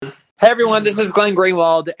Hey everyone, this is Glenn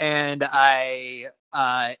Greenwald, and I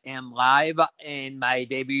am live in my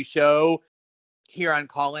debut show here on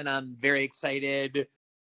Callin. I'm very excited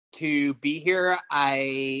to be here.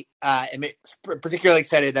 I am particularly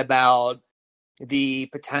excited about the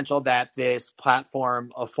potential that this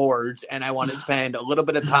platform affords, and I want to spend a little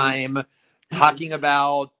bit of time talking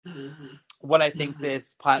about what I think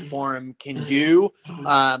this platform can do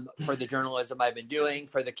for the journalism I've been doing,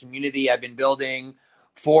 for the community I've been building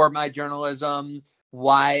for my journalism,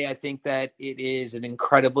 why I think that it is an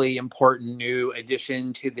incredibly important new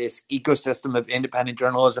addition to this ecosystem of independent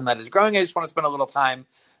journalism that is growing. I just want to spend a little time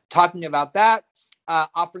talking about that,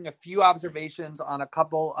 offering a few observations on a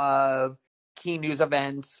couple of key news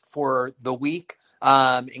events for the week,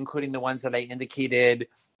 including the ones that I indicated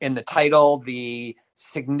in the title, the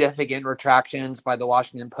significant retractions by the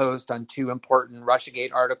Washington Post on two important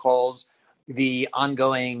Russiagate articles, the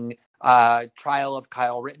ongoing trial of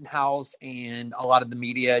Kyle Rittenhouse and a lot of the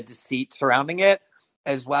media deceit surrounding it,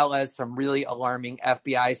 as well as some really alarming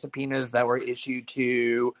FBI subpoenas that were issued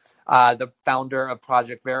to the founder of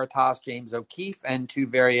Project Veritas, James O'Keefe, and to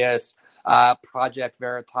various Project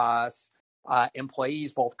Veritas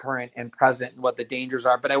employees, both current and present, and what the dangers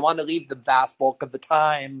are. But I want to leave the vast bulk of the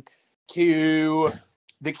time to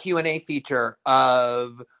the Q&A feature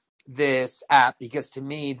of this app, because to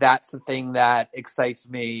me, that's the thing that excites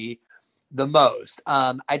me the most.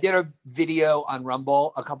 I did a video on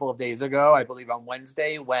Rumble a couple of days ago, I believe on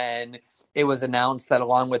Wednesday, when it was announced that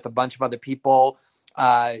along with a bunch of other people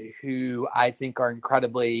who I think are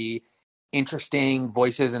incredibly interesting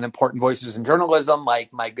voices and important voices in journalism,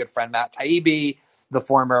 like my good friend Matt Taibbi, the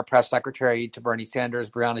former press secretary to Bernie Sanders,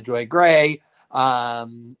 Brianna Joy Gray,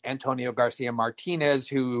 Antonio Garcia Martinez,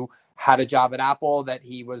 who had a job at Apple that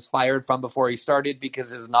he was fired from before he started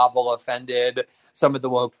because his novel offended some of the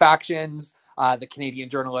woke factions, the Canadian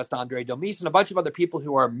journalist Andre Domis, and a bunch of other people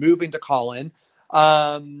who are moving to Callin.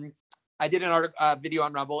 I did an video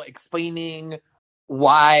on Rumble explaining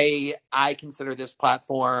why I consider this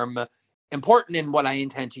platform important and what I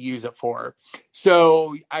intend to use it for.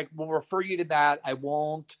 So I will refer you to that. I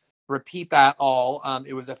won't repeat that all.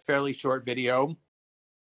 It was a fairly short video.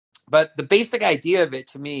 But the basic idea of it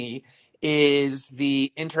to me is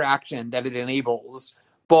the interaction that it enables,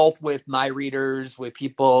 both with my readers, with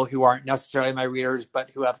people who aren't necessarily my readers, but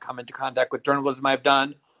who have come into contact with journalism I've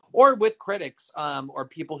done, or with critics or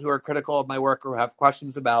people who are critical of my work or have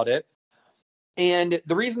questions about it. And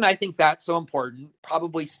the reason I think that's so important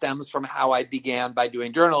probably stems from how I began by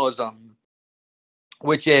doing journalism,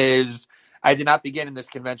 which is I did not begin in this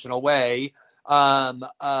conventional way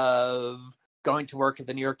of going to work at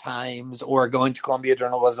the New York Times or going to Columbia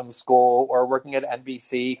Journalism School or working at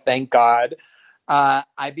NBC, thank God.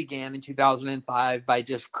 I began in 2005 by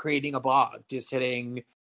just creating a blog, just hitting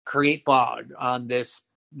create blog on this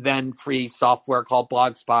then free software called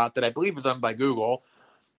Blogspot that I believe was owned by Google.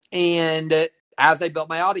 And as I built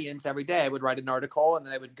my audience every day, I would write an article and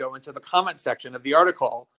then I would go into the comment section of the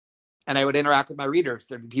article and I would interact with my readers.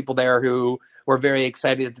 There'd be people there who were very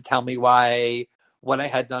excited to tell me why what I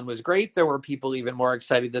had done was great. There were people even more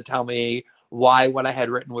excited to tell me why what I had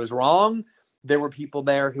written was wrong. There were people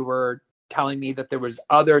there who were telling me that there was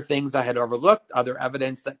other things I had overlooked, other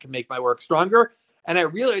evidence that can make my work stronger. And I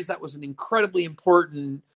realized that was an incredibly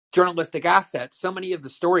important journalistic asset. So many of the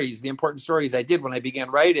stories, the important stories I did when I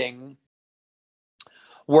began writing,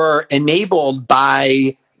 were enabled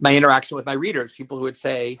by my interaction with my readers, people who would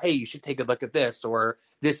say, hey, you should take a look at this, or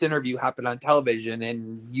this interview happened on television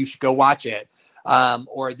and you should go watch it,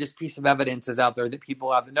 or this piece of evidence is out there that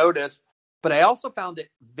people haven't noticed. But I also found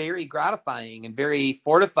it very gratifying and very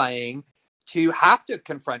fortifying to have to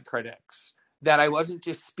confront critics, that I wasn't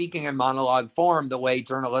just speaking in monologue form the way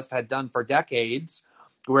journalists had done for decades,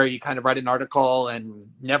 where you kind of write an article and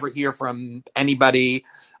never hear from anybody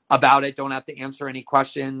about it, don't have to answer any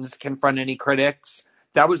questions, confront any critics.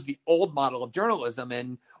 That was the old model of journalism.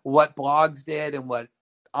 And what blogs did and what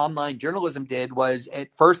online journalism did was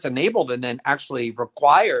it first enabled and then actually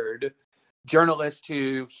required journalists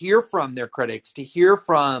to hear from their critics, to hear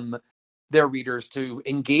from their readers, to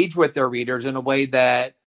engage with their readers in a way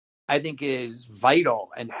that I think is vital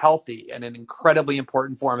and healthy and an incredibly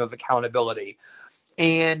important form of accountability.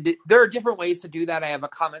 And there are different ways to do that. I have a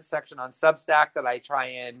comment section on Substack that I try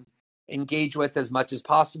and engage with as much as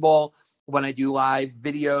possible. When I do live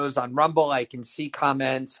videos on Rumble, I can see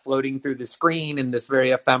comments floating through the screen in this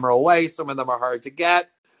very ephemeral way. Some of them are hard to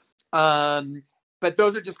get. But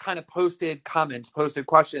those are just kind of posted comments, posted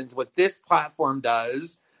questions. What this platform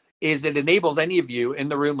does is it enables any of you in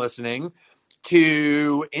the room listening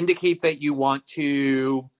to indicate that you want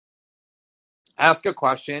to ask a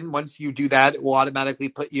question. Once you do that, it will automatically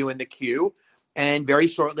put you in the queue. And very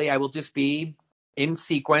shortly, I will just be in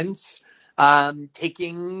sequence,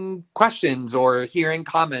 taking questions or hearing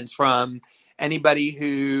comments from anybody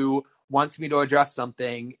who wants me to address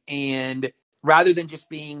something. And rather than just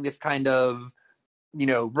being this kind of,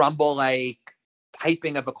 rumble like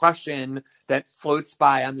typing of a question that floats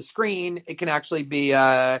by on the screen, it can actually be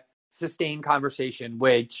a sustained conversation,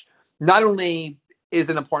 which not only is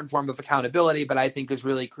an important form of accountability, but I think is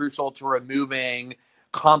really crucial to removing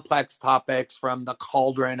complex topics from the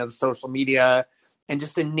cauldron of social media and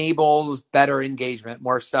just enables better engagement,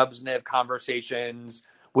 more substantive conversations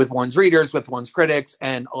with one's readers, with one's critics,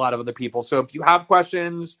 and a lot of other people. So if you have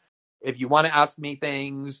questions, if you want to ask me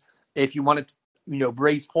things, if you want to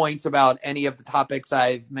raise points about any of the topics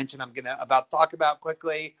I've mentioned I'm going to talk about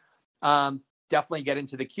quickly, definitely get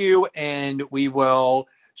into the queue, and we will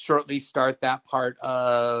shortly start that part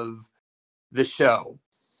of the show.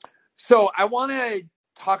 So I want to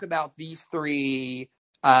talk about these three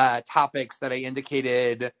topics that I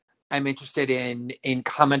indicated I'm interested in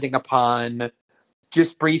commenting upon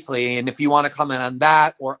just briefly. And if you want to comment on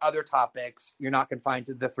that or other topics, you're not confined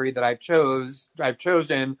to the three that I've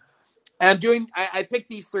chosen. And I picked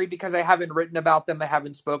these three because I haven't written about them. I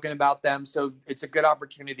haven't spoken about them. So it's a good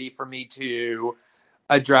opportunity for me to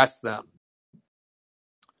address them.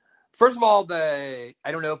 First of all, I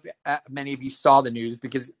don't know if many of you saw the news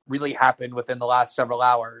because it really happened within the last several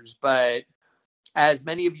hours. But as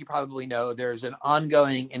many of you probably know, there's an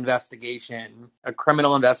ongoing investigation, a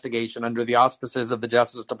criminal investigation under the auspices of the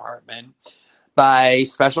Justice Department by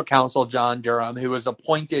Special Counsel John Durham, who was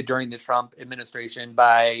appointed during the Trump administration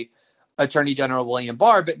by Attorney General William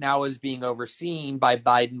Barr, but now is being overseen by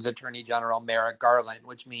Biden's Attorney General Merrick Garland,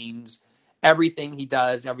 which means everything he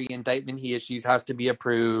does, every indictment he issues has to be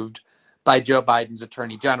approved by Joe Biden's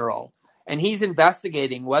Attorney General. And he's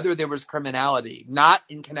investigating whether there was criminality, not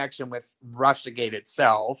in connection with Russiagate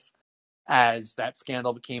itself, as that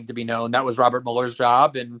scandal came to be known. That was Robert Mueller's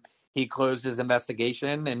job, and he closed his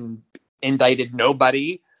investigation and indicted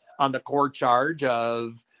nobody on the core charge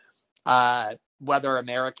of whether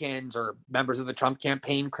Americans or members of the Trump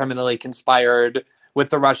campaign criminally conspired with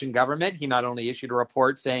the Russian government. He not only issued a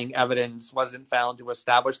report saying evidence wasn't found to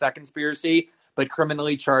establish that conspiracy, but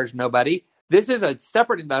criminally charged nobody. This is a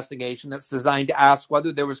separate investigation that's designed to ask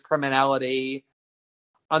whether there was criminality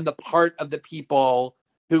on the part of the people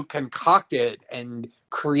who concocted and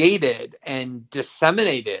created and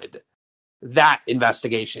disseminated that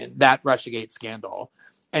investigation, that Russiagate scandal.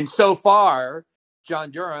 And so far,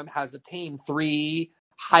 John Durham has obtained 3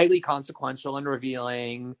 highly consequential and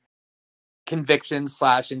revealing convictions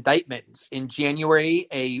 / indictments. In January,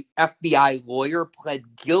 a FBI lawyer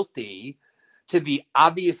pled guilty to the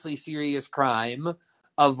obviously serious crime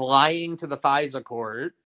of lying to the FISA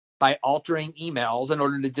court by altering emails in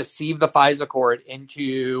order to deceive the FISA court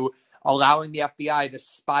into allowing the FBI to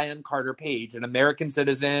spy on Carter Page, an American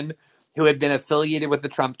citizen who had been affiliated with the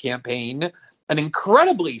Trump campaign. An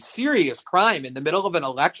incredibly serious crime in the middle of an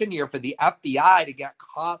election year for the FBI to get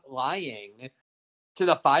caught lying to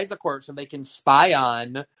the FISA court so they can spy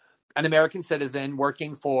on an American citizen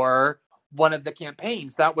working for one of the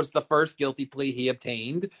campaigns. That was the first guilty plea he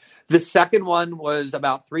obtained. The second one was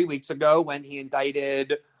about 3 weeks ago when he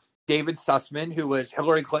indicted David Sussman, who was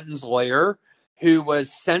Hillary Clinton's lawyer, who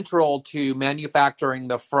was central to manufacturing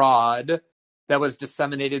the fraud that was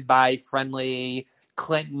disseminated by friendly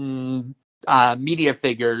Clinton media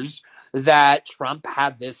figures, that Trump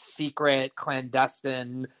had this secret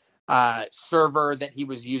clandestine server that he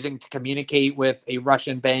was using to communicate with a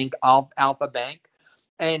Russian bank, Alpha Bank.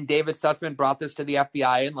 And David Sussman brought this to the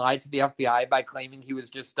FBI and lied to the FBI by claiming he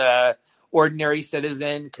was just an ordinary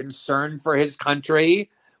citizen concerned for his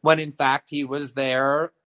country, when in fact he was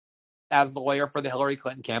there as the lawyer for the Hillary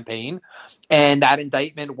Clinton campaign. And that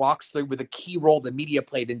indictment walks through with a key role the media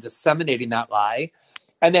played in disseminating that lie.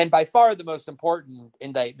 And then by far the most important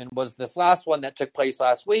indictment was this last one that took place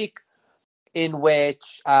last week, in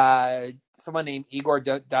which someone named Igor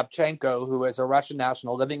Dubchenko, who is a Russian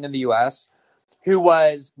national living in the U.S., who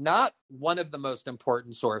was not one of the most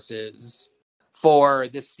important sources for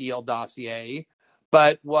the Steele dossier,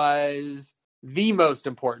 but was the most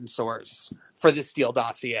important source for the Steele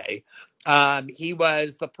dossier. He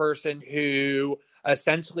was the person who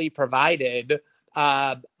essentially provided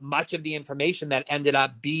much of the information that ended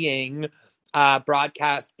up being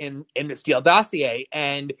broadcast in the Steele dossier.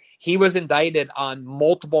 And he was indicted on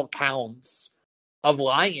multiple counts of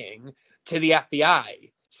lying to the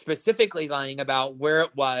FBI, specifically lying about where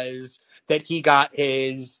it was that he got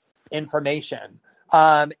his information.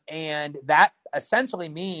 And that essentially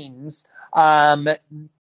means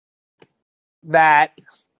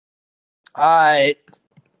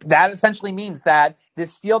that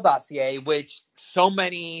this Steele dossier, which so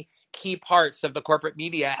many key parts of the corporate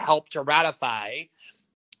media helped to ratify,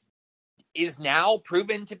 is now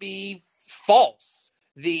proven to be false.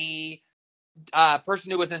 The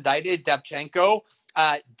person who was indicted, Devchenko,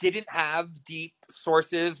 didn't have deep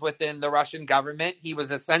sources within the Russian government. He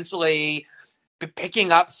was essentially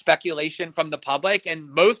picking up speculation from the public, and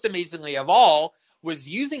most amazingly of all, was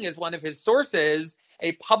using as one of his sources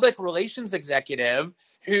a public relations executive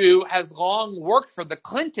who has long worked for the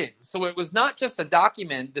Clintons. So it was not just a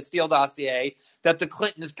document, the Steele dossier, that the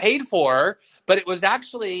Clintons paid for, but it was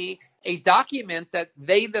actually a document that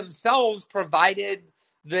they themselves provided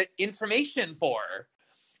the information for.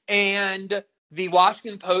 And the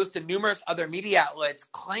Washington Post and numerous other media outlets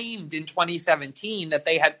claimed in 2017 that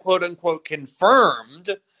they had, quote unquote,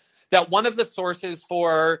 confirmed that one of the sources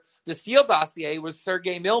for the Steele dossier was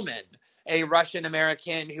Sergei Milman, a Russian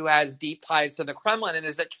American who has deep ties to the Kremlin. And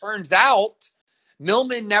as it turns out,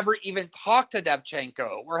 Milman never even talked to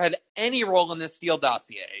Devchenko or had any role in the Steele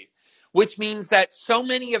dossier, which means that so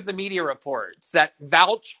many of the media reports that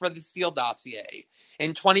vouched for the Steele dossier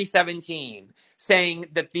in 2017, saying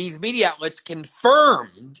that these media outlets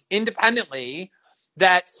confirmed independently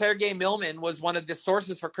that Sergei Milman was one of the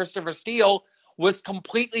sources for Christopher Steele, was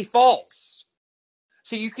completely false.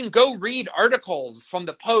 So you can go read articles from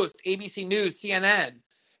the Post, ABC News, CNN,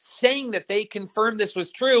 saying that they confirmed this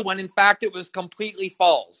was true when in fact it was completely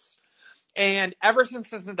false. And ever since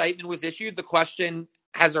this indictment was issued, the question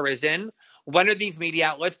has arisen: when are these media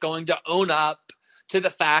outlets going to own up to the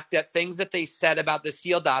fact that things that they said about the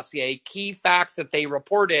Steele dossier, key facts that they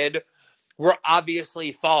reported, were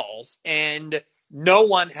obviously false? And no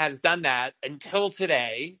one has done that until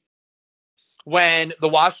today, when the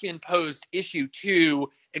Washington Post issued two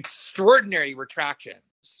extraordinary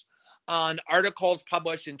retractions on articles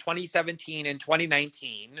published in 2017 and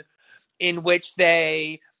 2019, in which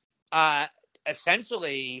they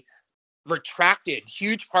essentially retracted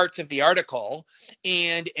huge parts of the article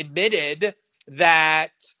and admitted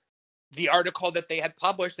that the article that they had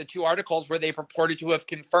published, the two articles where they purported to have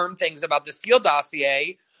confirmed things about the Steele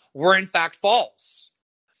dossier, were in fact false.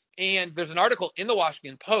 And there's an article in the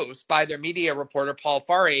Washington Post by their media reporter, Paul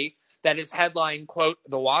Farhi, that is headlined, quote,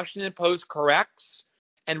 "The Washington Post corrects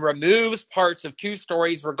and removes parts of two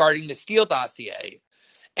stories regarding the Steele dossier."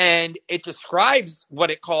 And it describes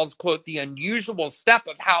what it calls, quote, the unusual step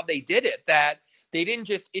of how they did it, that they didn't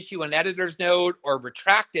just issue an editor's note or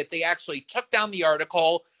retract it. They actually took down the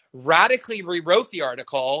article, radically rewrote the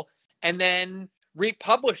article, and then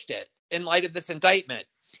republished it in light of this indictment.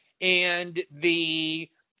 And the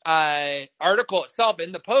article itself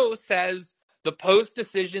in the Post says the Post's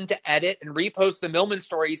decision to edit and repost the Milman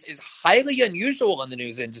stories is highly unusual in the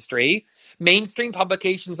news industry. Mainstream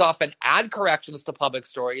publications often add corrections to public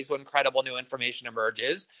stories when credible new information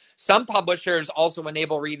emerges. Some publishers also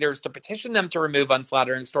enable readers to petition them to remove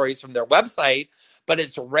unflattering stories from their website, but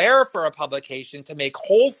it's rare for a publication to make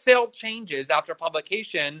wholesale changes after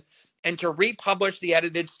publication and to republish the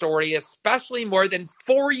edited story, especially more than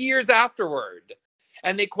 4 years afterward.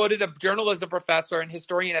 And they quoted a journalism professor and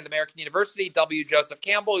historian at American University, W. Joseph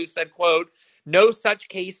Campbell, who said, quote, "No such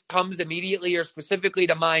case comes immediately or specifically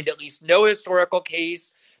to mind, at least no historical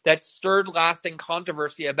case that stirred lasting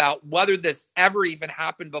controversy about whether this ever even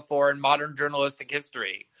happened before in modern journalistic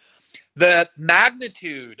history." The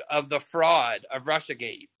magnitude of the fraud of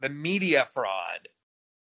Russiagate, the media fraud,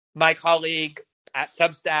 my colleague at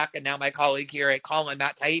Substack and now my colleague here at Colin,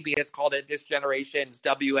 Matt Taibbi, has called it this generation's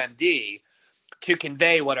WMD, to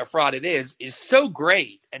convey what a fraud it is so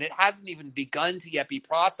great, and it hasn't even begun to yet be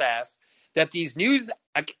processed, that these news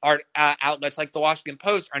outlets like the Washington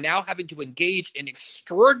Post are now having to engage in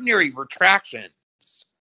extraordinary retractions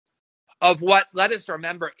of what, let us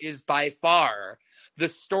remember, is by far the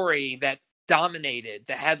story that dominated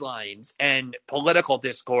the headlines and political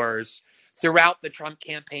discourse throughout the Trump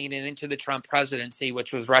campaign and into the Trump presidency,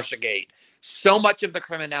 which was Russiagate. So much of the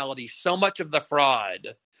criminality, so much of the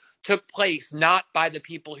fraud took place not by the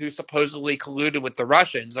people who supposedly colluded with the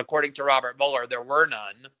Russians. According to Robert Mueller, there were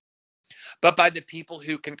none, but by the people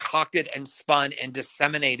who concocted and spun and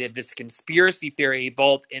disseminated this conspiracy theory,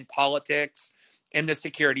 both in politics, in the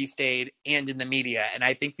security state, and in the media. And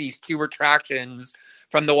I think these two retractions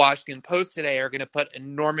from the Washington Post today are going to put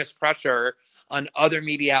enormous pressure on other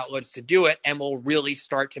media outlets to do it, and will really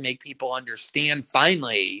start to make people understand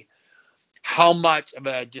finally how much of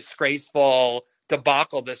a disgraceful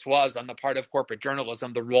debacle this was on the part of corporate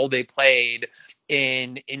journalism, the role they played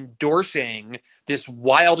in endorsing this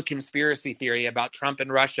wild conspiracy theory about Trump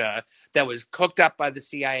and Russia that was cooked up by the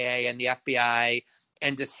CIA and the FBI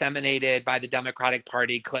and disseminated by the Democratic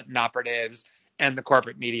Party, Clinton operatives, and the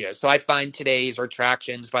corporate media. So I find today's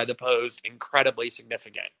retractions by the Post incredibly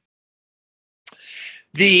significant.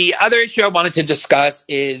 The other issue I wanted to discuss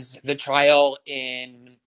is the trial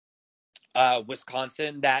in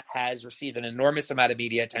Wisconsin that has received an enormous amount of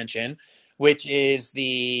media attention, which is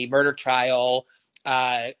the murder trial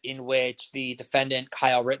in which the defendant,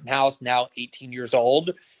 Kyle Rittenhouse, now 18 years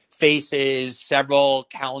old, faces several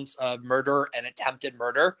counts of murder and attempted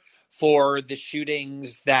murder for the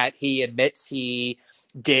shootings that he admits he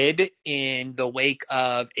did in the wake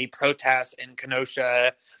of a protest in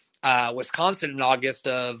Kenosha, Wisconsin in August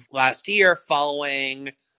of last year,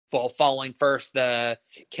 following first the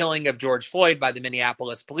killing of George Floyd by the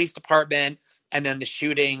Minneapolis Police Department, and then the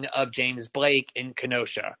shooting of James Blake in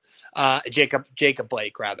Kenosha, Jacob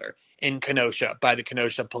Blake, rather, in Kenosha by the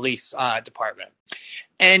Kenosha Police Department.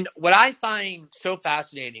 And what I find so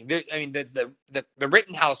fascinating, the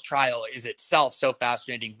Rittenhouse trial is itself so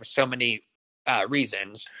fascinating for so many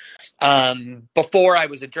reasons. Before I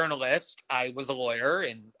was a journalist, I was a lawyer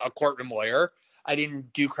and a courtroom lawyer. I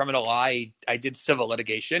didn't do criminal law. I did civil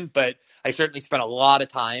litigation, but I certainly spent a lot of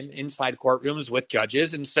time inside courtrooms with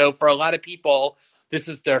judges. And so for a lot of people, this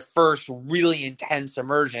is their first really intense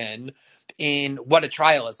immersion in what a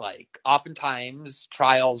trial is like. Oftentimes,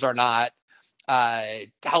 trials are not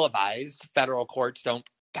televised. Federal courts don't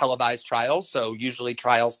televise trials. So usually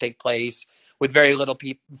trials take place with very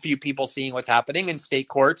few people seeing what's happening. In state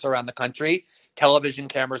courts around the country, television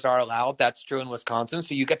cameras are allowed. That's true in Wisconsin.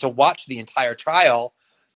 So you get to watch the entire trial.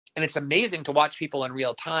 And it's amazing to watch people in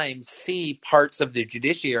real time see parts of the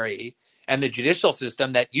judiciary and the judicial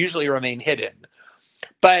system that usually remain hidden.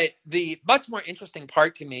 But the much more interesting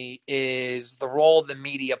part to me is the role the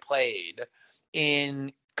media played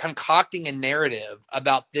in concocting a narrative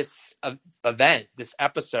about this event, this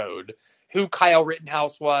episode, who Kyle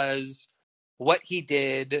Rittenhouse was, what he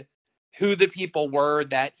did, who the people were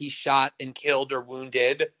that he shot and killed or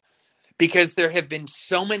wounded. Because there have been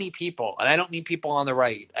so many people, and I don't mean people on the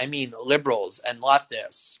right, I mean liberals and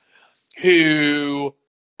leftists, who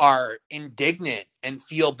are indignant and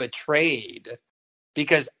feel betrayed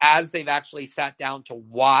because as they've actually sat down to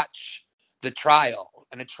watch the trial,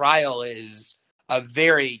 and a trial is a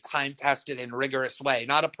very time-tested and rigorous way,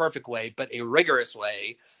 not a perfect way, but a rigorous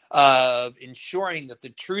way of ensuring that the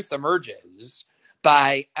truth emerges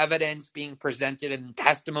by evidence being presented and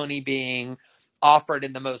testimony being offered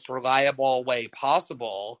in the most reliable way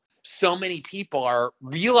possible. So many people are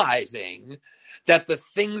realizing that the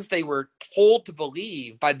things they were told to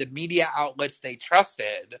believe by the media outlets they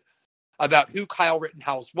trusted about who Kyle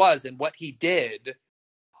Rittenhouse was and what he did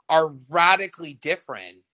are radically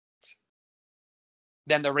different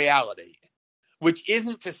than the reality, which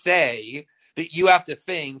isn't to say that you have to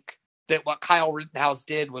think that what Kyle Rittenhouse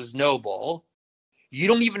did was noble. You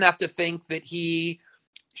don't even have to think that he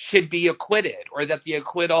should be acquitted or that the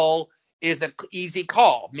acquittal is an easy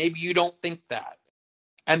call. Maybe you don't think that.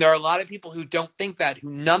 And there are a lot of people who don't think that,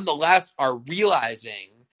 who nonetheless are realizing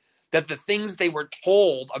that the things they were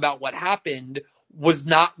told about what happened was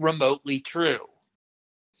not remotely true.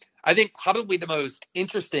 I think probably the most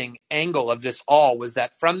interesting angle of this all was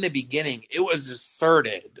that from the beginning, it was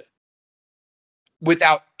asserted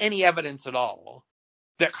without any evidence at all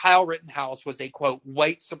that Kyle Rittenhouse was a, quote,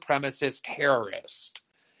 white supremacist terrorist,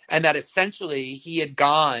 and that essentially he had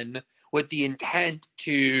gone with the intent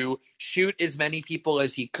to shoot as many people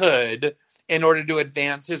as he could in order to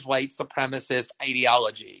advance his white supremacist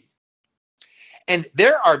ideology. And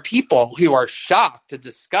there are people who are shocked to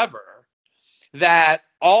discover that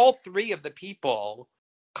all three of the people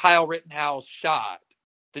Kyle Rittenhouse shot,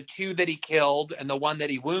 the two that he killed and the one that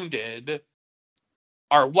he wounded,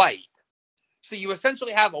 are white. So you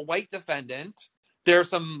essentially have a white defendant. There's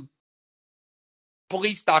some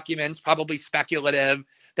police documents, probably speculative,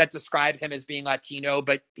 that describe him as being Latino,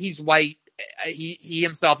 but he's white. He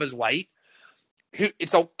himself is white.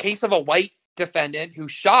 It's a case of a white defendant who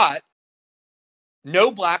shot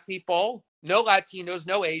no black people, no Latinos,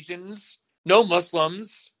 no Asians, no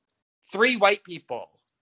Muslims, 3 white people.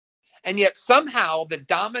 And yet somehow the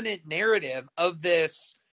dominant narrative of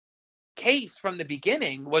this case from the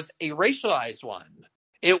beginning was a racialized one.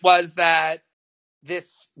 It was that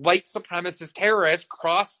this white supremacist terrorist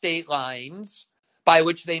crossed state lines, by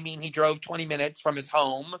which they mean he drove 20 minutes from his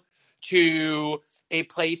home to a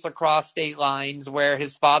place across state lines where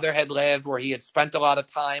his father had lived, where he had spent a lot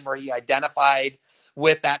of time, where he identified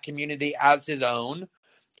with that community as his own,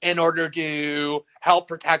 in order to help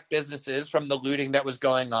protect businesses from the looting that was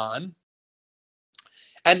going on.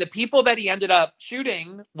 And the people that he ended up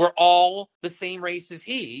shooting were all the same race as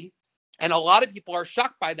he. And a lot of people are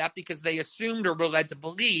shocked by that because they assumed or were led to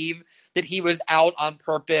believe that he was out on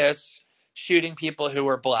purpose shooting people who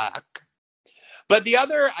were Black. But the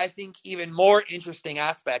other, I think, even more interesting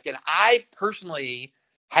aspect, and I personally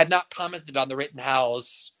had not commented on the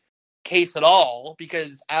Rittenhouse case at all,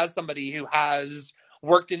 because as somebody who has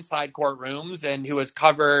worked inside courtrooms and who has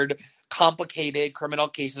covered complicated criminal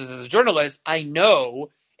cases as a journalist, I know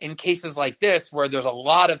in cases like this where there's a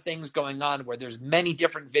lot of things going on, where there's many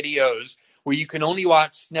different videos where you can only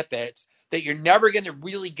watch snippets, that you're never going to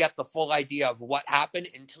really get the full idea of what happened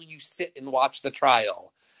until you sit and watch the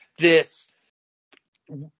trial. This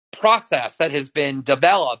process that has been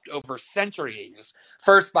developed over centuries,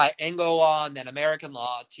 first by Anglo law and then American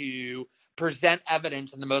law, to present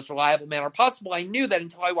evidence in the most reliable manner possible. I knew that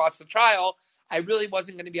until I watched the trial, I really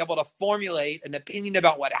wasn't going to be able to formulate an opinion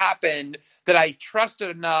about what happened that I trusted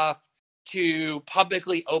enough to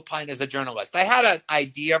publicly opine as a journalist. I had an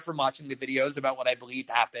idea from watching the videos about what I believed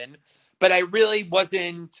happened, but I really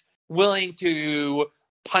wasn't willing to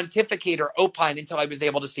pontificate or opine until I was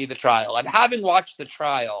able to see the trial. And having watched the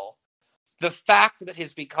trial, the fact that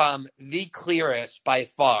has become the clearest by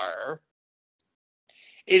far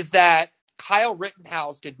is that Kyle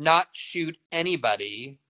Rittenhouse did not shoot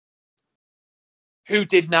anybody who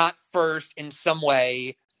did not first in some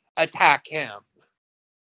way attack him.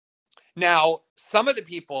 Now, some of the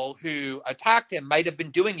people who attacked him might have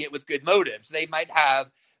been doing it with good motives. They might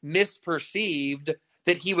have misperceived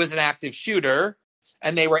that he was an active shooter,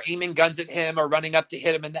 and they were aiming guns at him or running up to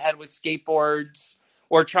hit him in the head with skateboards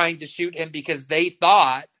or trying to shoot him because they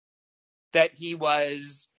thought that he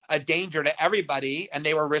was a danger to everybody and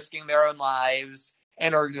they were risking their own lives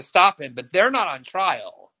in order to stop him. But they're not on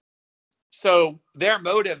trial. So their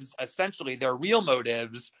motives, essentially, their real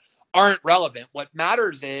motives, aren't relevant. What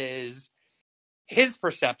matters is his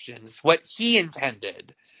perceptions, what he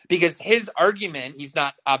intended. Because his argument, he's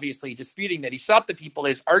not obviously disputing that he shot the people.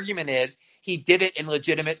 His argument is he did it in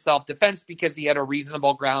legitimate self-defense because he had a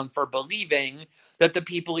reasonable ground for believing that the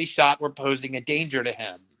people he shot were posing a danger to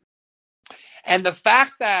him. And the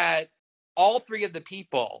fact that all three of the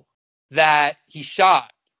people that he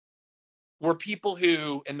shot were people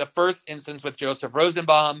who, in the first instance with Joseph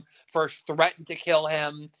Rosenbaum, first threatened to kill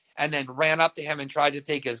him and then ran up to him and tried to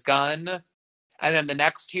take his gun. And then the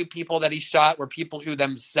next two people that he shot were people who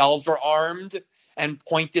themselves were armed and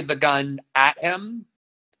pointed the gun at him,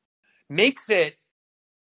 makes it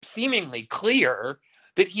seemingly clear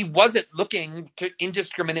that he wasn't looking to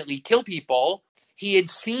indiscriminately kill people. He had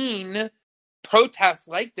seen protests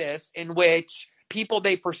like this in which people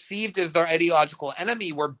they perceived as their ideological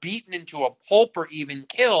enemy were beaten into a pulp or even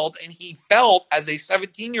killed, and he felt, as a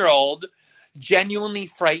 17-year-old, genuinely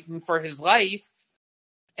frightened for his life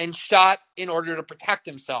and shot in order to protect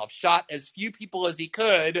himself, shot as few people as he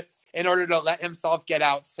could in order to let himself get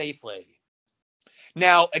out safely.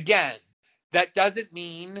 Now, again, that doesn't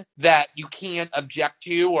mean that you can't object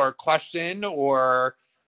to or question or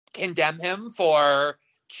condemn him for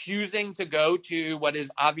choosing to go to what is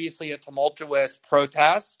obviously a tumultuous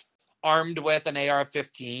protest armed with an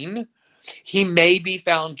AR-15. He may be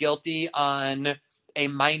found guilty on a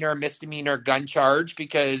minor misdemeanor gun charge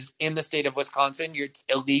because in the state of Wisconsin, it's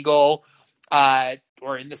illegal,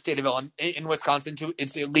 or in the state of in Wisconsin,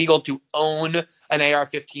 it's illegal to own an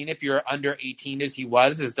AR-15 if you're under 18, as he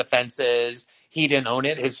was. His defense is he didn't own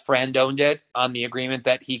it. His friend owned it on the agreement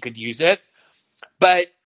that he could use it. But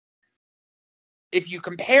if you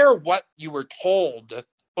compare what you were told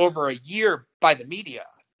over a year by the media,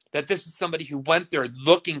 that this is somebody who went there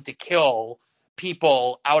looking to kill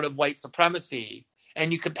people out of white supremacy,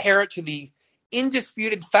 and you compare it to the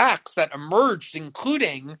indisputed facts that emerged,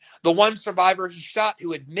 including the one survivor he shot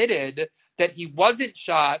who admitted that he wasn't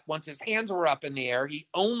shot once his hands were up in the air. He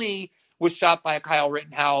only was shot by a Kyle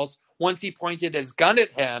Rittenhouse once he pointed his gun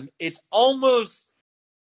at him. It's almost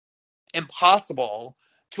impossible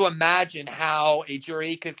to imagine how a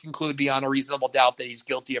jury could conclude beyond a reasonable doubt that he's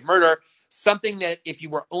guilty of murder, something that if you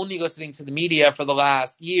were only listening to the media for the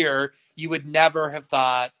last year, you would never have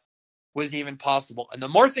thought was even possible. And the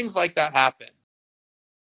more things like that happen,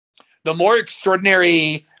 the more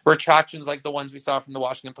extraordinary retractions like the ones we saw from the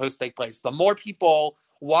Washington Post take place, the more people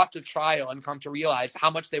watch a trial and come to realize how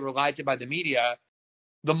much they were lied to by the media,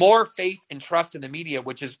 the more faith and trust in the media,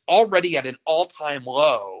 which is already at an all-time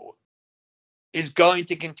low, is going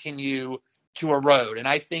to continue to erode. And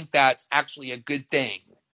I think that's actually a good thing,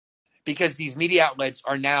 because these media outlets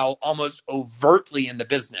are now almost overtly in the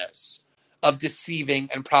business of deceiving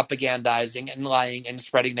and propagandizing and lying and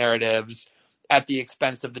spreading narratives at the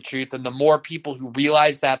expense of the truth. And the more people who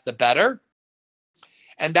realize that, the better.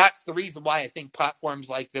 And that's the reason why I think platforms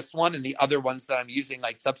like this one and the other ones that I'm using,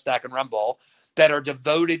 like Substack and Rumble, that are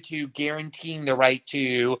devoted to guaranteeing the right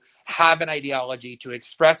to have an ideology, to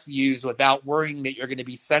express views without worrying that you're going to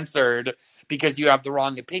be censored because you have the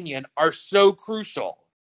wrong opinion, are so crucial.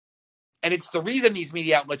 And it's the reason these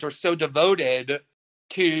media outlets are so devoted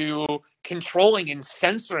to controlling and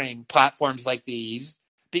censoring platforms like these,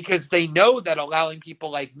 because they know that allowing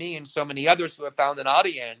people like me and so many others who have found an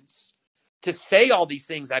audience to say all these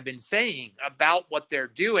things I've been saying about what they're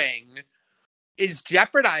doing is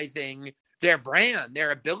jeopardizing their brand,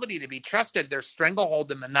 their ability to be trusted, their stranglehold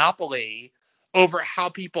and monopoly over how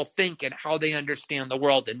people think and how they understand the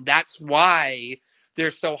world. And that's why they're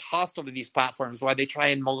so hostile to these platforms, why they try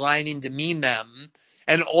and malign and demean them,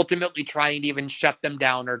 and ultimately try and even shut them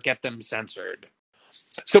down or get them censored.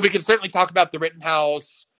 So we can certainly talk about the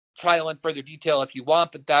Rittenhouse trial in further detail if you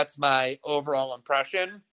want, but that's my overall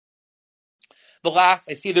impression. I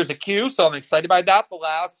see there's a queue, so I'm excited by that. The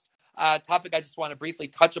last topic I just want to briefly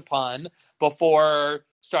touch upon before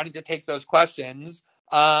starting to take those questions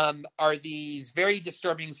are these very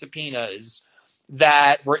disturbing subpoenas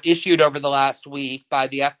that were issued over the last week by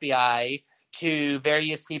the FBI to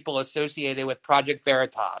various people associated with Project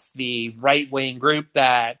Veritas, the right-wing group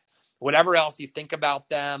that, whatever else you think about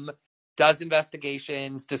them, does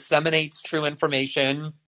investigations, disseminates true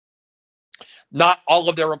information. Not all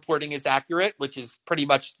of their reporting is accurate, which is pretty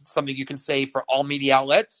much something you can say for all media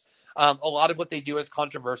outlets. A lot of what they do is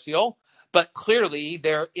controversial, but clearly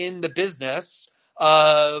they're in the business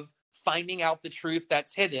of finding out the truth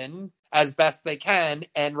that's hidden as best they can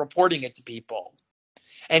and reporting it to people.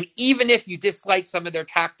 And even if you dislike some of their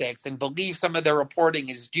tactics and believe some of their reporting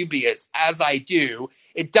is dubious, as I do,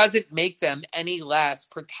 it doesn't make them any less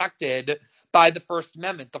protected by the First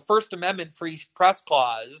Amendment. The First Amendment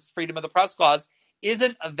freedom of the press clause,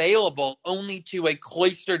 isn't available only to a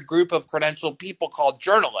cloistered group of credentialed people called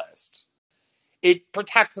journalists. It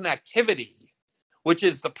protects an activity, which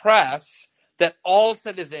is the press, that all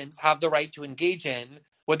citizens have the right to engage in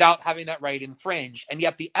without having that right infringed. And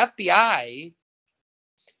yet the FBI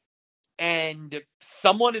and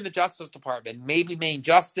someone in the Justice Department, maybe Maine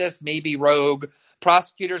Justice, maybe rogue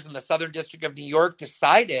prosecutors in the Southern District of New York,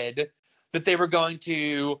 decided that they were going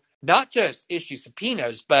to not just issue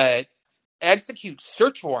subpoenas, but execute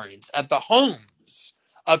search warrants at the homes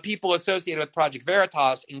of people associated with Project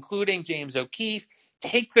Veritas, including James O'Keefe,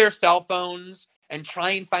 take their cell phones and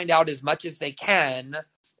try and find out as much as they can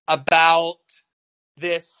about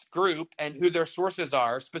this group and who their sources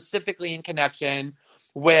are, specifically in connection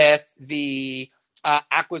with the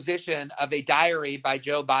acquisition of a diary by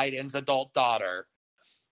Joe Biden's adult daughter.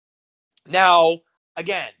 Now,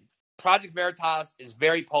 again, Project Veritas is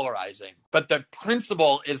very polarizing, but the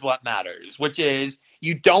principle is what matters, which is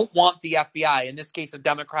you don't want the FBI, in this case a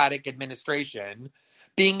Democratic administration,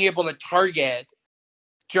 being able to target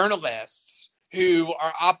journalists who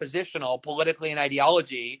are oppositional politically and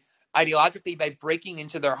ideologically by breaking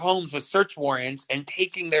into their homes with search warrants and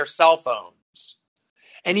taking their cell phones.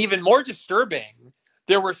 And even more disturbing,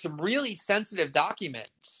 there were some really sensitive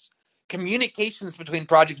documents, communications between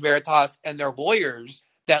Project Veritas and their lawyers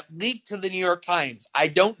that leaked to the New York Times. I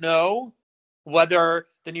don't know whether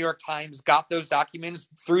the New York Times got those documents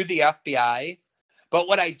through the FBI, but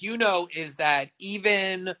what I do know is that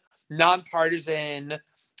even nonpartisan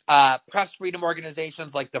press freedom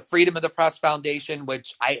organizations like the Freedom of the Press Foundation,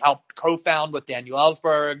 which I helped co-found with Daniel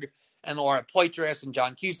Ellsberg and Laura Poitras and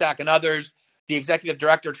John Cusack and others, the executive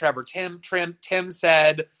director, Trevor Tim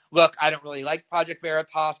said, look, I don't really like Project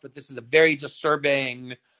Veritas, but this is a very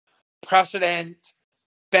disturbing precedent.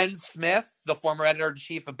 Ben Smith, the former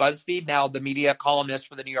editor-in-chief of BuzzFeed, now the media columnist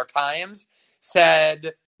for the New York Times,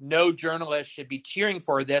 said no journalist should be cheering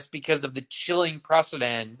for this because of the chilling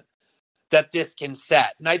precedent that this can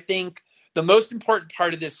set. And I think the most important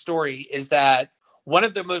part of this story is that one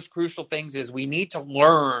of the most crucial things is we need to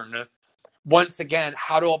learn, once again,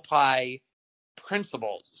 how to apply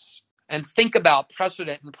principles and think about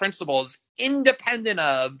precedent and principles independent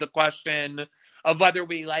of the question of whether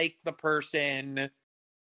we like the person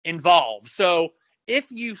involved. So if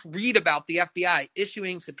you read about the FBI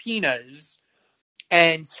issuing subpoenas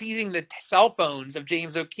and seizing the cell phones of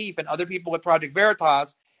James O'Keefe and other people with Project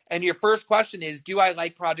Veritas, and your first question is, do I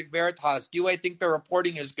like Project Veritas? Do I think their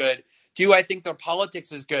reporting is good? Do I think their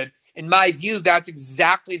politics is good? In my view, that's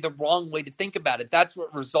exactly the wrong way to think about it. That's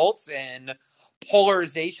what results in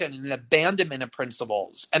polarization and an abandonment of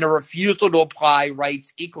principles and a refusal to apply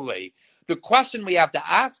rights equally. The question we have to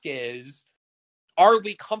ask is, are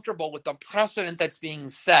we comfortable with the precedent that's being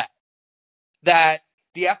set that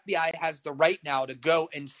the FBI has the right now to go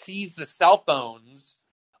and seize the cell phones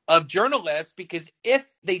of journalists? Because if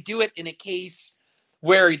they do it in a case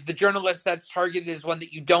where the journalist that's targeted is one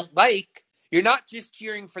that you don't like, you're not just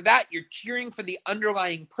cheering for that, you're cheering for the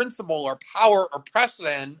underlying principle or power or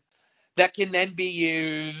precedent that can then be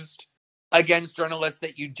used against journalists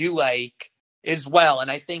that you do like as well.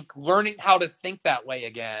 And I think learning how to think that way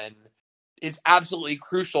again is absolutely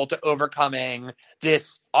crucial to overcoming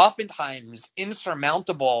this oftentimes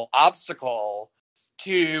insurmountable obstacle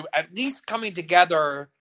to at least coming together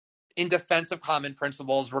in defense of common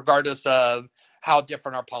principles, regardless of how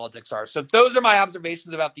different our politics are. So those are my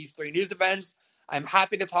observations about these three news events. I'm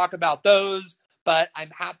happy to talk about those, but I'm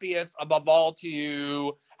happiest above all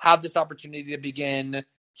to have this opportunity to begin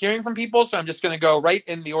hearing from people. So I'm just going to go right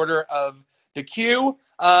in the order of the queue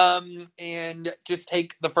and just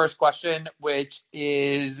take the first question, which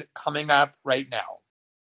is coming up right now.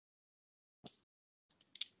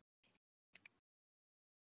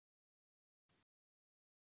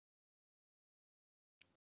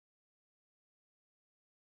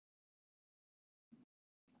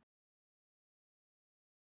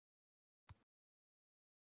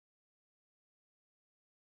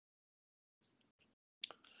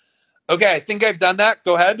 Okay, I think I've done that.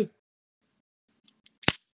 Go ahead.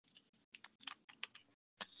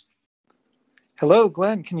 Hello,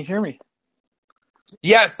 Glenn. Can you hear me?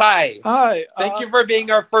 Yes, hi. Hi. Thank you for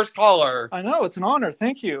being our first caller. I know, it's an honor.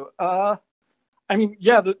 Thank you. Your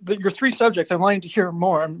three subjects, I'm wanting to hear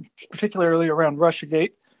more, particularly around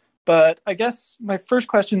Russiagate. But I guess my first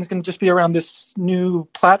question is going to just be around this new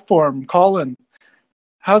platform, Colin.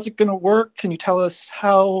 How's it going to work? Can you tell us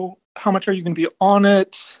how much are you going to be on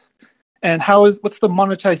it? And what's the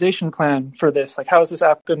monetization plan for this? Like, how is this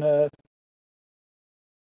app going to...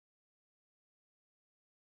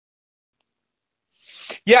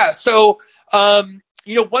 Yeah, so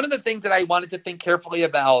one of the things that I wanted to think carefully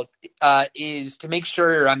about is to make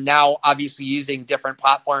sure I'm now obviously using different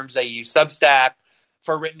platforms. I use Substack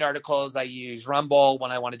for written articles. I use Rumble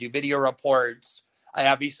when I want to do video reports. I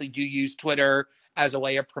obviously do use Twitter as a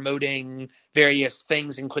way of promoting various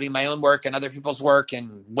things, including my own work and other people's work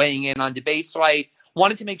and weighing in on debates. So I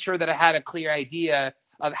wanted to make sure that I had a clear idea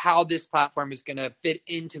of how this platform is going to fit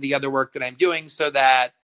into the other work that I'm doing so that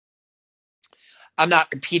I'm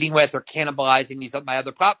not competing with or cannibalizing my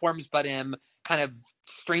other platforms, but am kind of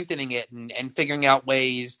strengthening it and figuring out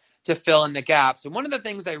ways to fill in the gaps. And one of the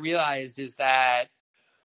things I realized is that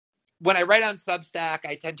when I write on Substack,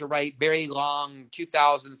 I tend to write very long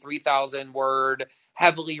 2,000, 3,000 word,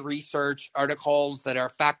 heavily researched articles that are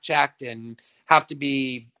fact checked and have to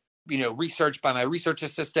be, researched by my research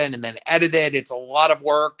assistant and then edited. It's a lot of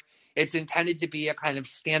work. It's intended to be a kind of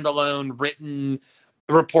standalone written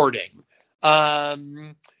reporting.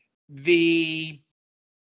 The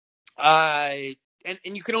and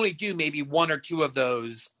you can only do maybe one or two of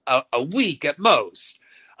those a week at most,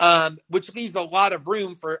 which leaves a lot of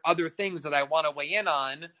room for other things that I want to weigh in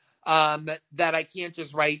on that I can't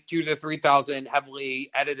just write 2,000 to 3,000 heavily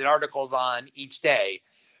edited articles on each day.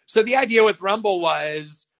 So the idea with Rumble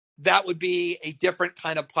was that would be a different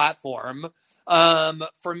kind of platform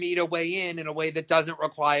for me to weigh in a way that doesn't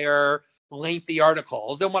require lengthy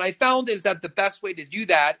articles. And what I found is that the best way to do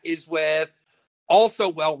that is with also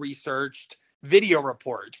well-researched video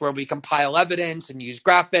reports where we compile evidence and use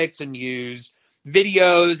graphics and use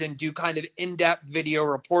videos and do kind of in-depth video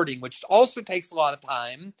reporting, which also takes a lot of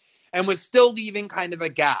time and was still leaving kind of a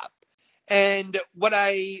gap. And what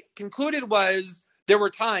I concluded was there were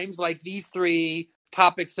times like these three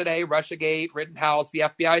topics today, Russiagate, Rittenhouse, the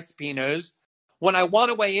FBI subpoenas, when I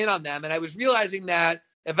want to weigh in on them. And I was realizing that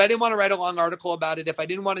if I didn't want to write a long article about it, if I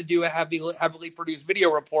didn't want to do a heavily produced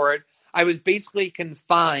video report, I was basically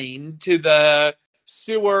confined to the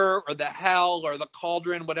sewer or the hell or the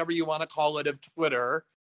cauldron, whatever you want to call it, of Twitter.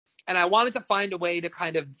 And I wanted to find a way to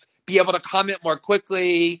kind of be able to comment more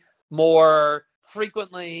quickly, more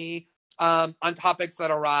frequently on topics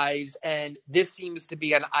that arise. And this seems to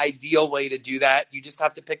be an ideal way to do that. You just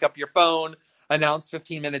have to pick up your phone, announce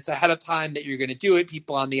 15 minutes ahead of time that you're going to do it.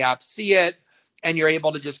 People on the app see it, and you're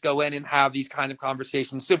able to just go in and have these kind of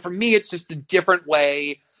conversations. So for me, it's just a different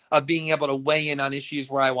way of being able to weigh in on issues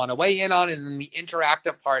where I want to weigh in on. And then the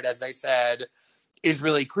interactive part, as I said, is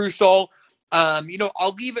really crucial.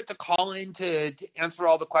 I'll leave it to Colin to answer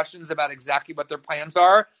all the questions about exactly what their plans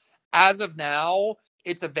are. As of now,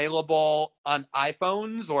 it's available on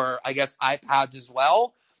iPhones or I guess iPads as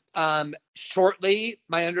well. Shortly,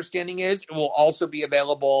 my understanding is it will also be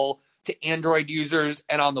available to Android users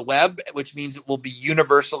and on the web, which means it will be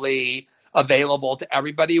universally available to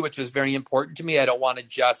everybody, which is very important to me. I don't want to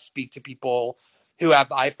just speak to people who have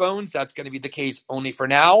iPhones. That's going to be the case only for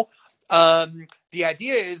now. The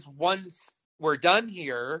idea is once we're done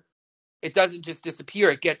here, it doesn't just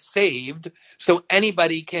disappear, it gets saved. So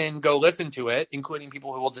anybody can go listen to it, including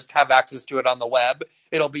people who will just have access to it on the web.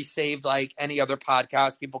 It'll be saved like any other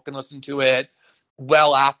podcast. People can listen to it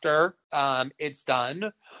well after it's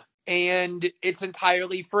done. And it's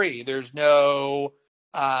entirely free. There's no,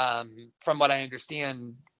 from what I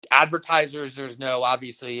understand, advertisers. There's no,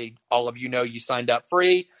 obviously, all of you know you signed up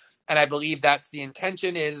free. And I believe that's the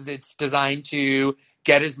intention is it's designed to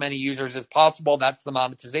get as many users as possible. That's the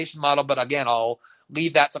monetization model. But again, I'll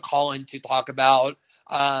leave that to Colin to talk about.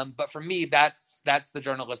 But for me, that's the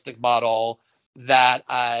journalistic model that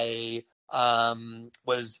I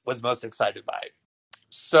was most excited by.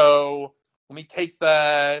 So let me take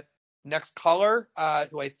the next caller,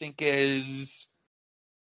 who I think is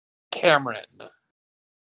Cameron.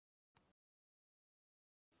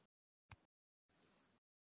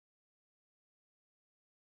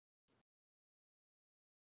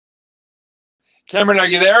 Cameron, are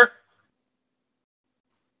you there?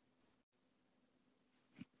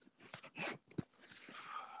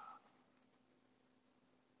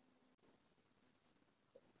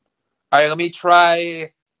 All right, let me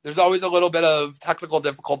try. There's always a little bit of technical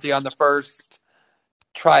difficulty on the first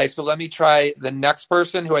try. So let me try the next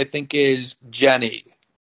person, who I think is Jenny.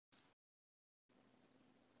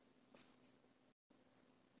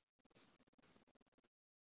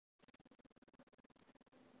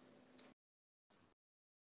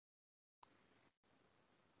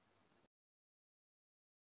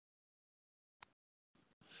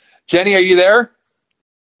 Jenny, are you there?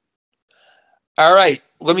 All right,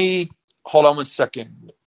 let me hold on one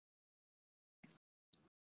second.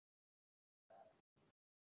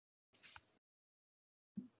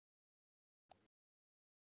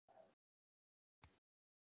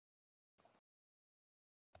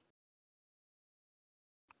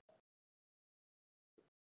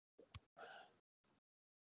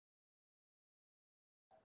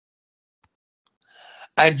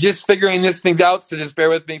 I'm just figuring this thing out, so just bear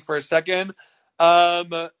with me for a second.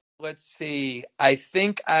 Let's see. I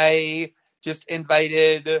think I just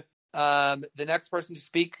invited the next person to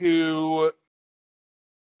speak, who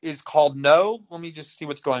is called No. Let me just see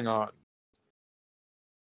what's going on.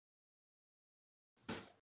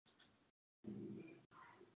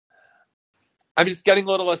 I'm just getting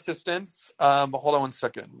a little assistance. Hold on one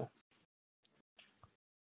second.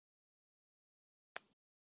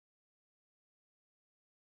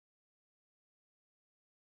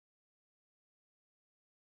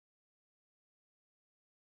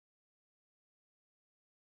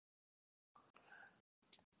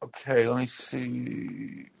 Okay, let me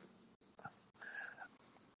see.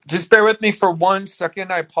 Just bear with me for 1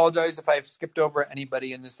 second. I apologize if I've skipped over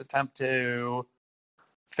anybody in this attempt to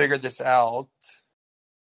figure this out.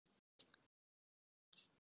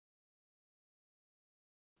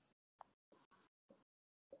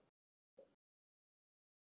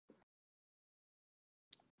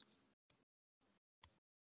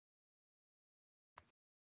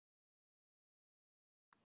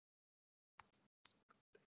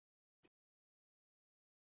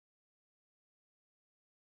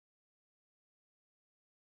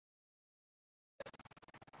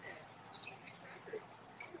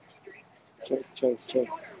 Check.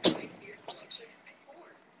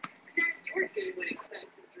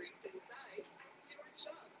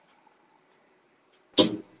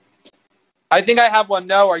 I think I have one.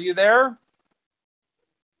 No, are you there?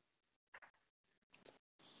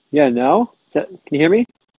 Yeah, no? Can you hear me?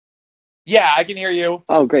 Yeah, I can hear you.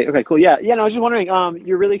 Oh, great. Okay, cool. Yeah, no, I was just wondering,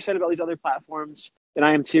 you're really excited about these other platforms, and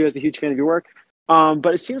I am too, as a huge fan of your work.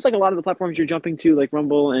 But it seems like a lot of the platforms you're jumping to, like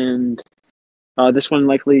Rumble and this one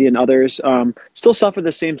likely and others, still suffer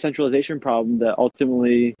the same centralization problem that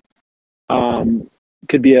ultimately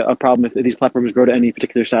could be a problem if these platforms grow to any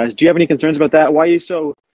particular size. Do you have any concerns about that? Why are you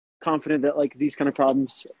so confident that like these kind of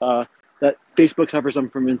problems that Facebook suffers from,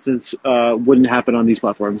 for instance, wouldn't happen on these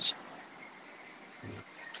platforms?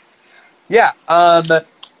 Yeah,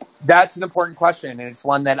 that's an important question, and it's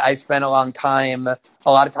one that I spent a lot of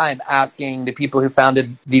time asking the people who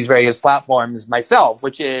founded these various platforms myself,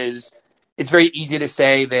 which is it's very easy to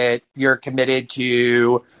say that you're committed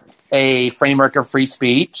to a framework of free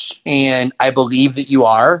speech, and I believe that you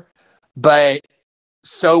are, but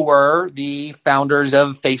so were the founders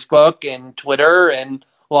of Facebook and Twitter and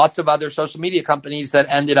lots of other social media companies that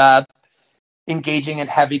ended up engaging in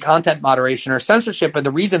heavy content moderation or censorship. And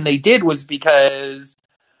the reason they did was because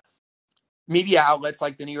media outlets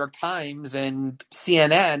like the New York Times and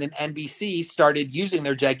CNN and NBC started using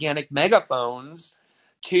their gigantic megaphones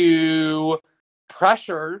to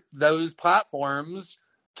pressure those platforms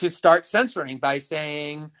to start censoring by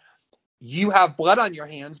saying, you have blood on your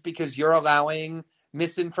hands because you're allowing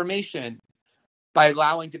misinformation, by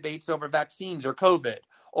allowing debates over vaccines or COVID,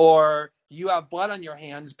 or you have blood on your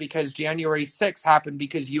hands because January 6th happened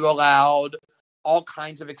because you allowed all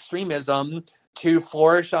kinds of extremism to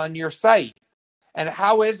flourish on your site. And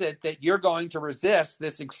how is it that you're going to resist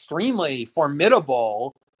this extremely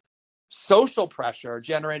formidable social pressure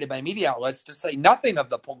generated by media outlets, to say nothing of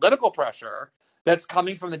the political pressure that's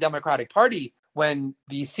coming from the Democratic Party when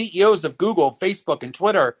the CEOs of Google, Facebook, and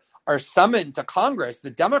Twitter are summoned to Congress? The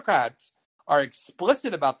Democrats are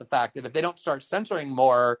explicit about the fact that if they don't start censoring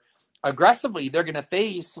more aggressively, they're going to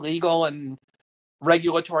face legal and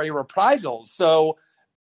regulatory reprisals. So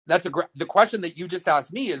the question that you just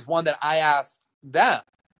asked me is one that I asked them.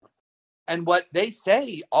 And what they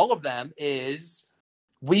say, all of them, is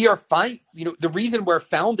we are fine. The reason we're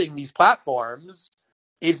founding these platforms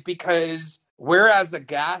is because we're as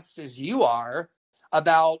aghast as you are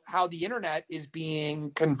about how the internet is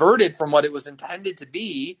being converted from what it was intended to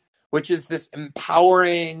be, which is this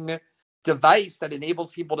empowering device that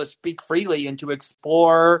enables people to speak freely and to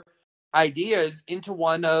explore ideas, into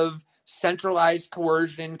one of centralized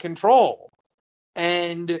coercion and control.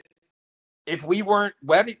 And if we weren't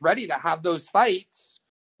ready to have those fights,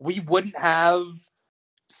 we wouldn't have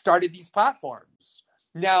started these platforms.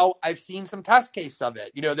 Now, I've seen some test case of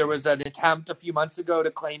it. There was an attempt a few months ago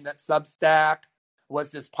to claim that Substack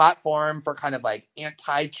was this platform for kind of like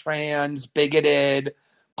anti-trans, bigoted,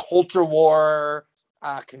 culture war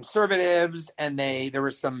conservatives, and there were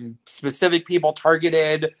some specific people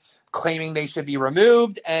targeted claiming they should be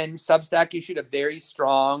removed, and Substack issued a very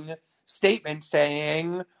strong statement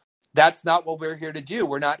saying, that's not what we're here to do.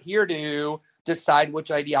 We're not here to decide which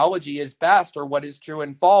ideology is best or what is true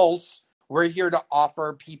and false. We're here to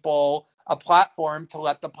offer people a platform to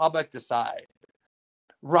let the public decide.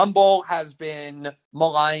 Rumble has been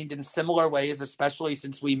maligned in similar ways, especially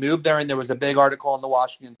since we moved there, and there was a big article in the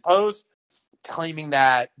Washington Post claiming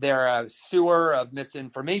that they're a sewer of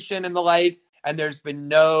misinformation and the like, and there's been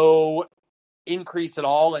no increase at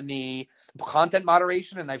all in the content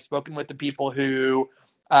moderation. And I've spoken with the people who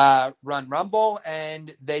run Rumble,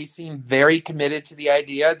 and they seem very committed to the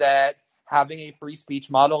idea that having a free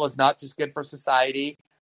speech model is not just good for society,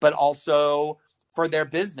 but also for their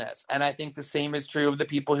business. And I think the same is true of the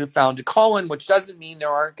people who founded Callin, which doesn't mean there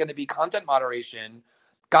aren't going to be content moderation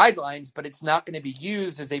guidelines, but it's not going to be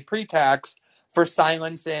used as a pretext for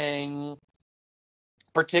silencing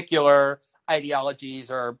particular ideologies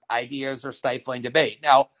or ideas or stifling debate.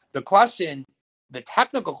 Now, the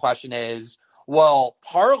technical question is, well,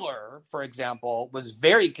 Parler, for example, was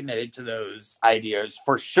very committed to those ideas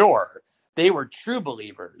for sure. They were true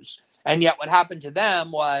believers. And yet what happened to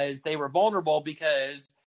them was they were vulnerable because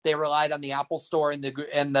they relied on the Apple Store and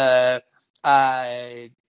the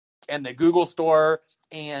Google Store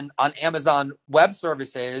and on Amazon Web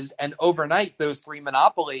Services. And overnight, those three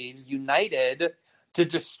monopolies united to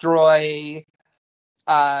destroy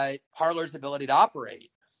Parler's ability to operate.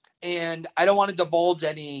 And I don't want to divulge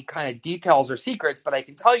any kind of details or secrets, but I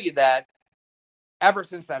can tell you that ever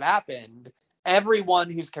since that happened, everyone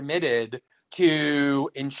who's committed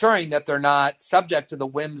to ensuring that they're not subject to the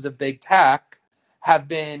whims of big tech have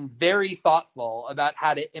been very thoughtful about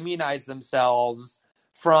how to immunize themselves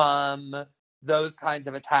from those kinds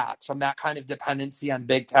of attacks, from that kind of dependency on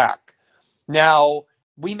big tech. Now,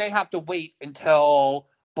 we may have to wait until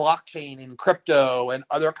blockchain and crypto and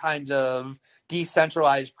other kinds of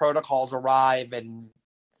decentralized protocols arrive and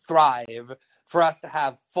thrive for us to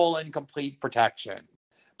have full and complete protection.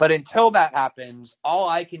 But until that happens, all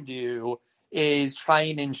I can do is try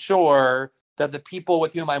and ensure that the people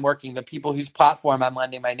with whom I'm working, the people whose platform I'm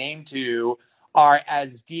lending my name to, are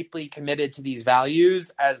as deeply committed to these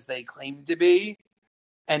values as they claim to be.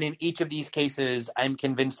 And in each of these cases, I'm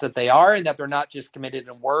convinced that they are, and that they're not just committed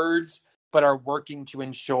in words, but are working to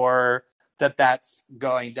ensure that that's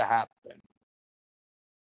going to happen.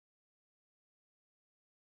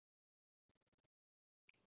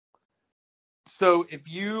 So if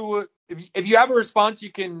you have a response, you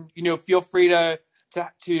can feel free to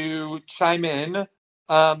chime in.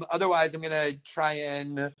 Otherwise, I'm going to try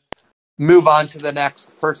and move on to the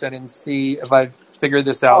next person and see if I've figure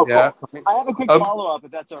this out Oh, yet. cool. I have a quick Okay. follow-up,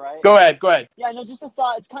 if that's all right. Go ahead. Yeah, no, just a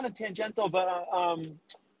thought. It's kind of tangential, but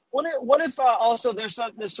what if also there's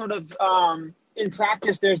this sort of in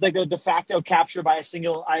practice there's like a de facto capture by a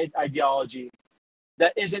single ideology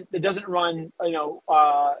that doesn't run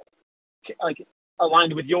like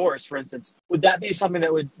aligned with yours, for instance. Would that be something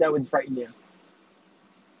that would frighten you?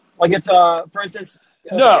 Like if for instance,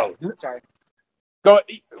 No. yeah, sorry. Go.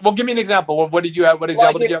 Well, give me an example. What did you have? What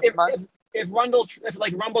example did you have in mind? If Rumble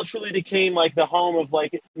truly became like the home of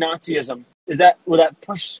like Nazism, would that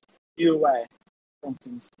push you away, for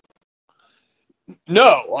instance?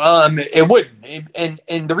 No, it wouldn't.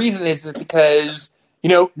 And the reason is because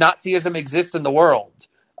Nazism exists in the world.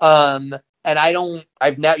 And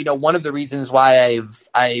I've now one of the reasons why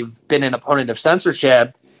I've been an opponent of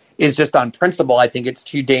censorship is just on principle. I think it's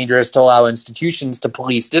too dangerous to allow institutions to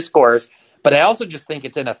police discourse, but I also just think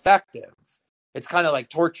it's ineffective. It's kind of like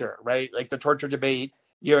torture, right? Like the torture debate,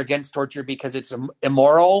 you're against torture because it's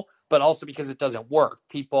immoral, but also because it doesn't work.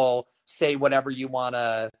 People say whatever you want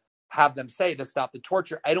to have them say to stop the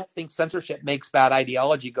torture. I don't think censorship makes bad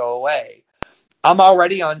ideology go away. I'm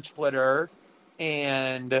already on Twitter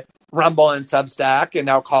and Rumble and Substack and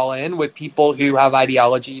now Call-In with people who have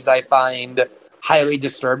ideologies I find highly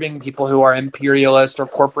disturbing, people who are imperialist or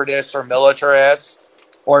corporatist or militarist,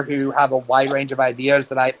 or who have a wide range of ideas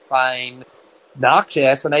that I find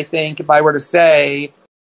noxious. And I think if I were to say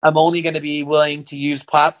I'm only going to be willing to use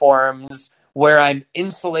platforms where I'm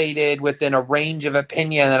insulated within a range of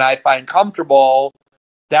opinion that I find comfortable,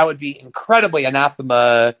 that would be incredibly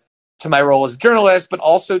anathema to my role as a journalist, but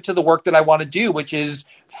also to the work that I want to do, which is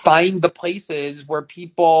find the places where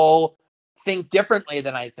people think differently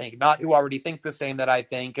than I think, not who already think the same that I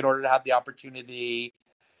think, in order to have the opportunity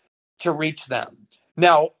to reach them.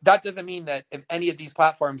 Now, that doesn't mean that if any of these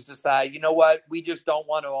platforms decide, you know what, we just don't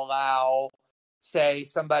want to allow, say,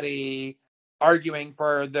 somebody arguing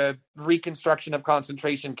for the reconstruction of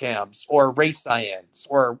concentration camps or race science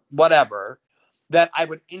or whatever, that I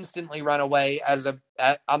would instantly run away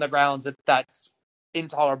on the grounds that that's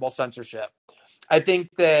intolerable censorship. I think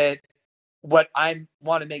that what I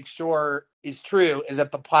want to make sure is true is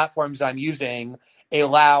that the platforms I'm using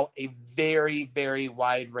allow a very, very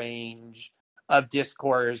wide range of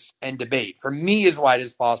discourse and debate. For me, as wide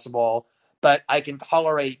as possible, but I can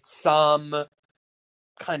tolerate some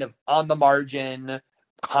kind of on the margin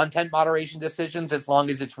content moderation decisions as long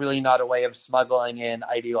as it's really not a way of smuggling in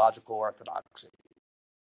ideological orthodoxy.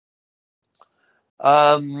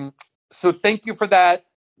 So thank you for that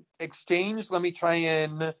exchange. Let me try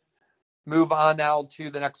and move on now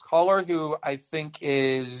to the next caller, who I think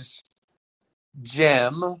is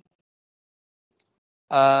Jim.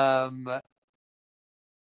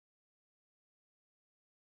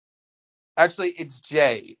 Actually, it's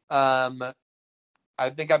Jay. I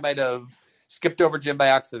think I might have skipped over Jim by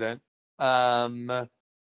accident.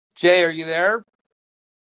 Jay, are you there?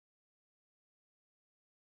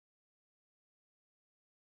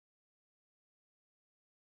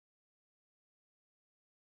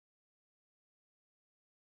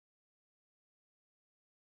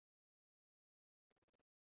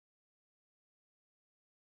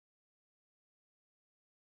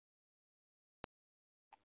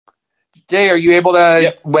 Jay, are you able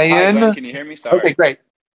to weigh Hi, in? Glenn, can you hear me? Sorry. Okay, great.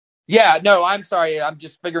 Yeah, no, I'm sorry. I'm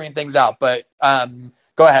just figuring things out, but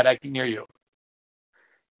go ahead. I can hear you.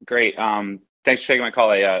 Great. Thanks for taking my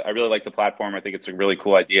call. I really like the platform. I think it's a really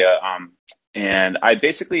cool idea. And I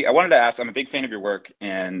wanted to ask, I'm a big fan of your work,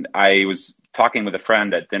 and I was talking with a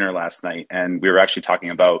friend at dinner last night, and we were actually talking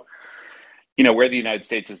about, where the United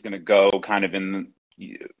States is going to go kind of in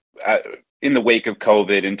the wake of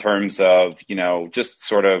COVID in terms of, just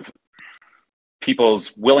sort of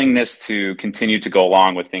people's willingness to continue to go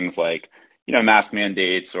along with things like, mask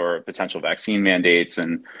mandates or potential vaccine mandates.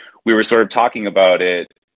 And we were sort of talking about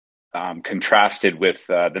it contrasted with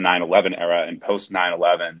the 9/11 era and post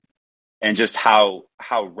 9/11, and just how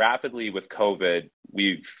rapidly with COVID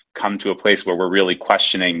we've come to a place where we're really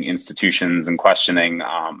questioning institutions and questioning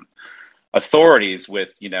authorities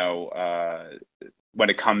with, when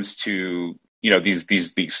it comes to,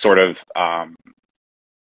 these sort of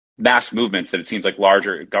mass movements that it seems like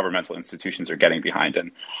larger governmental institutions are getting behind.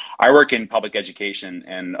 And I work in public education,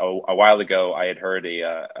 and a while ago I had heard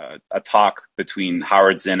a talk between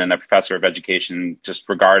Howard Zinn and a professor of education just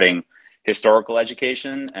regarding historical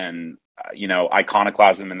education and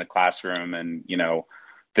iconoclasm in the classroom, and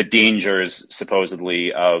the dangers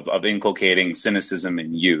supposedly of inculcating cynicism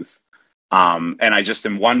in youth. And I just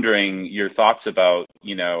am wondering your thoughts about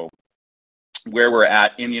where we're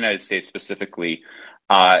at in the United States specifically,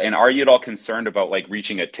 And are you at all concerned about like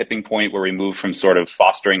reaching a tipping point where we move from sort of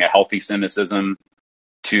fostering a healthy cynicism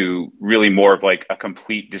to really more of like a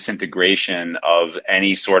complete disintegration of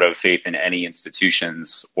any sort of faith in any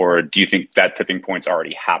institutions? Or do you think that tipping point's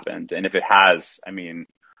already happened? And if it has, I mean,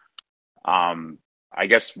 I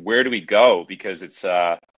guess where do we go? Because it's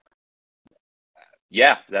that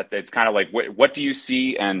it's kind of like what do you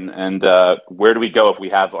see, and where do we go if we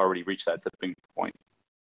have already reached that tipping point?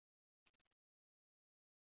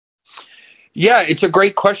 Yeah, it's a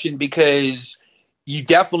great question because you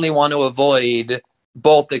definitely want to avoid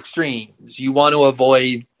both extremes. You want to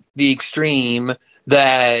avoid the extreme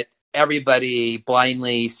that everybody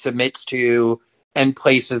blindly submits to and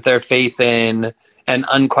places their faith in and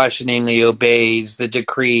unquestioningly obeys the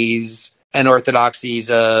decrees and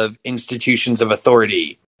orthodoxies of institutions of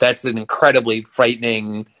authority. That's an incredibly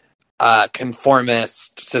frightening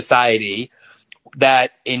conformist society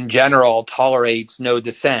that in general tolerates no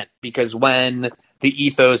dissent, because when the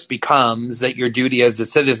ethos becomes that your duty as a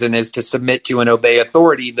citizen is to submit to and obey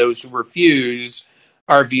authority, those who refuse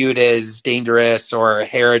are viewed as dangerous or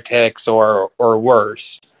heretics or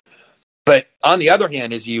worse. But on the other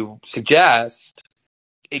hand, as you suggest,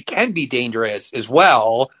 it can be dangerous as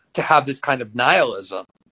well to have this kind of nihilism,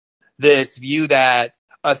 this view that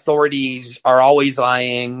authorities are always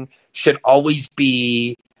lying, should always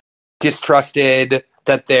be distrusted,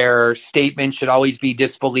 that their statement should always be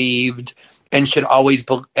disbelieved and should always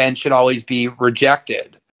be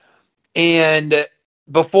rejected. And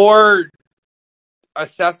before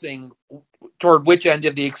assessing toward which end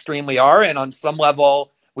of the extreme we are, and on some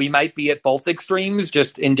level we might be at both extremes,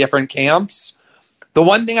 just in different camps, the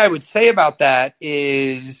one thing I would say about that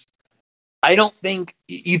is I don't think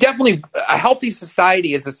a healthy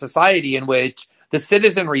society is a society in which the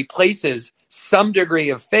citizenry places some degree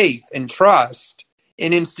of faith and trust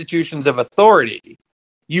in institutions of authority.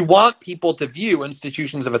 You want people to view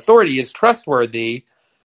institutions of authority as trustworthy,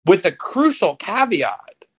 with a crucial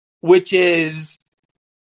caveat, which is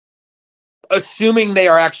assuming they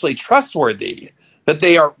are actually trustworthy, that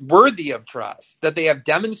they are worthy of trust, that they have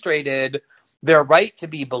demonstrated their right to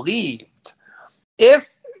be believed.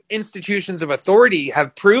 If institutions of authority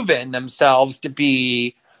have proven themselves to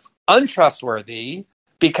be untrustworthy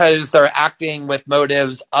because they're acting with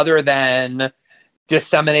motives other than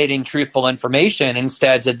disseminating truthful information,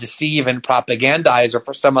 instead to deceive and propagandize or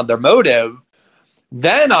for some other motive,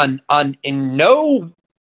 then in no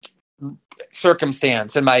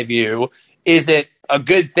circumstance, in my view, is it a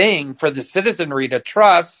good thing for the citizenry to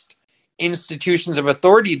trust institutions of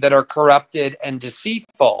authority that are corrupted and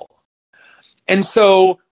deceitful. And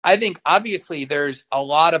so I think obviously there's a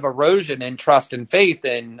lot of erosion in trust and faith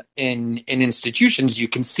in institutions. You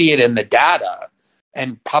can see it in the data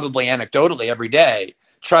and probably anecdotally every day.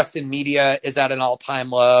 Trust in media is at an all-time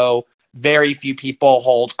low. Very few people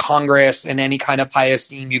hold Congress in any kind of high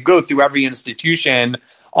esteem. You go through every institution,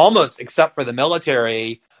 almost except for the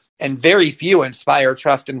military, and very few inspire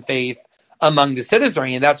trust and faith among the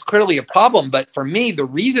citizenry. And that's clearly a problem. But for me, the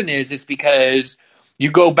reason is because you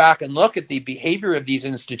go back and look at the behavior of these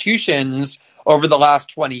institutions over the last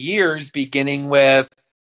 20 years, beginning with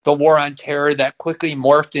the war on terror that quickly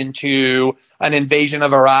morphed into an invasion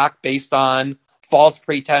of Iraq based on false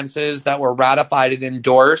pretenses that were ratified and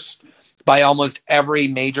endorsed by almost every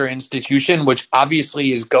major institution, which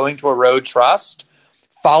obviously is going to erode trust,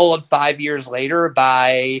 followed 5 years later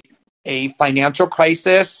by a financial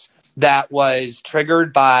crisis that was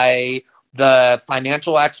triggered by the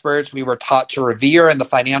financial experts we were taught to revere, and the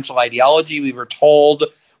financial ideology we were told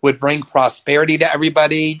would bring prosperity to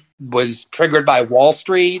everybody was triggered by Wall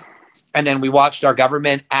Street. And then we watched our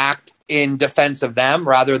government act in defense of them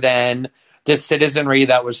rather than the citizenry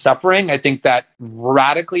that was suffering. I think that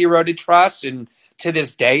radically eroded trust. And to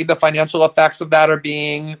this day, the financial effects of that are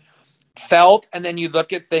being felt. And then you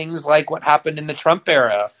look at things like what happened in the Trump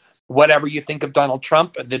era. Whatever you think of Donald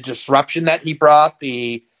Trump, the disruption that he brought,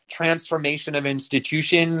 the transformation of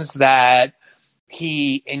institutions that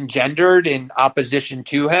he engendered in opposition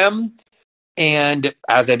to him. And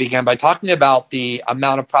as I began by talking about, the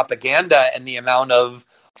amount of propaganda and the amount of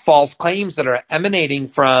false claims that are emanating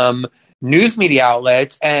from news media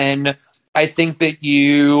outlets. And I think that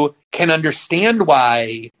you can understand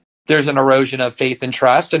why there's an erosion of faith and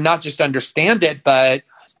trust, and not just understand it, but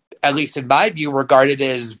at least in my view, regard it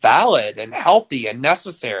as valid and healthy and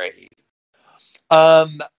necessary.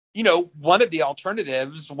 One of the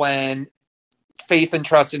alternatives when faith and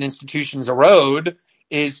trust in institutions erode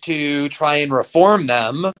is to try and reform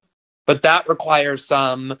them, but that requires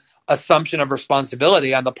some assumption of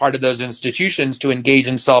responsibility on the part of those institutions to engage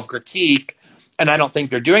in self-critique And I don't think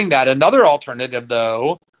they're doing that. Another alternative,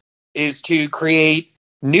 though, is to create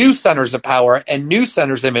new centers of power and new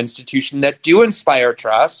centers of institution that do inspire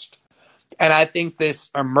trust. And I think this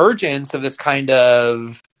emergence of this kind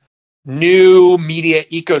of new media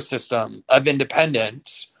ecosystem of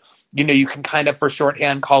independence, you can kind of, for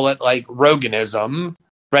shorthand, call it like Roganism,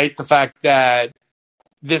 right? The fact that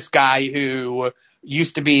this guy who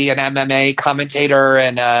used to be an MMA commentator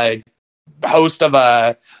and a host of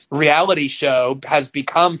a reality show has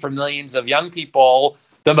become, for millions of young people,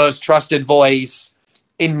 the most trusted voice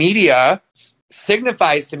in media,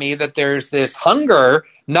 signifies to me that there's this hunger,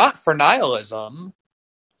 not for nihilism,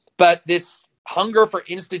 but this hunger for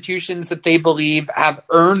institutions that they believe have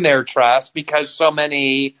earned their trust because so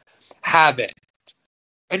many haven't.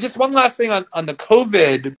 And just one last thing on the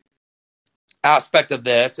COVID aspect of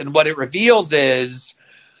this, and what it reveals is,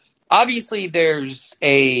 obviously there's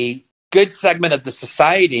a good segment of the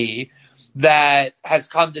society that has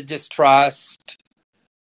come to distrust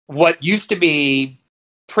what used to be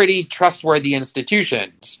pretty trustworthy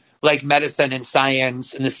institutions like medicine and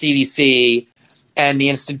science and the CDC and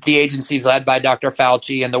the agencies led by Dr.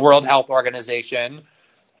 Fauci and the World Health Organization.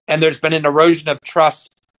 And there's been an erosion of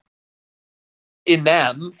trust in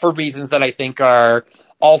them for reasons that I think are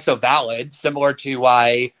also valid, similar to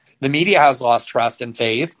why the media has lost trust and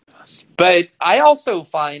faith. But I also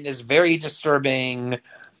find this very disturbing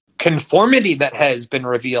conformity that has been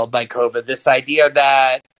revealed by COVID, this idea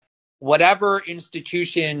that whatever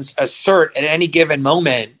institutions assert at any given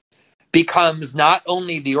moment becomes not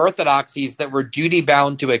only the orthodoxies that we're duty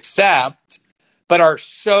bound to accept, but are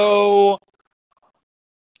so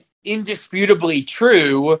indisputably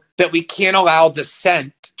true that we can't allow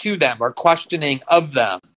dissent to them or questioning of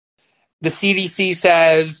them. The CDC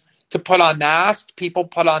says to put on masks, people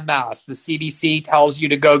put on masks. The CDC tells you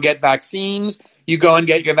to go get vaccines, you go and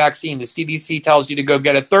get your vaccine. The CDC tells you to go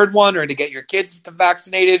get a third one or to get your kids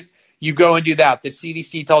vaccinated, you go and do that. The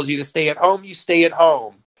CDC tells you to stay at home, you stay at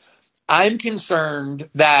home. I'm concerned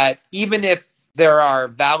that even if there are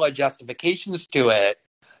valid justifications to it,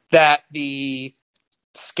 that the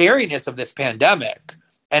scariness of this pandemic,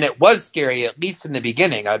 and it was scary, at least in the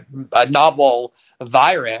beginning, a novel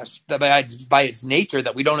virus that by its nature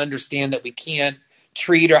that we don't understand, that we can't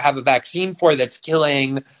treat or have a vaccine for, that's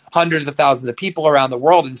killing hundreds of thousands of people around the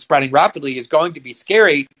world and spreading rapidly, is going to be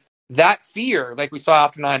scary. That fear, like we saw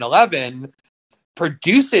after 9/11,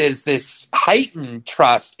 produces this heightened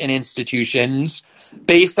trust in institutions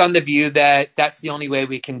based on the view that that's the only way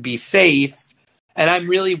we can be safe. And I'm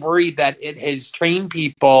really worried that it has trained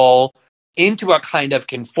people into a kind of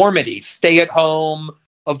conformity. Stay at home,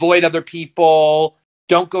 avoid other people,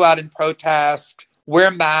 don't go out and protest,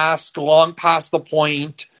 wear masks long past the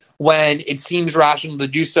point when it seems rational to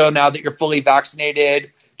do so now that you're fully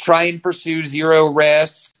vaccinated, try and pursue zero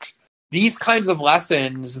risk. These kinds of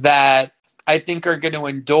lessons that I think are going to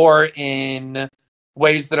endure in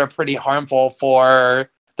ways that are pretty harmful for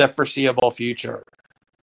the foreseeable future.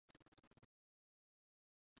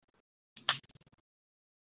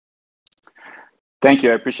 Thank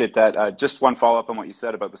you. I appreciate that. Just one follow-up on what you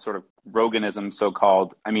said about the sort of Roganism,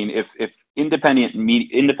 so-called. I mean, if independent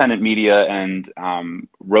media and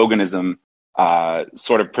Roganism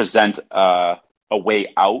sort of present a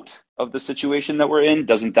way out of the situation that we're in,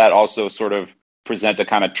 doesn't that also sort of present a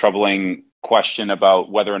kind of troubling question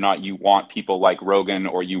about whether or not you want people like Rogan,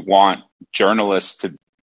 or you want journalists to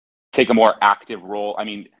take a more active role? I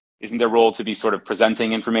mean, isn't their role to be sort of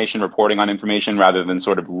presenting information, reporting on information, rather than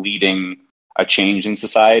sort of leading a change in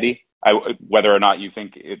society? Whether or not you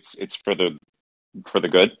think it's for the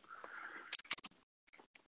good.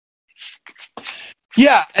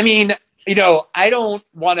 Yeah, I mean, I don't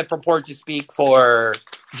want to purport to speak for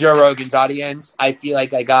Joe Rogan's audience. I feel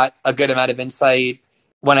like I got a good amount of insight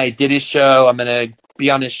when I did his show. I'm going to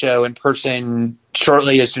be on his show in person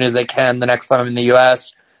shortly, as soon as I can, the next time I'm in the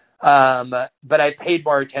U.S. But I paid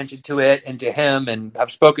more attention to it and to him, and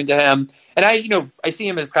I've spoken to him. And I see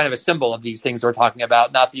him as kind of a symbol of these things we're talking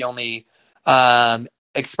about, not the only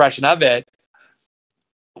expression of it.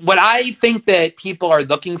 What I think that people are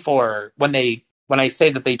looking for when I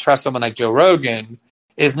say that they trust someone like Joe Rogan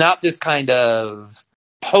is not this kind of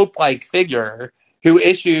Pope-like figure who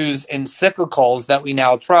issues encyclicals that we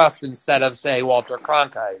now trust instead of, say, Walter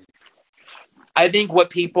Cronkite. I think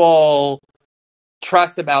what people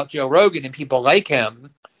trust about Joe Rogan and people like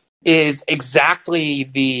him is exactly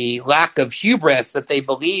the lack of hubris that they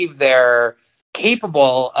believe they're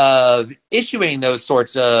capable of issuing those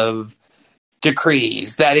sorts of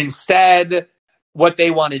decrees. That instead, what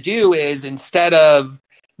they want to do is, instead of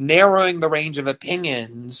narrowing the range of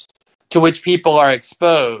opinions to which people are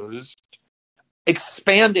exposed,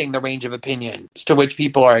 expanding the range of opinions to which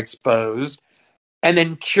people are exposed, and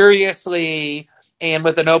then curiously and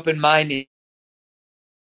with an open mind,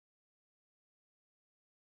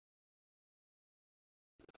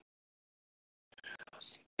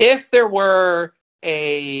 if there were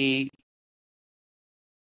a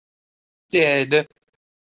did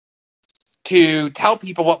to tell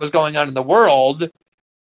people what was going on in the world,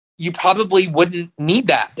 you probably wouldn't need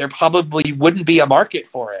that. There probably wouldn't be a market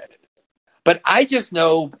for it. But I just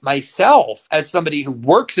know myself as somebody who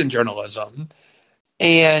works in journalism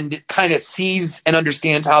and kind of sees and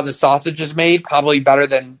understands how the sausage is made, probably better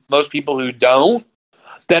than most people who don't,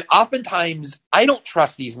 that oftentimes I don't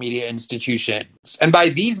trust these media institutions. And by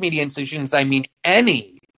these media institutions, I mean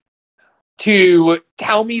any, to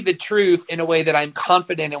tell me the truth in a way that I'm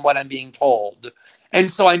confident in what I'm being told. And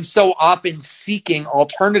so I'm so often seeking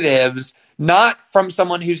alternatives, not from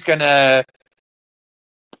someone who's going to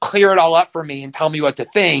clear it all up for me and tell me what to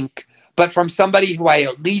think, but from somebody who I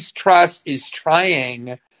at least trust is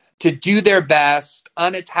trying to do their best,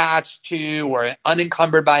 unattached to or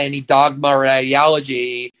unencumbered by any dogma or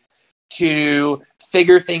ideology, to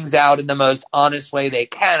figure things out in the most honest way they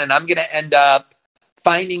can. And I'm going to end up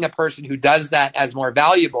finding a person who does that as more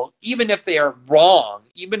valuable, even if they are wrong,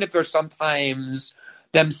 even if they're sometimes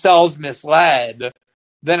themselves misled,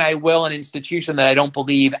 than I will an institution that I don't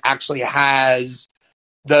believe actually has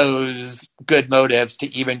those good motives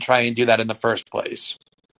to even try and do that in the first place.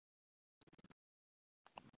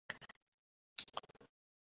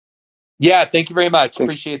 Yeah, thank you very much.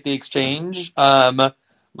 Thanks. Appreciate the exchange.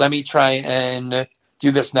 Let me try and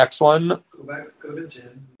do this next one. Go to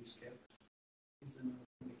Jim.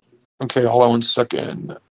 Okay, hold on 1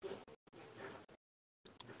 second.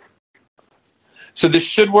 So this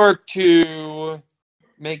should work to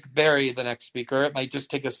make Barry the next speaker. It might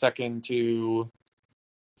just take a second to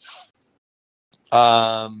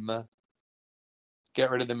get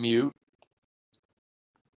rid of the mute.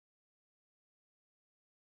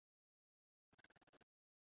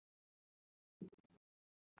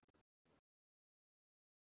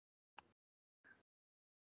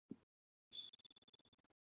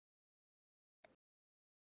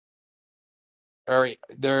 All right,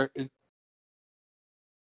 there.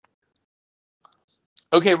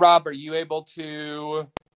 Okay, Rob, are you able to?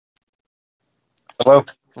 Hello.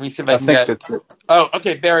 Let me see if I I can think get. that's it. Oh,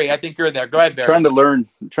 okay, Barry. I think you're there. Go ahead, Barry. Trying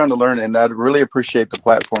to learn, and I'd really appreciate the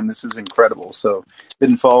platform. This is incredible. So,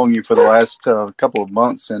 been following you for the last couple of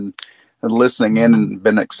months and listening in, and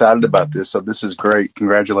been excited about this. So, this is great.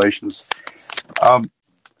 Congratulations. I,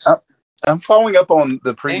 I'm following up on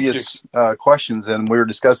the previous questions, and we were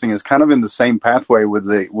discussing is kind of in the same pathway with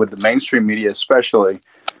the mainstream media, especially.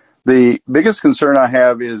 The biggest concern I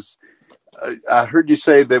have is I heard you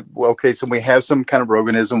say that, well, okay, so we have some kind of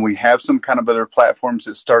Roganism, we have some kind of other platforms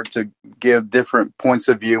that start to give different points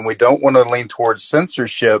of view, and we don't want to lean towards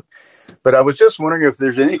censorship. But I was just wondering if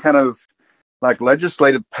there's any kind of like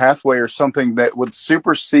legislative pathway or something that would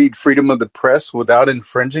supersede freedom of the press without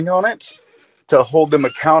infringing on it, to hold them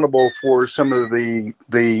accountable for some of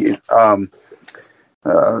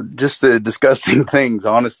just the disgusting things,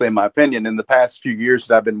 honestly, in my opinion, in the past few years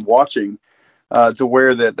that I've been watching. To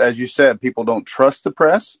where that, as you said, people don't trust the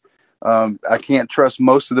press. I can't trust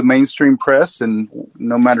most of the mainstream press, and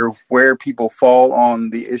no matter where people fall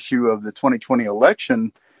on the issue of the 2020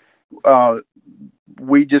 election,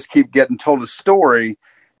 we just keep getting told a story,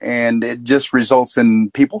 and it just results in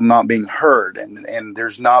people not being heard, and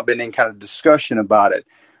there's not been any kind of discussion about it.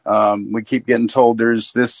 We keep getting told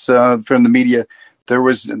there's this from the media. There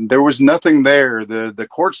was nothing there. The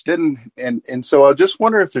courts didn't, and so I just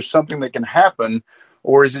wonder if there's something that can happen,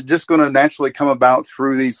 or is it just going to naturally come about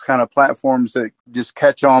through these kind of platforms that just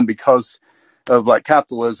catch on because of like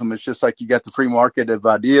capitalism? It's just like you got the free market of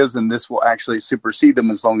ideas, and this will actually supersede them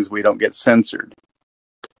as long as we don't get censored.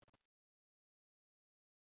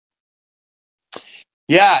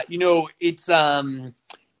 Yeah, it's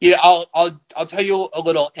yeah, I'll tell you a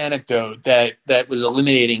little anecdote that was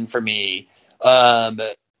illuminating for me.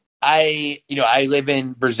 I live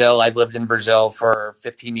in Brazil. I've lived in Brazil for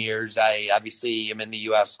 15 years. I obviously am in the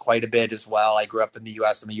US quite a bit as well. I grew up in the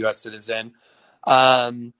US. I'm a US citizen.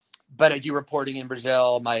 But I do reporting in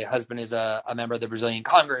Brazil. My husband is a member of the Brazilian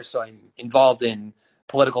Congress, so I'm involved in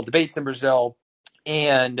political debates in Brazil,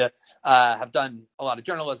 and have done a lot of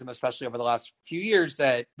journalism, especially over the last few years,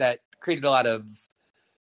 that created a lot of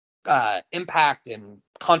impact and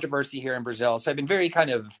controversy here in Brazil. So I've been very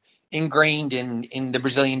kind of ingrained in the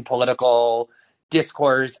Brazilian political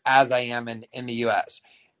discourse as I am in the US.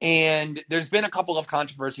 And there's been a couple of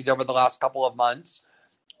controversies over the last couple of months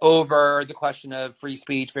over the question of free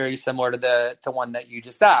speech, very similar to the one that you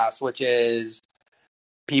just asked, which is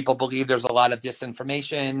people believe there's a lot of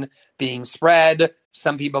disinformation being spread.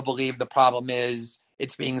 Some people believe the problem is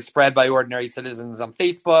it's being spread by ordinary citizens on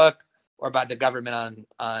Facebook or by the government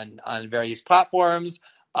on various platforms.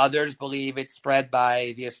 Others believe it's spread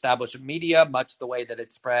by the establishment media, much the way that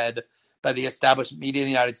it's spread by the establishment media in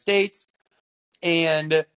the United States.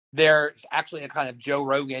 And there's actually a kind of Joe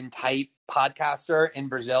Rogan type podcaster in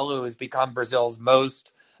Brazil who has become Brazil's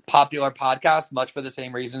most popular podcast, much for the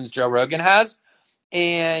same reasons Joe Rogan has.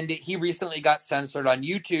 And he recently got censored on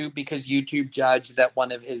YouTube because YouTube judged that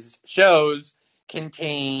one of his shows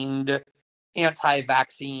contained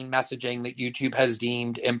anti-vaccine messaging that YouTube has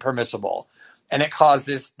deemed impermissible. And it caused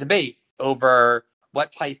this debate over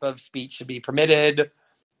what type of speech should be permitted,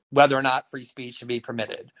 whether or not free speech should be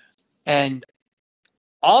permitted. And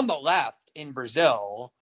on the left in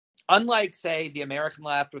Brazil, unlike, say, the American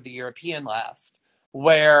left or the European left,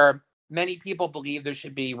 where many people believe there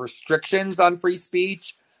should be restrictions on free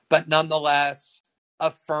speech, but nonetheless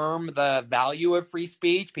affirm the value of free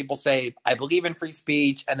speech. People say, I believe in free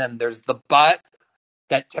speech, and then there's the but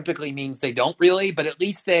that typically means they don't really, but at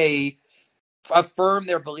least they affirm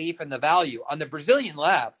their belief in the value. On the Brazilian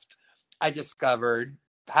left, I discovered,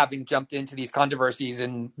 having jumped into these controversies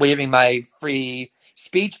and waving my free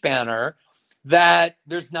speech banner, that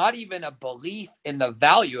there's not even a belief in the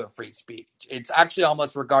value of free speech. It's actually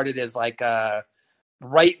almost regarded as like a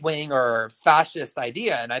right-wing or fascist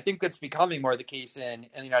idea. And I think that's becoming more the case in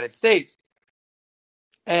the United States.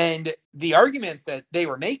 And the argument that they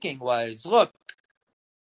were making was, look,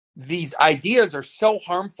 these ideas are so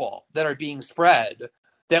harmful that are being spread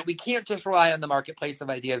that we can't just rely on the marketplace of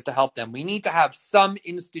ideas to help them. We need to have some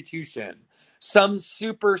institution, some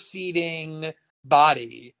superseding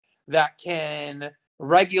body that can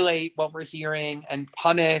regulate what we're hearing and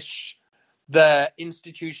punish the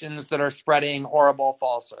institutions that are spreading horrible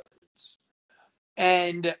falsehoods.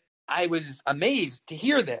 And I was amazed to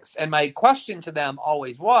hear this. And my question to them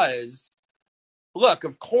always was, look,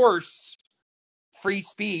 of course, free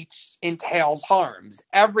speech entails harms.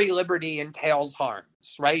 Every liberty entails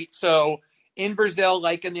harms, right? So in Brazil,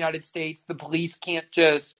 like in the United States, the police can't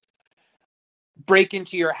just break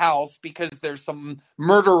into your house because there's some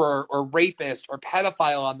murderer or rapist or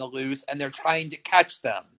pedophile on the loose and they're trying to catch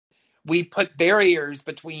them. We put barriers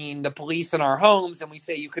between the police and our homes, and we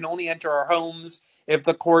say you can only enter our homes if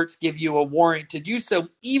the courts give you a warrant to do so,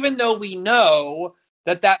 even though we know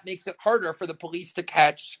that that makes it harder for the police to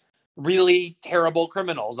catch really terrible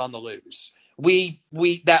criminals on the loose. We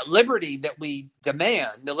that liberty that we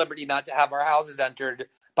demand, the liberty not to have our houses entered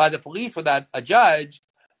by the police without a judge,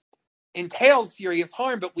 entails serious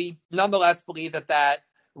harm, but we nonetheless believe that that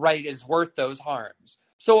right is worth those harms.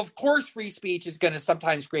 So of course free speech is going to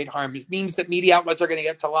sometimes create harm. It means that media outlets are going to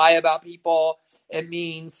get to lie about people. It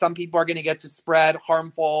means some people are going to get to spread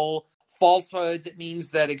harmful falsehoods. It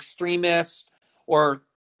means that extremists or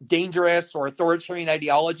dangerous or authoritarian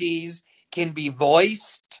ideologies can be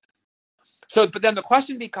voiced. So, but then the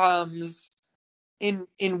question becomes, in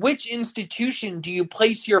which institution do you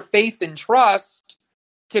place your faith and trust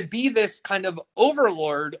to be this kind of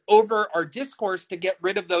overlord over our discourse to get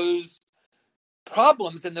rid of those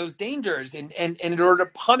problems and those dangers and in order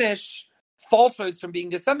to punish falsehoods from being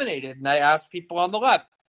disseminated? And I ask people on the left,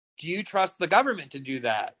 do you trust the government to do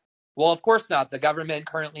that? Well, of course not. The government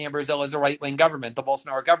currently in Brazil is a right-wing government, the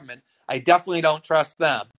Bolsonaro government. I definitely don't trust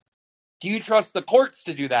them. Do you trust the courts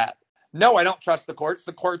to do that? No, I don't trust the courts.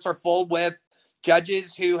 The courts are full with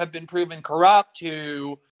judges who have been proven corrupt,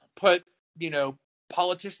 who put,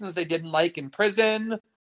 politicians they didn't like in prison.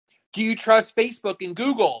 Do you trust Facebook and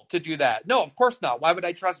Google to do that? No, of course not. Why would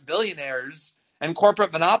I trust billionaires and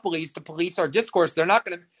corporate monopolies to police our discourse? They're not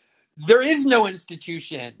going to. There is no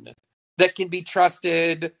institution that can be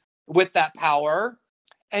trusted with that power.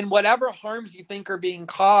 And whatever harms you think are being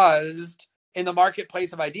caused in the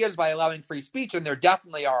marketplace of ideas by allowing free speech, and there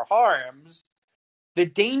definitely are harms, the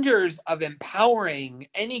dangers of empowering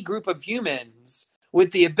any group of humans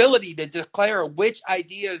with the ability to declare which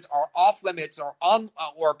ideas are off limits or on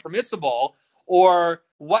or permissible, or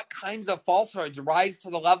what kinds of falsehoods rise to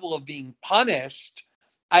the level of being punished,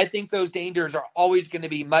 I think those dangers are always going to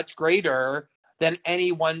be much greater than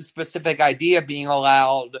any one specific idea being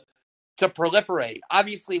allowed to proliferate.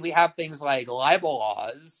 Obviously, we have things like libel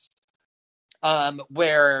laws,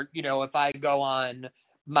 where, if I go on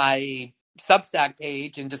my Substack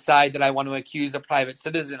page and decide that I want to accuse a private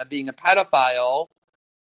citizen of being a pedophile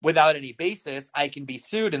without any basis, I can be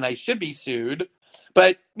sued and I should be sued.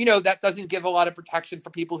 But, that doesn't give a lot of protection for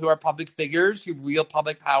people who are public figures, who wield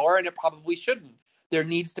public power, and it probably shouldn't. There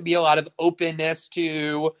needs to be a lot of openness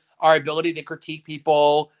to our ability to critique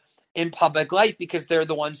people in public light because they're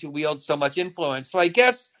the ones who wield so much influence. So I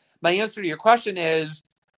guess my answer to your question is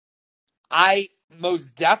I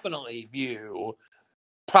most definitely view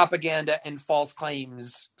propaganda and false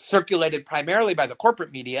claims circulated primarily by the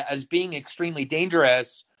corporate media as being extremely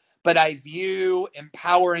dangerous, but I view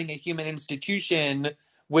empowering a human institution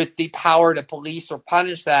with the power to police or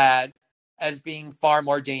punish that as being far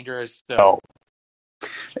more dangerous still.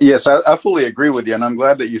 Yes, I fully agree with you, and I'm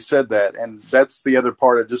glad that you said that. And that's the other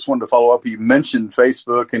part. I just wanted to follow up. You mentioned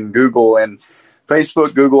Facebook and Google, and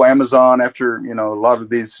Facebook, Google, Amazon. After a lot of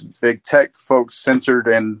these big tech folks censored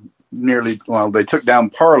and they took down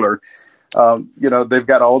Parler. They've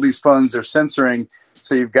got all these funds they're censoring.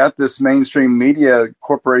 So you've got this mainstream media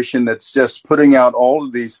corporation that's just putting out all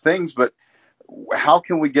of these things. But how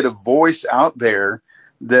can we get a voice out there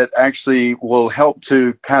that actually will help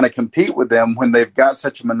to kind of compete with them when they've got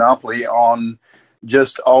such a monopoly on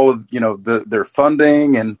just all of, their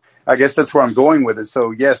funding? And I guess that's where I'm going with it.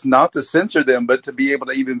 So yes, not to censor them, but to be able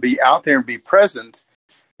to even be out there and be present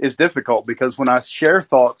is difficult, because when I share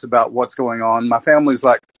thoughts about what's going on, my family's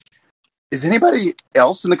like, is anybody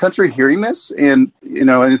else in the country hearing this? And,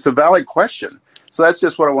 and it's a valid question. So that's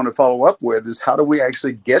just what I want to follow up with, is how do we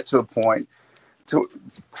actually get to a point to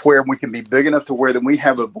where we can be big enough to where then we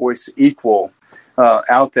have a voice equal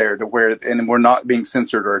out there to where, and we're not being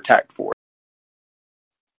censored or attacked for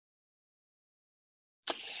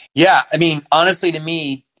it. Yeah, I mean, honestly, to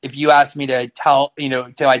me, if you ask me to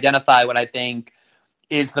to identify what I think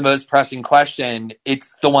is the most pressing question,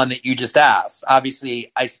 it's the one that you just asked.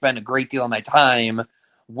 Obviously, I spend a great deal of my time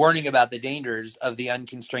warning about the dangers of the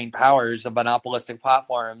unconstrained powers of monopolistic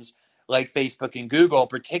platforms like Facebook and Google,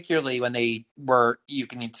 particularly when you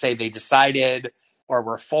can say they decided or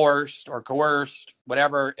were forced or coerced,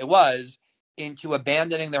 whatever it was, into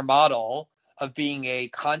abandoning their model of being a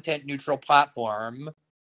content neutral platform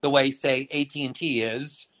the way, say, AT&T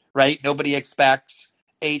is, right? Nobody expects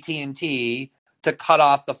AT&T to cut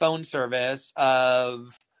off the phone service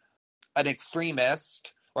of an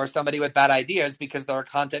extremist or somebody with bad ideas because they're a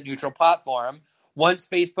content neutral platform. Once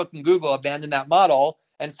Facebook and Google abandoned that model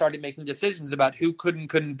and started making decisions about who could and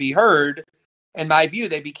couldn't be heard, in my view,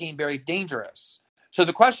 they became very dangerous. So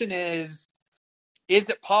the question is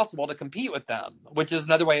it possible to compete with them? Which is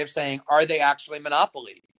another way of saying, are they actually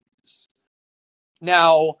monopolies?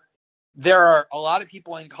 Now, there are a lot of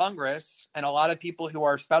people in Congress and a lot of people who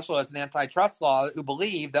are specialists in antitrust law who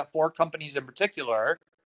believe that 4 companies in particular,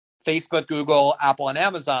 Facebook, Google, Apple, and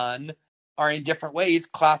Amazon, are in different ways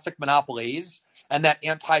classic monopolies, and that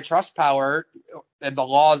antitrust power and the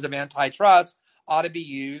laws of antitrust ought to be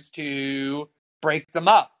used to break them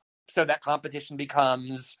up so that competition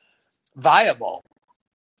becomes viable.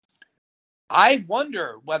 I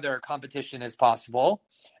wonder whether competition is possible.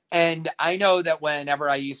 And I know that whenever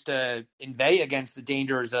I used to inveigh against the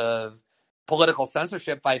dangers of political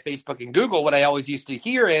censorship by Facebook and Google, what I always used to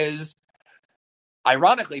hear is,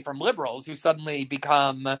 ironically, from liberals who suddenly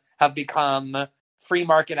have become free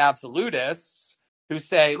market absolutists, who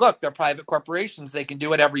say, look, they're private corporations. They can do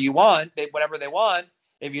whatever whatever they want.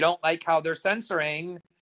 If you don't like how they're censoring,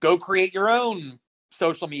 go create your own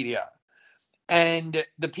social media. And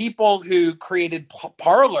the people who created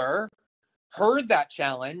Parler heard that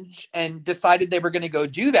challenge and decided they were going to go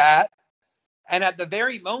do that. And at the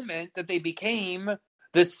very moment that they became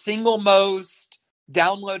the single most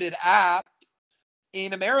downloaded app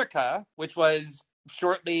in America, which was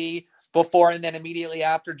shortly before and then immediately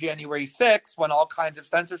after January 6th, when all kinds of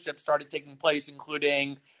censorship started taking place,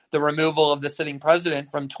 including the removal of the sitting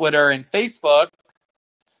president from Twitter and Facebook,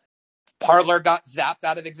 Parler got zapped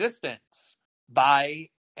out of existence by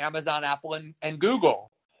Amazon, Apple, and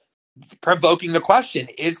Google, provoking the question,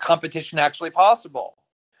 is competition actually possible?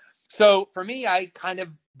 So for me, I kind of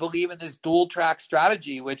believe in this dual track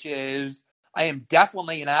strategy, which is I am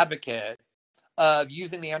definitely an advocate of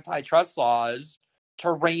using the antitrust laws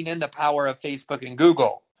to rein in the power of Facebook and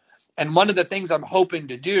Google. And one of the things I'm hoping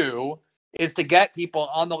to do is to get people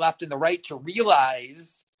on the left and the right to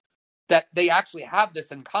realize that they actually have this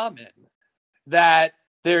in common, that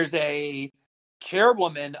there's a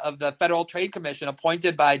chairwoman of the Federal Trade Commission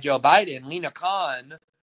appointed by Joe Biden, Lena Khan,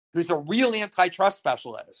 who's a real antitrust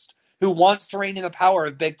specialist, who wants to rein in the power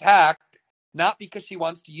of big tech, not because she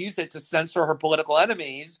wants to use it to censor her political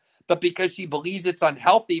enemies, but because she believes it's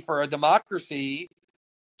unhealthy for a democracy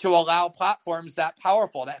to allow platforms that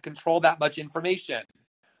powerful, that control that much information.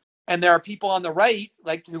 And there are people on the right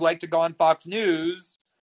who like to go on Fox News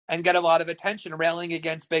and get a lot of attention railing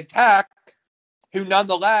against big tech, who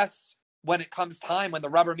nonetheless, when it comes time, when the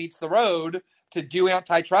rubber meets the road, to do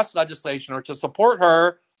antitrust legislation or to support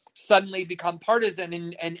her suddenly become partisan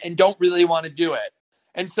and don't really want to do it.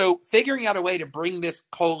 And so figuring out a way to bring this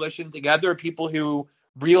coalition together, people who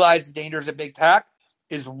realize the dangers of big tech,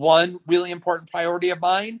 is one really important priority of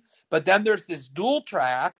mine. But then there's this dual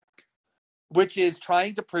track, which is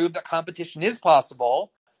trying to prove that competition is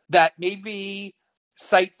possible, that maybe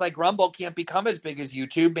sites like Rumble can't become as big as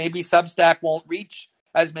YouTube. Maybe Substack won't reach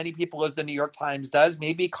as many people as the New York Times does.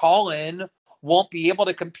 Maybe Callin won't be able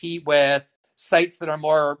to compete with sites that are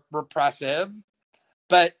more repressive,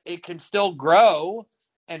 but it can still grow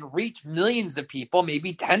and reach millions of people,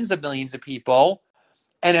 maybe tens of millions of people,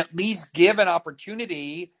 and at least give an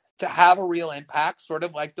opportunity to have a real impact, sort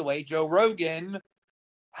of like the way Joe Rogan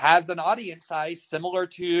has an audience size similar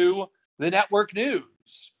to the network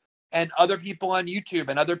news. And other people on YouTube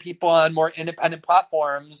and other people on more independent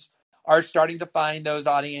platforms are starting to find those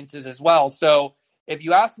audiences as well. So if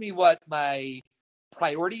you ask me what my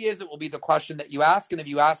priority is, it will be the question that you ask. And if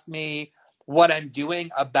you ask me what I'm doing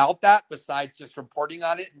about that, besides just reporting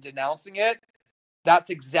on it and denouncing it, that's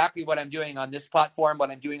exactly what I'm doing on this platform, what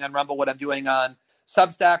I'm doing on Rumble, what I'm doing on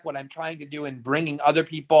Substack, what I'm trying to do in bringing other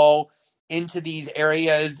people into these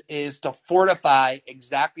areas is to fortify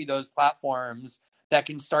exactly those platforms that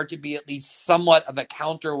can start to be at least somewhat of a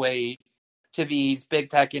counterweight to these big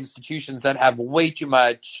tech institutions that have way too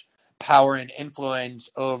much power and influence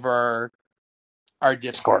over our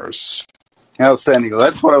discourse. Outstanding.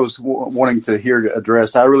 That's what I was wanting to hear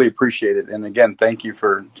addressed. I really appreciate it. And again, thank you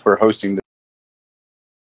for hosting this.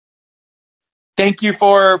 Thank you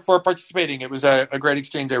for participating. It was a great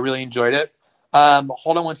exchange. I really enjoyed it.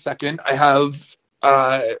 Hold on one second. I have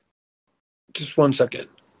just 1 second.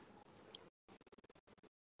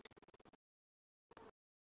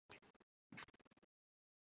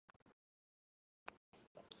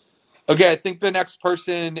 Okay, I think the next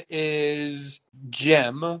person is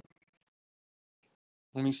Jim.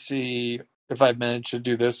 Let me see if I've managed to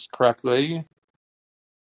do this correctly.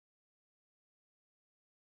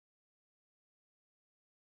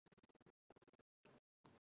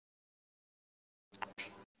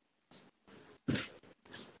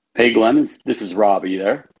 Hey, Glenn, this is Rob. Are you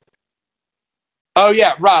there? Oh,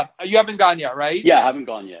 yeah, Rob, you haven't gone yet, right? Yeah, I haven't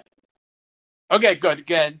gone yet. Okay, good.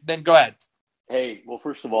 Again, then go ahead. Hey, well,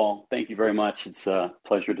 first of all, thank you very much. It's a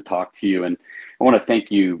pleasure to talk to you. And I want to thank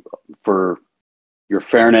you for your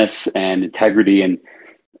fairness and integrity and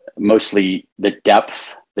mostly the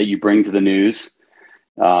depth that you bring to the news.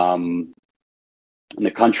 And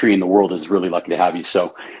the country and the world is really lucky to have you.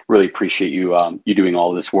 So really appreciate you doing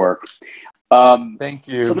all of this work. Thank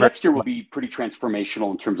you. So the next year will be pretty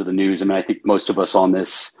transformational in terms of the news. I mean, I think most of us on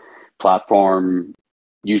this platform,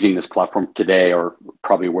 using this platform today, are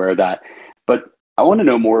probably aware of that. But I want to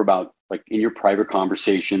know more about, like, in your private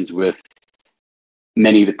conversations with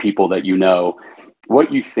many of the people that you know,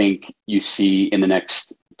 what you think you see in the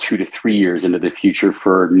next 2 to 3 years into the future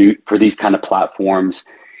for these kind of platforms,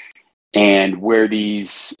 and where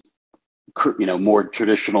these, more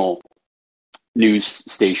traditional news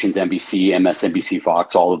stations, NBC, MSNBC,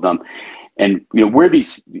 Fox, all of them, and where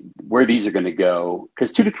these are going to go,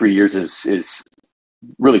 because 2 to 3 years is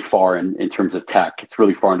really far in terms of tech. It's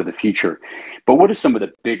really far into the future. But what are some of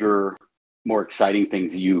the bigger, more exciting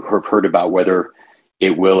things you have heard about, whether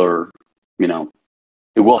it will or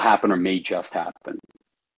it will happen or may just happen?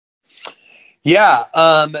 Yeah,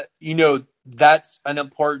 that's an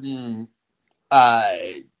important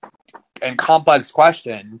and complex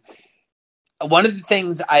question. One of the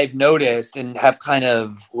things I've noticed and have kind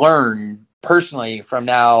of learned personally from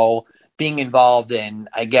now being involved in,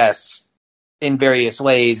 I guess, in various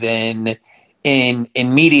ways in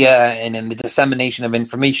media and in the dissemination of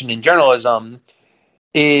information in journalism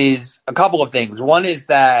is a couple of things. One is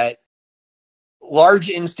that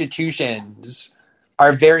large institutions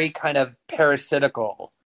are very kind of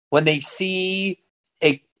parasitical. When they see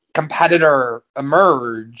a competitor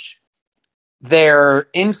emerge, their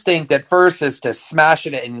instinct at first is to smash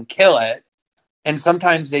it and kill it. And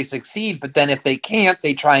sometimes they succeed, but then if they can't,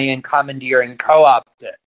 they try and commandeer and co-opt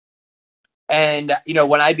it. And,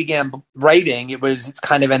 when I began writing, it's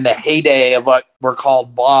kind of in the heyday of what were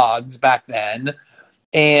called blogs back then.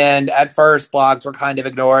 And at first, blogs were kind of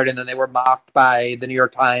ignored, and then they were mocked by the New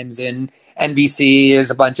York Times and NBC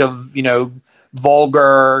as a bunch of,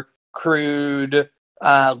 vulgar, crude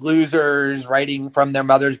losers writing from their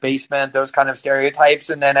mother's basement, those kind of stereotypes.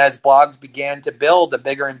 And then as blogs began to build a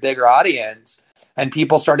bigger and bigger audience, and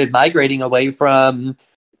people started migrating away from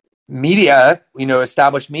media,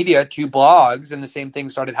 established media, to blogs, and the same thing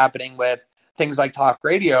started happening with things like talk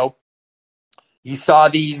radio, you saw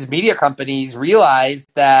these media companies realize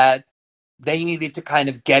that they needed to kind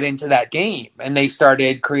of get into that game, and they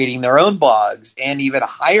started creating their own blogs and even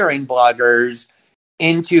hiring bloggers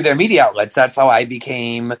into their media outlets. That's how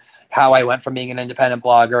I went from being an independent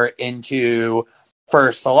blogger into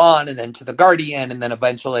first Salon and then to The Guardian and then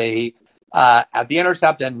eventually at The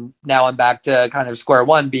Intercept. And now I'm back to kind of square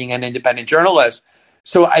one, being an independent journalist.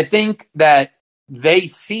 So I think that they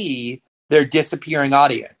see their disappearing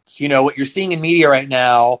audience. You know, what you're seeing in media right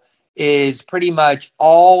now is pretty much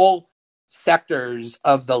all sectors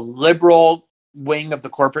of the liberal wing of the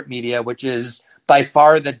corporate media, which is by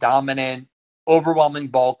far the dominant, overwhelming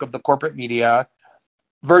bulk of the corporate media.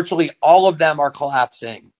 Virtually all of them are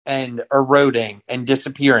collapsing and eroding and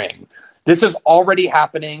disappearing. This is already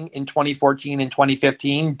happening in 2014 and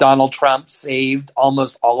 2015. Donald Trump saved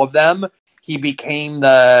almost all of them. He became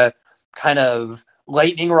the kind of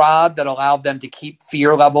lightning rod that allowed them to keep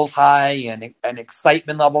fear levels high and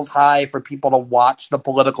excitement levels high for people to watch the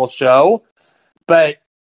political show. But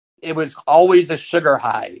it was always a sugar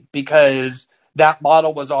high because that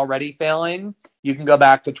model was already failing. You can go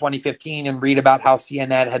back to 2015 and read about how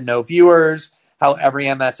CNN had no viewers, how every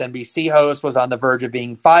MSNBC host was on the verge of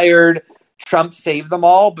being fired. Trump saved them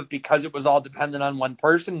all, but because it was all dependent on one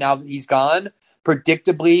person, now that he's gone,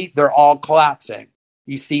 predictably, they're all collapsing.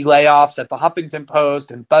 You see layoffs at the Huffington Post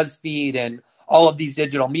and BuzzFeed and all of these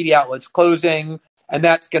digital media outlets closing, and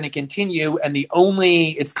that's going to continue. And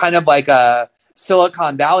it's kind of like a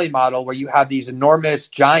Silicon Valley model where you have these enormous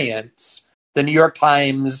giants, the New York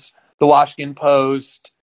Times, the Washington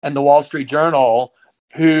Post, and the Wall Street Journal,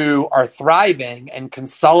 who are thriving and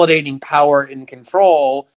consolidating power and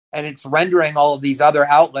control, and it's rendering all of these other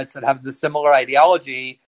outlets that have the similar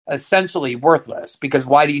ideology essentially worthless. Because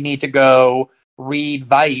why do you need to go read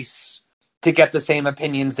Vice to get the same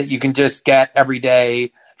opinions that you can just get every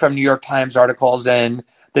day from New York Times articles and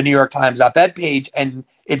the New York Times op-ed page? And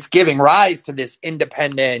it's giving rise to this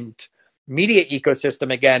independent media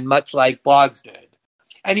ecosystem again, much like blogs did.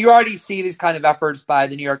 And you already see these kind of efforts by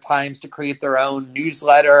the New York Times to create their own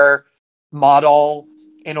newsletter model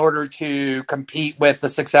in order to compete with the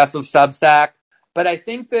success of Substack. But I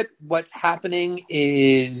think that what's happening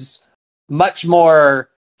is much more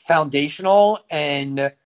foundational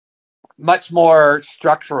and much more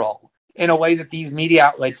structural in a way that these media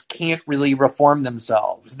outlets can't really reform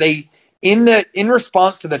themselves. In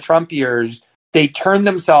response to the Trump years, they turned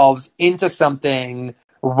themselves into something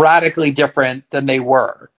radically different than they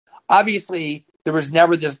were. Obviously, there was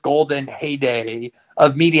never this golden heyday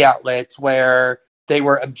of media outlets where they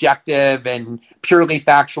were objective and purely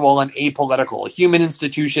factual and apolitical. Human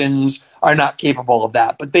institutions are not capable of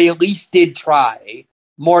that, but they at least did try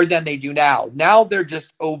more than they do now. Now they're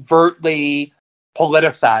just overtly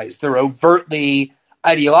politicized. They're overtly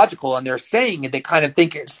ideological, and they're saying, and they kind of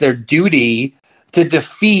think it's their duty to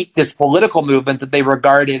defeat this political movement that they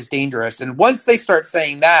regard as dangerous. And once they start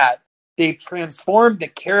saying that, they've transformed the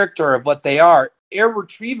character of what they are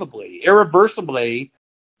irretrievably, irreversibly,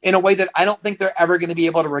 in a way that I don't think they're ever going to be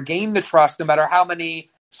able to regain the trust, no matter how many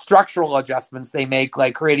structural adjustments they make,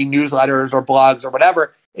 like creating newsletters or blogs or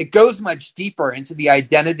whatever. It goes much deeper into the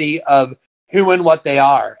identity of who and what they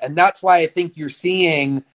are. And that's why I think you're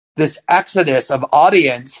seeing this exodus of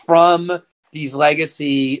audience from these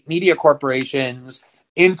legacy media corporations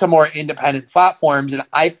into more independent platforms. And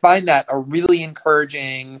I find that a really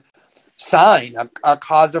encouraging sign, a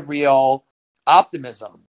cause of real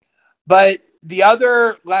optimism. But the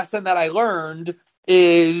other lesson that I learned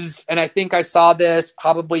is, and I think I saw this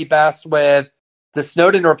probably best with the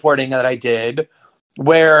Snowden reporting that I did,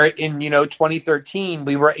 where in 2013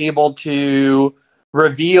 we were able to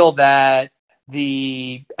reveal that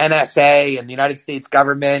the NSA and the United States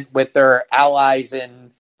government, with their allies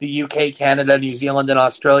in the UK, Canada, New Zealand, and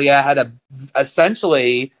Australia, had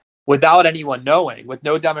essentially, without anyone knowing, with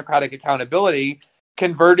no democratic accountability,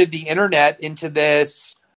 converted the internet into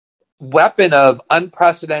this weapon of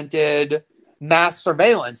unprecedented mass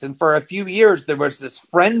surveillance. And for a few years, there was this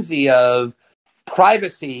frenzy of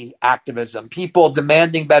privacy activism, people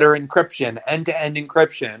demanding better encryption, end-to-end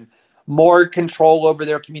encryption, more control over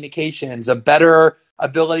their communications, a better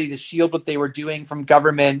ability to shield what they were doing from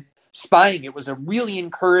government spying. It was a really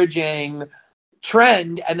encouraging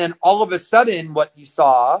trend. And then all of a sudden, what you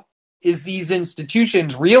saw is these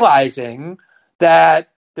institutions realizing that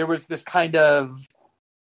there was this kind of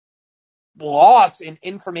loss in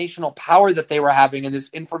informational power that they were having in this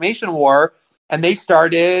information war. And they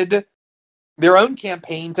started their own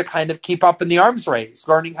campaign to kind of keep up in the arms race,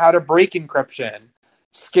 learning how to break encryption,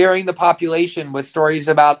 scaring the population with stories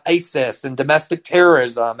about ISIS and domestic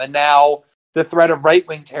terrorism, and now the threat of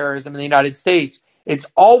right-wing terrorism in the United States. It's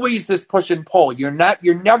always this push and pull. You're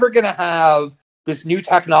never going to have this new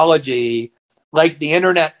technology like the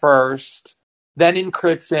internet first, then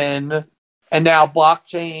encryption, and now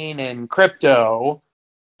blockchain and crypto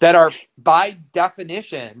that are by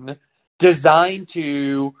definition designed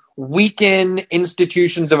to weaken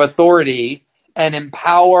institutions of authority and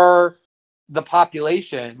empower the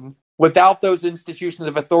population without those institutions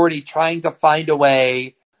of authority trying to find a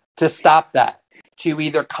way to stop that, to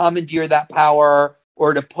either commandeer that power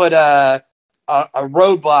or to put a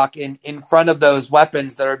roadblock in front of those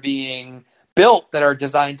weapons that are being built that are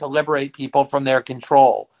designed to liberate people from their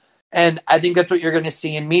control. And I think that's what you're going to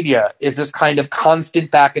see in media, is this kind of constant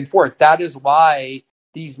back and forth. That is why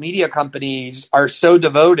these media companies are so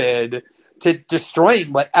devoted to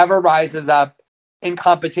destroying whatever rises up in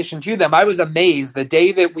competition to them. I was amazed the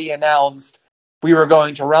day that we announced we were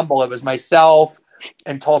going to Rumble. It was myself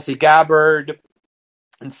and Tulsi Gabbard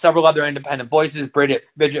and several other independent voices, Bridget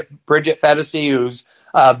Fedesi, who's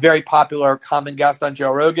a very popular common guest on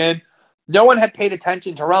Joe Rogan. No one had paid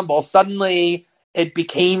attention to Rumble. Suddenly, it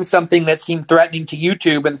became something that seemed threatening to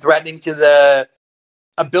YouTube and threatening to the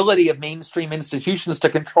ability of mainstream institutions to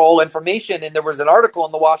control information. And there was an article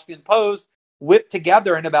in the Washington Post whipped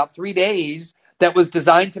together in about 3 days that was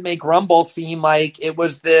designed to make Rumble seem like it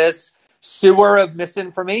was this sewer of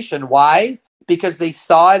misinformation. Why? Because they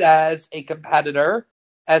saw it as a competitor,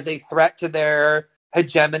 as a threat to their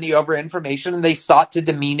hegemony over information, and they sought to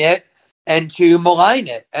demean it and to malign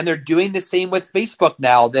it. And they're doing the same with Facebook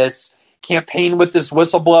now. This campaign with this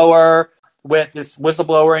whistleblower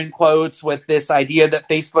in quotes, with this idea that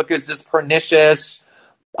Facebook is this pernicious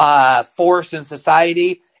force in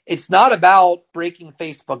society. It's not about breaking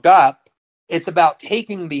Facebook up. It's about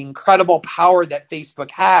taking the incredible power that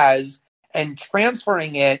Facebook has and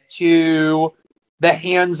transferring it to the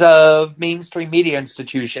hands of mainstream media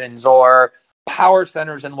institutions or power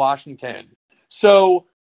centers in Washington. So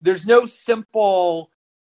there's no simple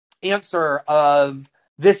answer of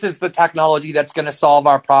this is the technology that's going to solve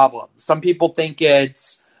our problems. Some people think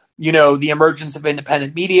it's, the emergence of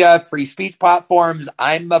independent media, free speech platforms.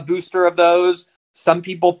 I'm a booster of those. Some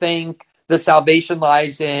people think the salvation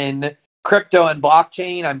lies in crypto and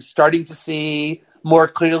blockchain. I'm starting to see more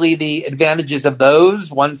clearly the advantages of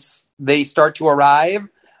those once they start to arrive.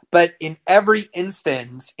 But in every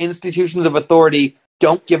instance, institutions of authority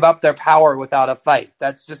don't give up their power without a fight.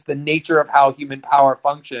 That's just the nature of how human power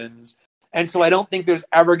functions. And so I don't think there's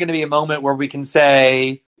ever going to be a moment where we can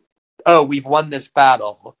say, oh, we've won this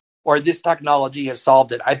battle or this technology has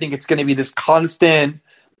solved it. I think it's going to be this constant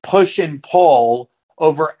push and pull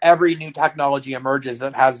over every new technology emerges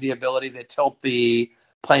that has the ability to tilt the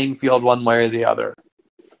playing field one way or the other.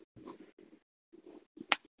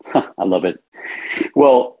 I love it.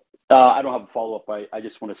 Well, I don't have a follow-up. I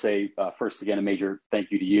just want to say, first, again, a major thank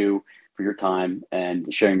you to you for your time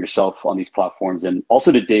and sharing yourself on these platforms, and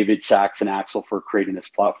also to David, Sachs, and Axel for creating this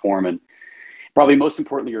platform, and probably most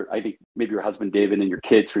importantly, I think maybe your husband, David, and your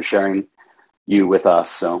kids for sharing you with us.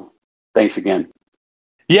 So thanks again.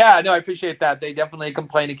 Yeah, no, I appreciate that. They definitely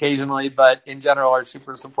complain occasionally, but in general are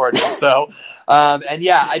super supportive. So, and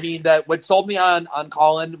yeah, I mean, what sold me on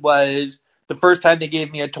Colin was the first time they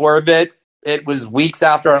gave me a tour of it. It was weeks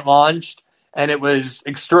after it launched, and it was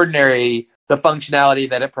extraordinary, the functionality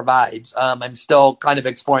that it provides. I'm still kind of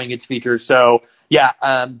exploring its features. So yeah,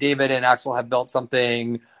 David and Axel have built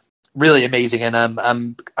something really amazing, and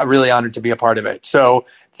I'm really honored to be a part of it. So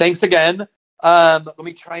thanks again. Let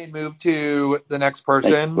me try and move to the next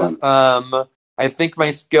person. I think my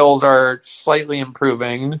skills are slightly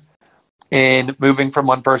improving in moving from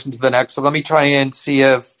one person to the next. So let me try and see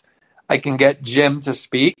if I can get Jim to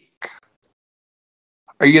speak.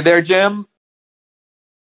 Are you there, Jim?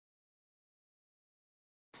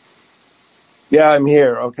 Yeah, I'm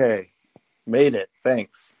here. Okay. Made it.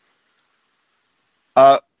 Thanks.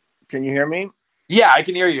 Can you hear me? Yeah, I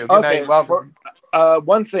can hear you. Good night. Welcome.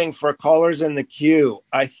 One thing for callers in the queue,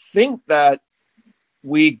 I think that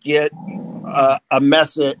we get a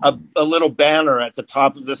message, a little banner at the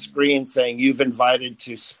top of the screen saying you've invited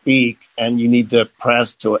to speak and you need to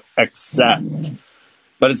press to accept.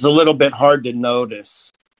 But it's a little bit hard to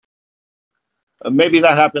notice. Maybe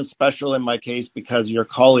that happened special in my case because your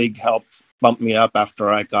colleague helped bump me up after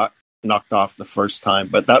I got knocked off the first time,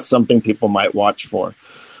 but that's something people might watch for.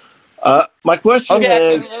 My question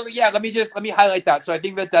is... let me highlight that. So I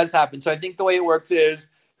think that does happen. So I think the way it works is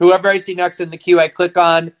whoever I see next in the queue, I click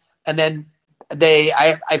on, and then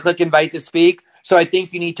I click invite to speak. So I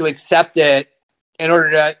think you need to accept it in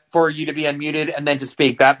order for you to be unmuted and then to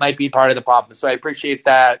speak. That might be part of the problem. So I appreciate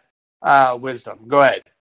that wisdom. Go ahead.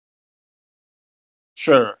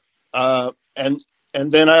 Sure. and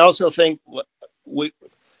then I also think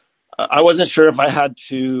I wasn't sure if I had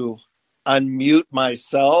to unmute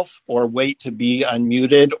myself or wait to be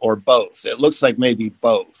unmuted or both. It looks like maybe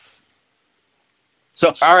both.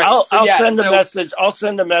 So All right. I'll send a message. I'll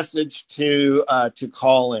send a message to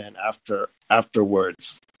call in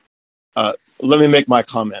afterwards. Let me make my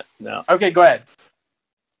comment now. Okay, go ahead.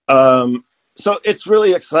 So it's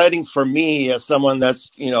really exciting for me as someone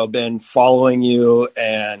that's been following you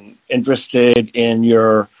and interested in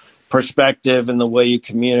your perspective and the way you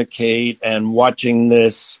communicate, and watching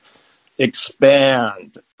this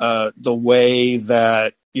expand, the way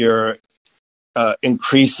that you're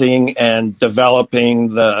increasing and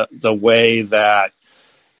developing the way that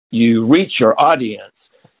you reach your audience.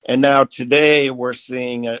 And now today we're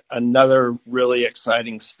seeing another really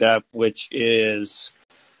exciting step, which is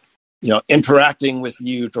interacting with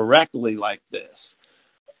you directly like this.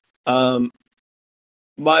 Now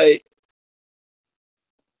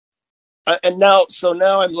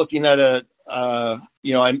I'm looking at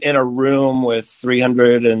I'm in a room with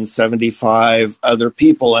 375 other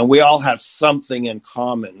people, and we all have something in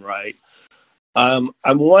common, right? I'm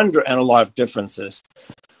wondering, and a lot of differences.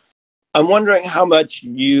 I'm wondering how much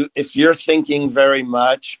if you're thinking very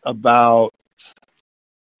much about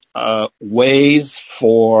ways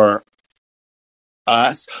for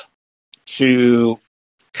us to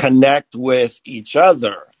connect with each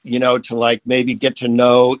other, to like maybe get to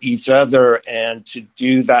know each other, and to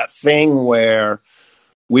do that thing where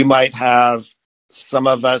we might have some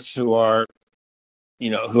of us who are,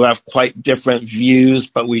 who have quite different views,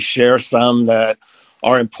 but we share some that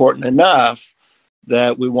are important enough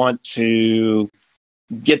that we want to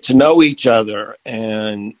get to know each other.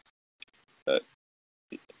 And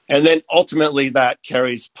then ultimately that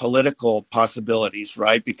carries political possibilities,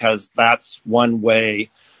 right? Because that's one way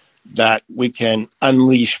that we can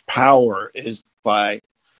unleash power, is by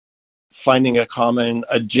finding a common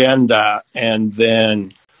agenda and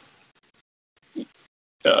then,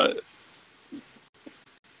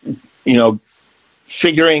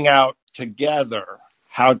 figuring out together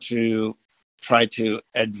how to try to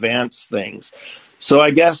advance things. So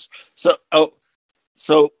I guess, so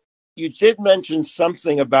you did mention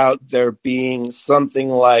something about there being something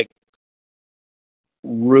like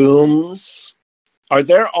rooms. Are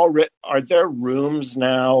there rooms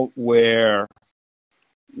now where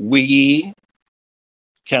we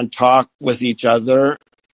can talk with each other?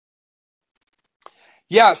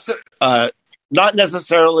 Yeah. So, not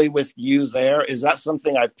necessarily with you there. Is that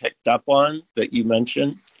something I picked up on that you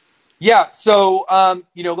mentioned? Yeah. So,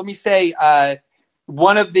 let me say,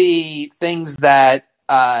 one of the things that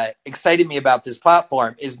excited me about this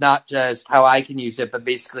platform is not just how I can use it, but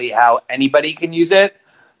basically how anybody can use it.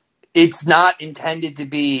 It's not intended to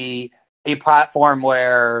be a platform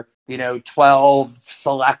where 12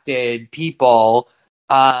 selected people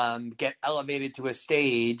get elevated to a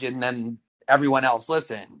stage and then everyone else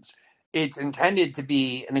listens. It's intended to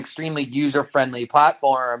be an extremely user-friendly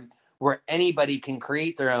platform where anybody can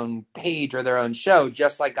create their own page or their own show,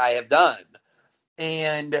 just like I have done.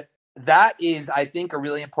 And that is, I think, a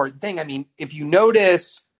really important thing. I mean, if you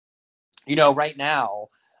notice, right now,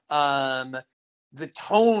 the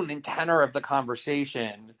tone and tenor of the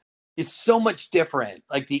conversation is so much different.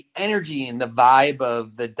 Like the energy and the vibe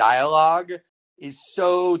of the dialogue is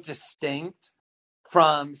so distinct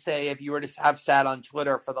from, say, if you were to have sat on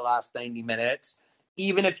Twitter for the last 90 minutes,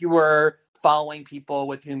 even if you were following people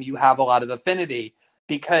with whom you have a lot of affinity,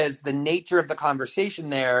 because the nature of the conversation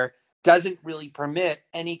there doesn't really permit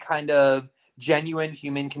any kind of genuine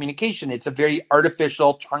human communication. It's a very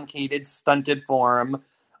artificial, truncated, stunted form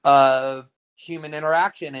of human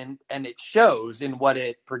interaction, and it shows in what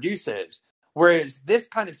it produces. Whereas this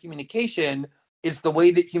kind of communication is the way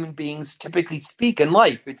that human beings typically speak in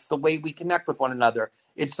life. It's the way we connect with one another.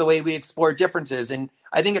 It's the way we explore differences. And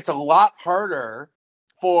I think it's a lot harder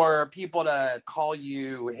for people to call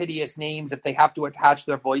you hideous names if they have to attach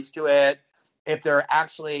their voice to it, if they're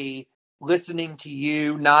actually listening to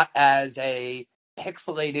you not as a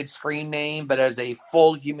pixelated screen name, but as a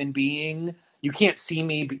full human being. You can't see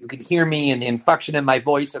me, but you can hear me and the inflection in my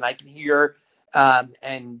voice, and I can hear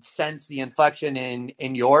and sense the inflection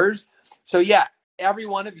in yours. So yeah, every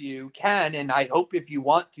one of you can, and I hope if you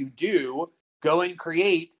want to go and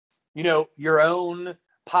create, your own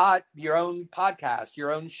podcast,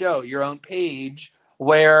 your own show, your own page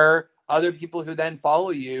where other people who then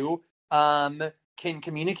follow you can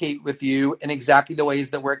communicate with you in exactly the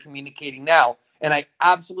ways that we're communicating now. And I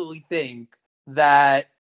absolutely think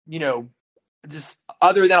that, just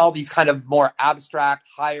other than all these kind of more abstract,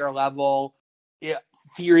 higher level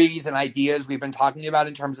theories and ideas we've been talking about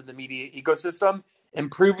in terms of the media ecosystem,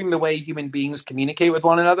 improving the way human beings communicate with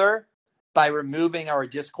one another by removing our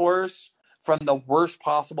discourse from the worst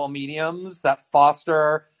possible mediums that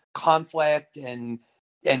foster conflict and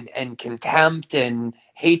contempt and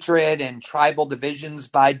hatred and tribal divisions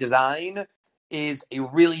by design is a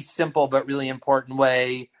really simple but really important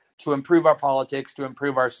way to improve our politics, to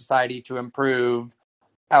improve our society, to improve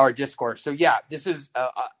our discourse. So yeah, this is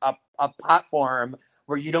a platform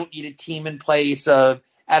where you don't need a team in place of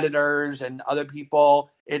editors and other people.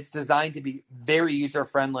 It's designed to be very user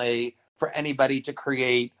friendly for anybody to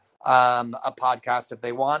create a podcast if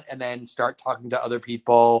they want, and then start talking to other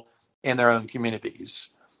people in their own communities.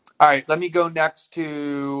 All right, let me go next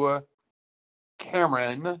to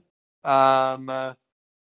Cameron. I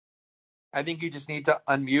think you just need to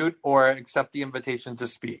unmute or accept the invitation to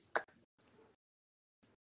speak.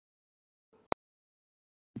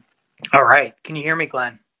 All right. Can you hear me,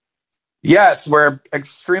 Glenn? Yes, we're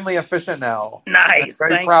extremely efficient now. Nice. I'm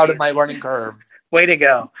very Thank proud you. of my learning curve. Way to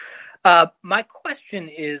go. My question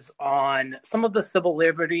is on some of the civil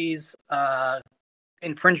liberties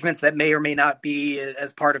infringements that may or may not be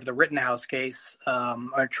as part of the Rittenhouse case,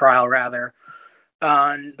 or trial rather,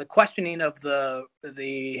 on the questioning of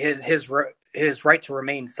his right to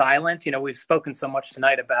remain silent. You know, we've spoken so much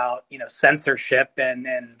tonight about, you know, censorship and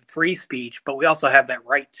free speech, but we also have that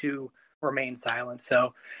right to remain silent.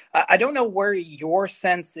 So I don't know where your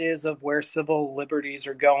sense is of where civil liberties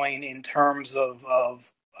are going in terms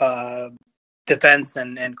of defense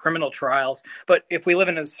and criminal trials. But if we live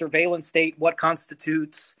in a surveillance state, what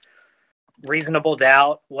constitutes reasonable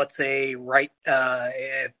doubt? What's a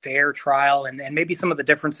fair trial? And maybe some of the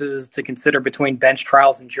differences to consider between bench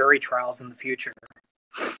trials and jury trials in the future.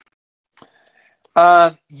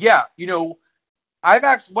 Yeah, you know, I've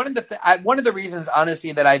actually one of the reasons,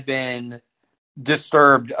 honestly, that I've been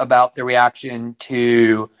disturbed about the reaction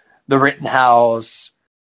to the Rittenhouse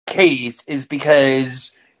case is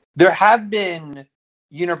because there have been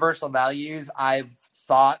universal values I've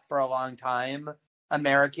thought for a long time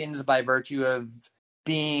Americans, by virtue of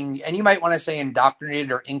being, and you might want to say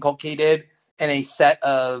indoctrinated or inculcated in a set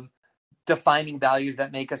of defining values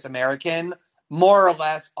that make us American, more or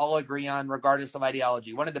less all agree on regardless of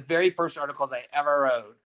ideology. One of the very first articles I ever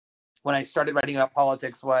wrote when I started writing about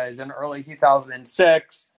politics was in early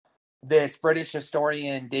 2006. This British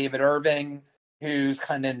historian, David Irving, who's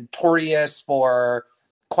kind of notorious for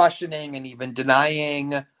questioning and even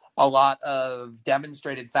denying a lot of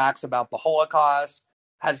demonstrated facts about the Holocaust,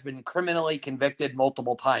 has been criminally convicted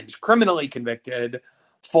multiple times. Criminally convicted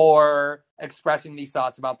for expressing these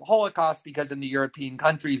thoughts about the Holocaust, because in the European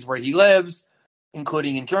countries where he lives,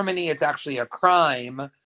 including in Germany, it's actually a crime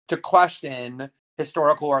to question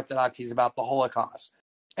historical orthodoxies about the Holocaust.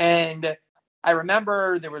 And I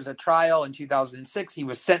remember there was a trial in 2006. He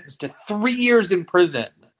was sentenced to 3 years in prison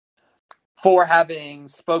for having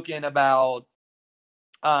spoken about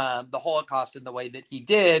the Holocaust in the way that he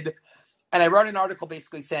did. And I wrote an article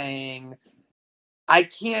basically saying, I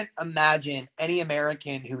can't imagine any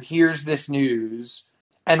American who hears this news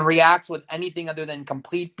and reacts with anything other than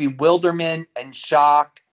complete bewilderment and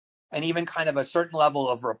shock and even kind of a certain level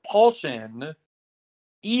of repulsion,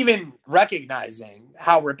 even recognizing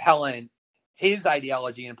how repellent his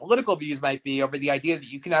ideology and political views might be over the idea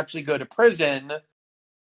that you can actually go to prison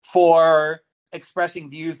for expressing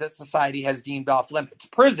views that society has deemed off limits.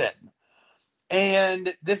 Prison.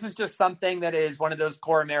 And this is just something that is one of those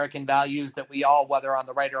core American values that we all, whether on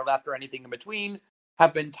the right or left or anything in between,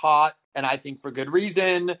 have been taught, and I think for good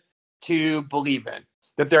reason, to believe in.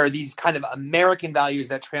 That there are these kind of American values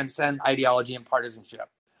that transcend ideology and partisanship.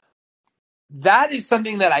 That is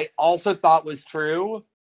something that I also thought was true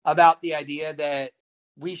about the idea that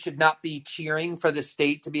we should not be cheering for the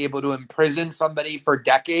state to be able to imprison somebody for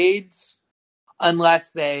decades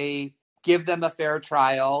unless they give them a fair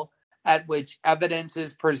trial at which evidence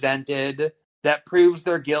is presented that proves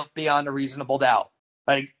their guilt beyond a reasonable doubt.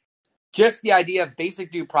 Like, just the idea of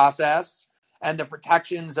basic due process and the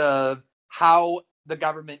protections of how the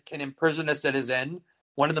government can imprison a citizen,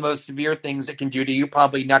 one of the most severe things it can do to you,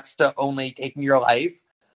 probably next to only taking your life,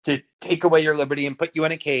 to take away your liberty and put you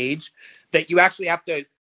in a cage, that you actually have to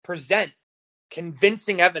present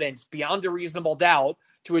convincing evidence beyond a reasonable doubt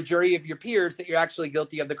to a jury of your peers that you're actually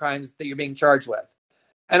guilty of the crimes that you're being charged with.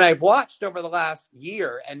 And I've watched over the last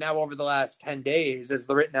year and now over the last 10 days, as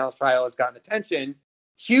the Rittenhouse trial has gotten attention,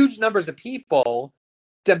 huge numbers of people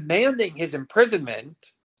demanding his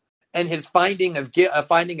imprisonment and his finding of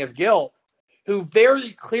guilt, who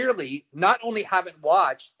very clearly not only haven't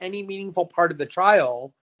watched any meaningful part of the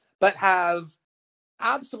trial, but have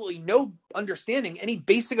absolutely no understanding, any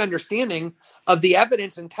basic understanding of the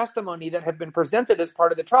evidence and testimony that have been presented as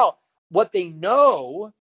part of the trial. What they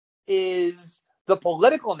know is the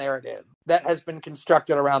political narrative that has been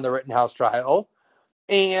constructed around the Rittenhouse trial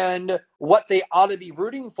and what they ought to be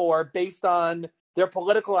rooting for based on their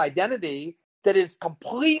political identity that is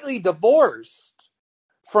completely divorced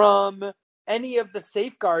from any of the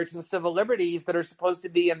safeguards and civil liberties that are supposed to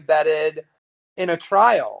be embedded in a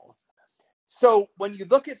trial. So when you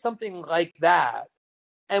look at something like that,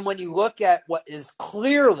 and when you look at what is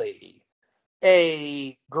clearly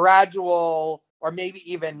a gradual or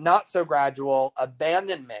maybe even not so gradual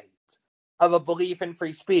abandonment of a belief in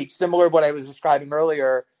free speech, similar to what I was describing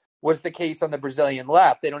earlier was the case on the Brazilian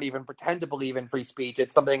left. They don't even pretend to believe in free speech.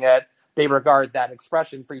 It's something that they regard that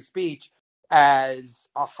expression, free speech, as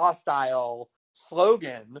a hostile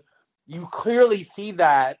slogan. You clearly see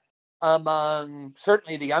that among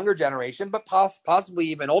certainly the younger generation, but possibly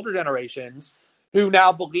even older generations who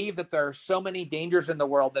now believe that there are so many dangers in the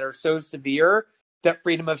world that are so severe that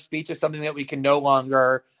freedom of speech is something that we can no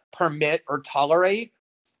longer permit or tolerate.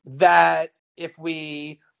 That if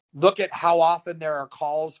we look at how often there are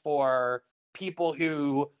calls for people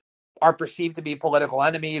who are perceived to be political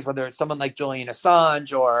enemies, whether it's someone like Julian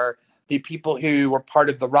Assange or the people who were part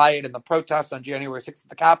of the riot and the protests on January 6th at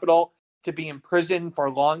the Capitol, to be imprisoned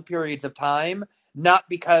for long periods of time, not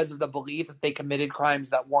because of the belief that they committed crimes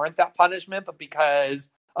that warrant that punishment, but because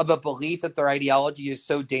of a belief that their ideology is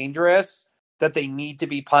so dangerous that they need to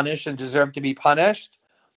be punished and deserve to be punished.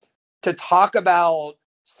 To talk about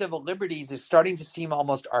civil liberties is starting to seem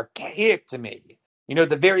almost archaic to me. You know,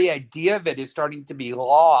 the very idea of it is starting to be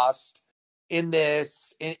lost in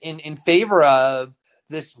this, in favor of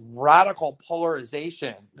this radical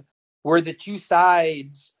polarization where the two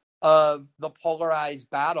sides of the polarized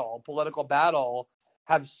battle, political battle,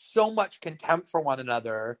 have so much contempt for one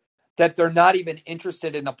another that they're not even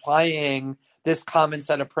interested in applying this common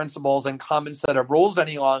set of principles and common set of rules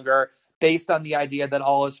any longer, based on the idea that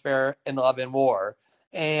all is fair in love and war.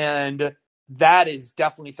 And that is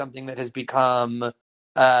definitely something that has become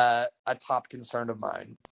a top concern of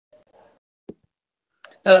mine.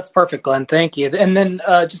 No, that's perfect, Glenn. Thank you. And then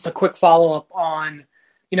just a quick follow up on,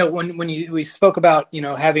 when we spoke about,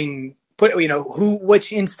 having put,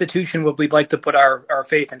 which institution would we like to put our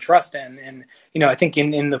faith and trust in? And, I think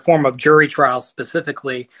in the form of jury trials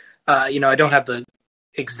specifically, I don't have the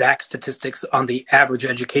exact statistics on the average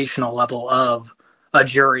educational level of a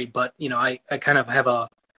jury, but, I kind of have a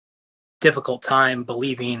difficult time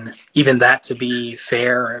believing even that to be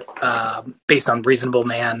fair based on reasonable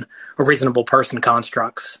man or reasonable person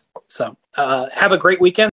constructs. So have a great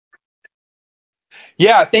weekend.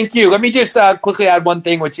 Yeah, thank you. Let me just quickly add one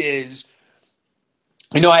thing, which is,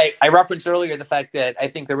 I referenced earlier the fact that I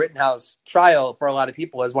think the Rittenhouse trial for a lot of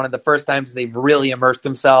people is one of the first times they've really immersed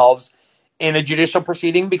themselves in a judicial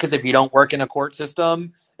proceeding, because if you don't work in a court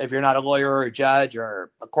system, if you're not a lawyer or a judge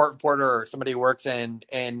or a court reporter or somebody who works in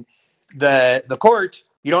the court,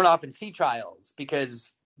 you don't often see trials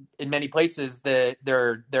because in many places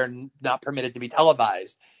they're not permitted to be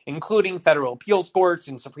televised, including federal appeals courts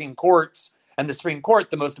and Supreme Courts. And the Supreme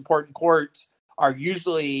Court, the most important courts, are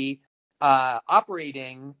usually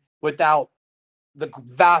operating without the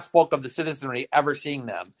vast bulk of the citizenry ever seeing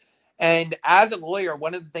them. And as a lawyer,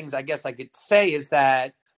 one of the things I guess I could say is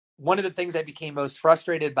that one of the things I became most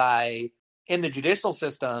frustrated by in the judicial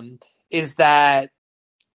system is that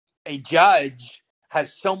a judge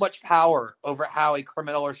has so much power over how a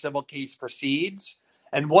criminal or civil case proceeds.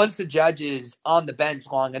 And once a judge is on the bench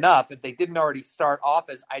long enough, if they didn't already start off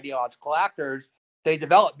as ideological actors, they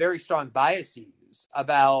develop very strong biases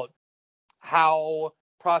about how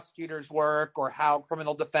prosecutors work or how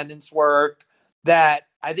criminal defendants work, that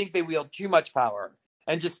I think they wield too much power.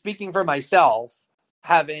 And just speaking for myself,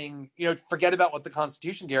 having, forget about what the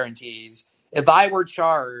Constitution guarantees. If I were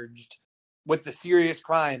charged with the serious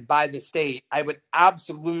crime by the state, I would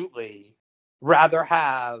absolutely rather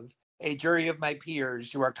have a jury of my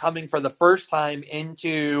peers who are coming for the first time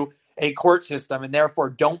into a court system and therefore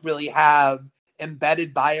don't really have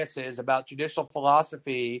embedded biases about judicial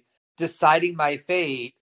philosophy deciding my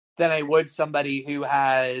fate than I would somebody who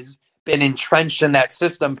has been entrenched in that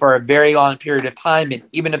system for a very long period of time, and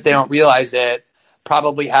even if they don't realize it,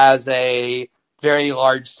 probably has a very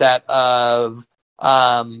large set of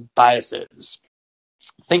biases.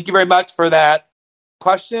 Thank you very much for that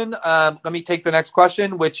question. Let me take the next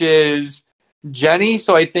question, which is Jenny.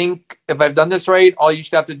 So I think if I've done this right, all you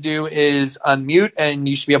should have to do is unmute and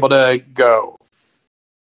you should be able to go.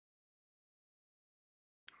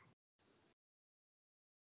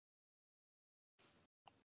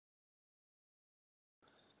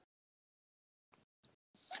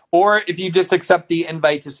 Or if you just accept the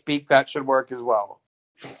invite to speak, that should work as well.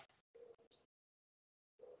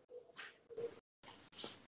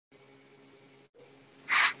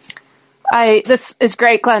 This is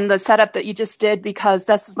great, Glenn, the setup that you just did, because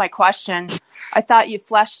this is my question. I thought you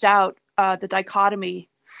fleshed out the dichotomy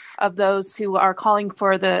of those who are calling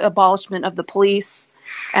for the abolishment of the police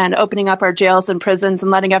and opening up our jails and prisons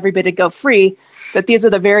and letting everybody go free, that these are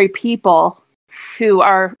the very people who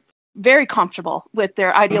are very comfortable with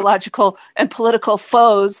their ideological and political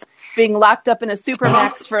foes being locked up in a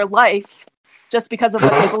supermax for life just because of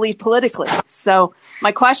what they believe politically. So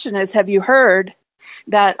my question is, have you heard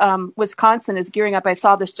that Wisconsin is gearing up? I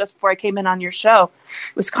saw this just before I came in on your show.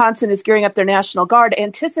 Wisconsin is gearing up their National Guard,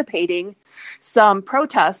 anticipating some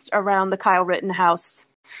protest around the Kyle Rittenhouse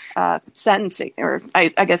sentencing, or I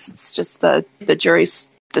guess it's just the jury's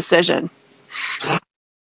decision.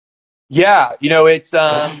 Yeah,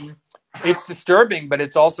 it's disturbing, but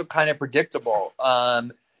it's also kind of predictable.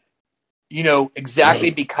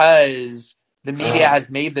 Exactly because the media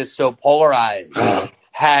has made this so polarized,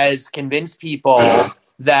 has convinced people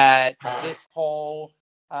that this whole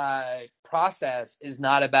process is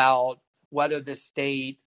not about whether the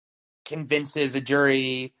state convinces a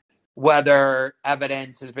jury whether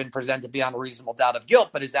evidence has been presented beyond a reasonable doubt of guilt,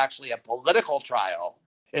 but is actually a political trial.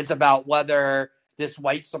 It's about whether this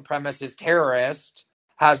white supremacist terrorist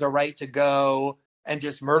has a right to go and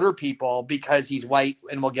just murder people because he's white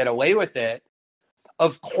and will get away with it.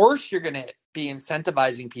 Of course, you're going to be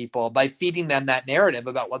incentivizing people by feeding them that narrative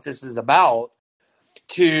about what this is about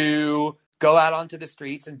to go out onto the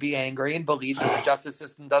streets and be angry and believe that the justice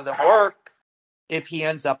system doesn't work if he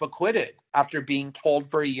ends up acquitted after being told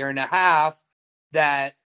for a year and a half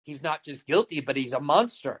that he's not just guilty, but he's a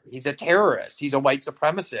monster. He's a terrorist. He's a white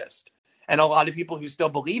supremacist. And a lot of people who still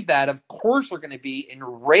believe that, of course, are going to be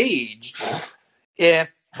enraged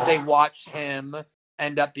if they watch him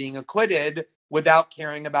end up being acquitted without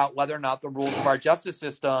caring about whether or not the rules of our justice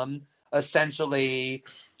system essentially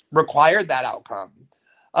required that outcome.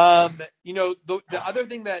 The other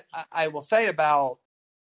thing that I will say about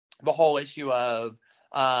the whole issue of,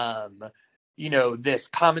 this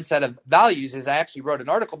common set of values is I actually wrote an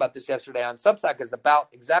article about this yesterday on Substack, is about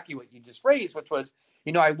exactly what you just raised, which was,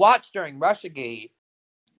 I watched during Russiagate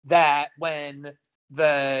that when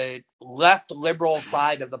the left liberal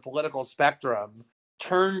side of the political spectrum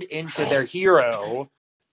turned into their hero,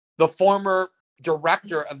 the former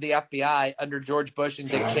director of the FBI under George Bush and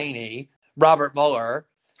Dick Cheney, Robert Mueller,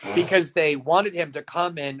 because they wanted him to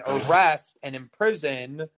come and arrest and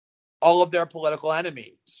imprison all of their political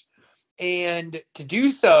enemies. And to do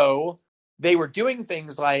so, they were doing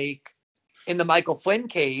things like, in the Michael Flynn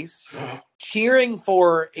case, cheering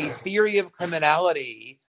for a theory of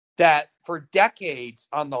criminality that for decades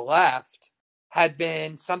on the left had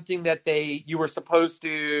been something that you were supposed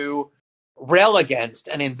to rail against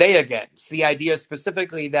and inveigh against. The idea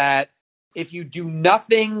specifically that if you do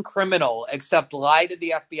nothing criminal except lie to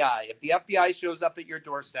the FBI, if the FBI shows up at your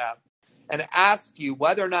doorstep and asks you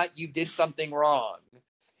whether or not you did something wrong,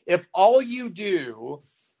 if all you do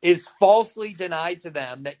is falsely deny to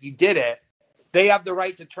them that you did it, they have the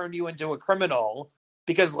right to turn you into a criminal,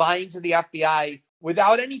 because lying to the FBI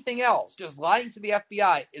without anything else, just lying to the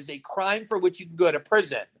FBI, is a crime for which you can go to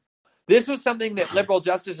prison. This was something that liberal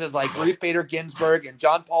justices like Ruth Bader Ginsburg and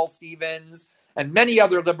John Paul Stevens and many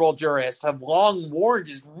other liberal jurists have long warned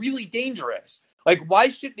is really dangerous. Like, why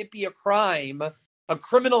shouldn't it be a crime, a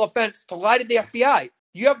criminal offense, to lie to the FBI?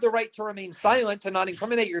 You have the right to remain silent, to not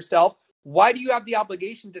incriminate yourself. Why do you have the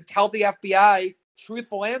obligation to tell the FBI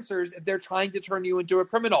truthful answers if they're trying to turn you into a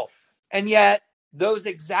criminal? And yet, those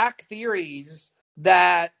exact theories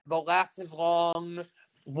that the left has long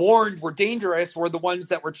warned were dangerous were the ones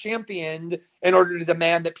that were championed in order to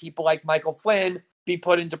demand that people like Michael Flynn be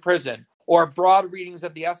put into prison, or broad readings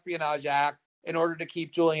of the Espionage Act in order to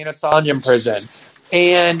keep Julian Assange in prison.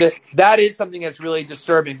 And that is something that's really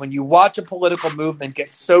disturbing when you watch a political movement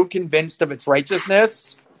get so convinced of its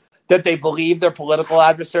righteousness that they believe their political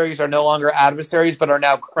adversaries are no longer adversaries, but are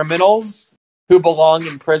now criminals who belong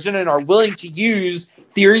in prison and are willing to use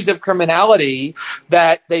theories of criminality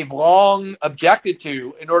that they've long objected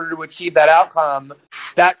to in order to achieve that outcome.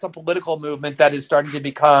 That's a political movement that is starting to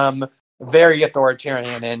become very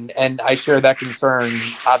authoritarian, and I share that concern,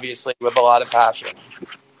 obviously, with a lot of passion.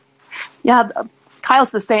 Yeah,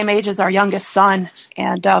 Kyle's the same age as our youngest son,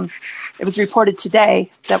 and it was reported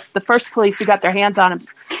today that the first police who got their hands on him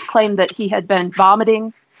claimed that he had been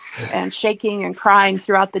vomiting and shaking and crying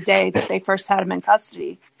throughout the day that they first had him in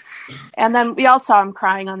custody. And then we all saw him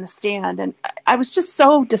crying on the stand. And I was just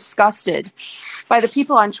so disgusted by the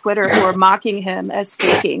people on Twitter who were mocking him as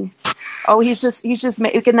faking. Oh, he's just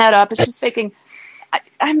making that up. It's just faking.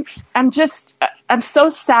 I'm so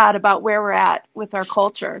sad about where we're at with our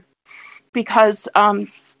culture, because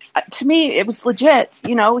to me it was legit.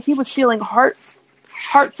 He was feeling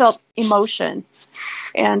heartfelt emotion,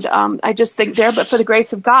 and I just think there, but for the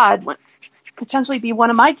grace of God, would potentially be one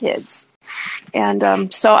of my kids.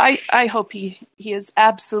 And so I hope he is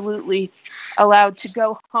absolutely allowed to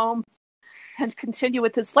go home and continue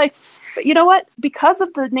with his life. But you know what? Because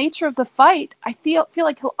of the nature of the fight, I feel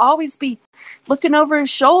like he'll always be looking over his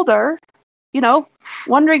shoulder,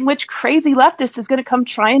 wondering which crazy leftist is going to come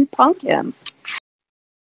try and punk him.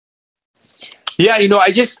 Yeah, I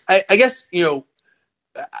guess,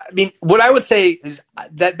 what I would say is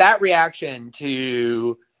that reaction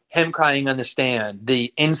to him crying on the stand,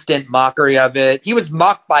 the instant mockery of it. He was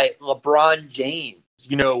mocked by LeBron James,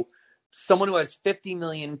 someone who has 50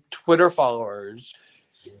 million Twitter followers,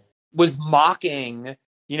 was mocking, an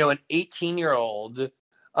 18-year-old,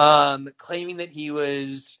 claiming that he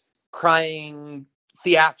was crying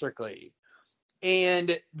theatrically.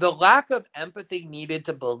 And the lack of empathy needed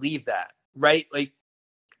to believe that, right? Like,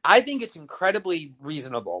 I think it's incredibly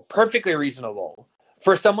reasonable, perfectly reasonable,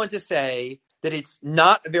 for someone to say that it's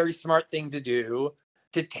not a very smart thing to do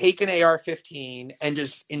to take an AR-15 and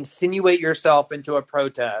just insinuate yourself into a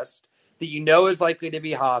protest that is likely to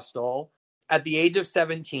be hostile at the age of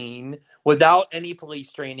 17 without any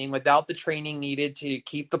police training, without the training needed to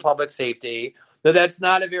keep the public safety. That's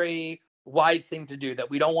not a very wise thing to do, that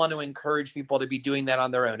we don't want to encourage people to be doing that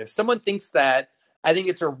on their own. If someone thinks that, I think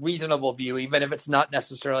it's a reasonable view, even if it's not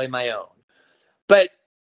necessarily my own. But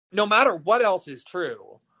no matter what else is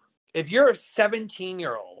true, if you're a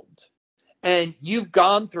 17-year-old and you've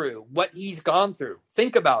gone through what he's gone through,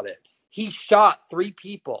 think about it. He shot 3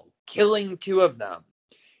 people, killing 2 of them.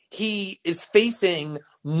 He is facing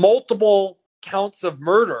multiple counts of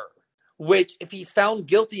murder, which if he's found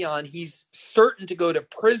guilty on, he's certain to go to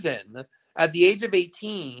prison at the age of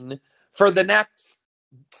 18 for the next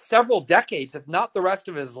several decades, if not the rest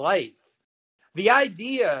of his life. The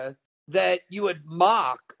idea that you would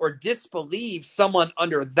mock or disbelieve someone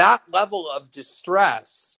under that level of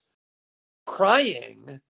distress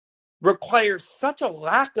crying requires such a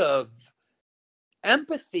lack of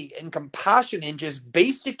empathy and compassion and just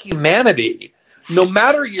basic humanity, no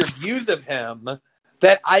matter your views of him,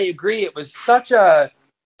 that I agree it was such a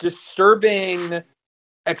disturbing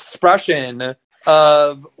expression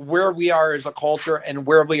of where we are as a culture and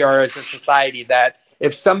where we are as a society, that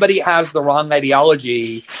if somebody has the wrong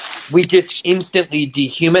ideology, we just instantly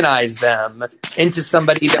dehumanize them into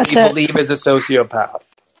somebody that we believe is a sociopath.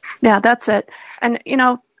 Yeah, that's it. And,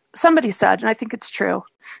 somebody said, and I think it's true,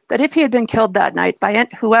 that if he had been killed that night by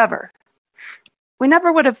whoever, we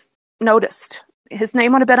never would have noticed. His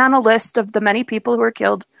name would have been on a list of the many people who were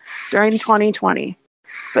killed during 2020.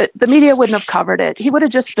 But the media wouldn't have covered it. He would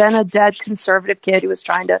have just been a dead conservative kid who was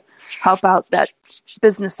trying to help out that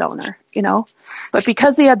business owner, But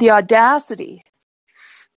because he had the audacity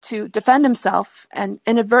to defend himself and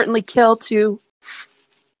inadvertently kill 2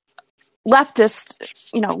 leftists,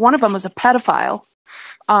 one of them was a pedophile.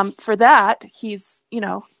 For that, he's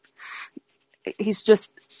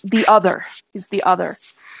just the other. He's the other.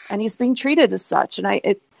 And he's being treated as such. And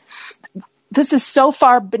this is so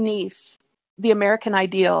far beneath the American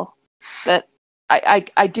ideal that I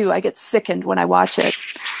get sickened when I watch it.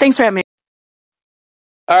 Thanks for having me.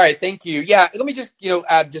 All right, thank you. Yeah, let me just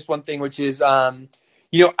add just one thing, which is I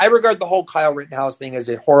regard the whole Kyle Rittenhouse thing as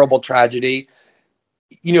a horrible tragedy.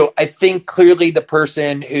 I think clearly the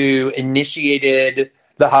person who initiated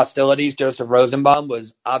the hostilities, Joseph Rosenbaum,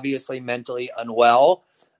 was obviously mentally unwell.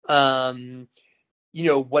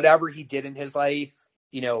 Whatever he did in his life,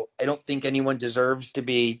 I don't think anyone deserves to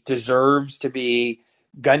be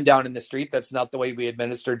gunned down in the street. That's not the way we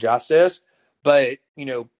administer justice. But,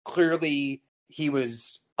 clearly he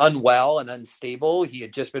was unwell and unstable. He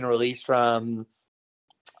had just been released from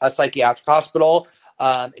a psychiatric hospital.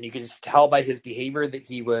 And you can just tell by his behavior that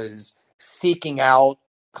he was seeking out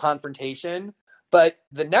confrontation. But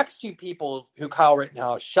the next 2 people who Kyle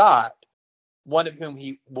Rittenhouse shot, one of whom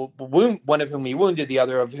he wounded, the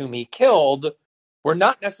other of whom he killed, were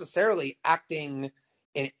not necessarily acting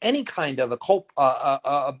in any kind of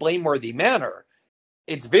a blameworthy manner.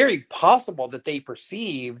 It's very possible that they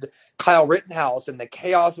perceived Kyle Rittenhouse and the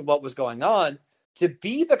chaos of what was going on to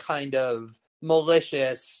be the kind of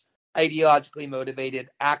malicious, ideologically motivated,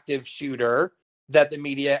 active shooter that the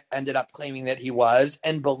media ended up claiming that he was,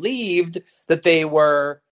 and believed that they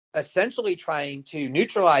were essentially trying to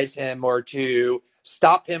neutralize him or to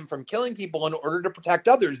stop him from killing people in order to protect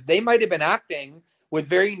others. They might have been acting with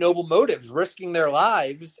very noble motives, risking their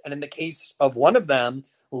lives, and in the case of one of them,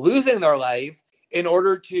 losing their life in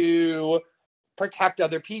order to protect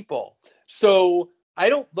other people. So I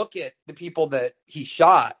don't look at the people that he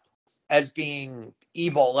shot as being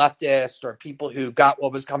evil leftists or people who got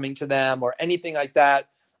what was coming to them or anything like that.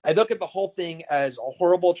 I look at the whole thing as a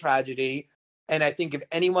horrible tragedy. And I think if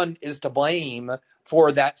anyone is to blame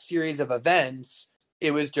for that series of events,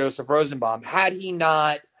 it was Joseph Rosenbaum. Had he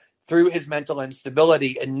not, through his mental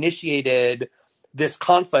instability, initiated this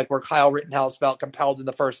conflict where Kyle Rittenhouse felt compelled in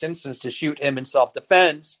the first instance to shoot him in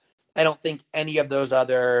self-defense, I don't think any of those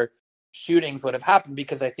other shootings would have happened,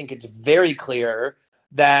 because I think it's very clear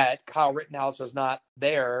that Kyle Rittenhouse was not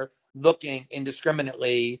there looking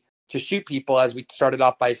indiscriminately to shoot people. As we started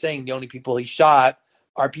off by saying, the only people he shot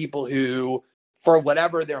are people who, for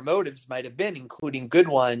whatever their motives might have been, including good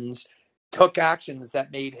ones, took actions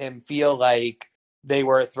that made him feel like they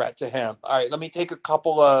were a threat to him. All right, let me take a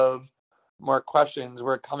couple of more questions.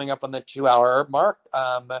 We're coming up on the 2-hour mark.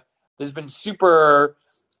 This has been super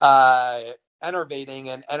enervating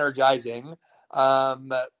and energizing,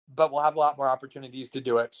 but we'll have a lot more opportunities to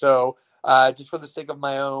do it. So just for the sake of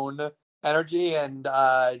my own energy and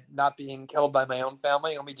not being killed by my own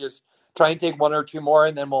family, let me just try and take one or two more,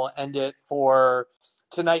 and then we'll end it for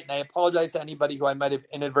tonight. And I apologize to anybody who I might have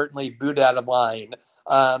inadvertently booted out of line.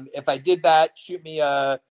 If I did that, shoot me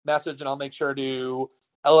a message and I'll make sure to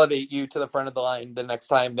elevate you to the front of the line the next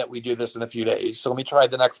time that we do this in a few days. So let me try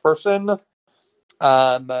the next person.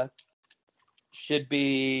 Should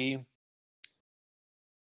be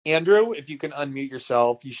Andrew. If you can unmute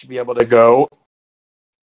yourself, you should be able to go.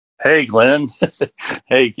 Hey, Glenn.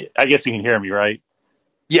 Hey, I guess you can hear me, right?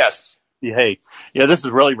 Yes. Hey, yeah, this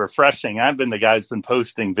is really refreshing. I've been the guy who's been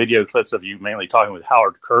posting video clips of you mainly talking with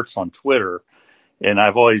Howard Kurtz on Twitter. And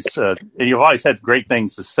I've always, you've always had great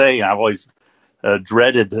things to say. And I've always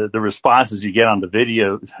dreaded the responses you get on the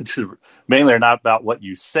video. Mainly are not about what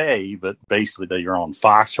you say, but basically that you're on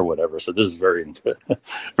Fox or whatever. So this is very,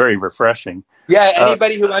 very refreshing. Yeah,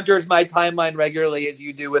 anybody who enters my timeline regularly, as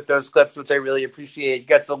you do with those clips, which I really appreciate,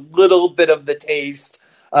 gets a little bit of the taste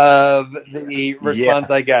of the response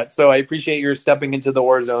I get. So I appreciate your stepping into the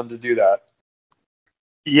war zone to do that.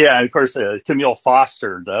 Yeah, and of course, Camille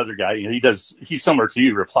Foster, the other guy, he's similar to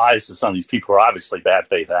you, replies to some of these people who are obviously bad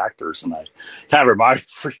faith actors. And I kind of remind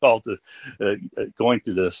for y'all to going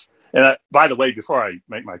through this. And by the way, before I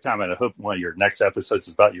make my comment, I hope one of your next episodes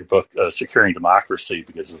is about your book, Securing Democracy,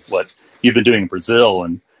 because of what you've been doing in Brazil,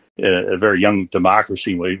 and a very young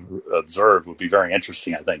democracy we've observed would be very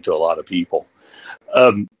interesting, I think, to a lot of people.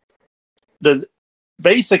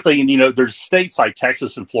 Basically, there's states like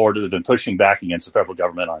Texas and Florida that have been pushing back against the federal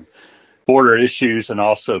government on border issues and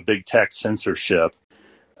also big tech censorship.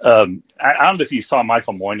 I don't know if you saw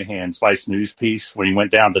Michael Moynihan's Vice News piece when he went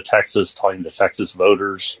down to Texas talking to Texas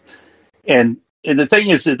voters. And the thing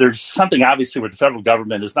is that there's something obviously where the federal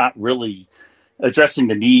government is not really addressing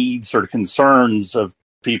the needs or the concerns of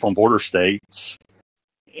people in border states.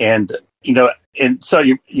 And so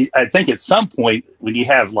I think at some point when you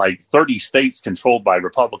have like 30 states controlled by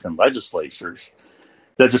Republican legislatures,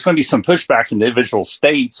 that there's going to be some pushback in the individual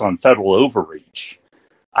states on federal overreach.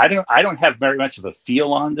 I don't have very much of a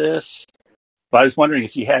feel on this, but I was wondering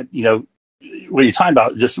if you had, when you talk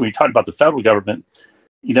about the federal government,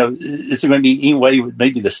 is there going to be any way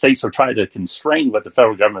maybe the states are trying to constrain what the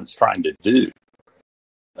federal government's trying to do?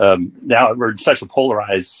 Now we're in such a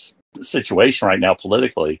polarized situation right now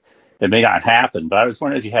politically, it may not happen, but I was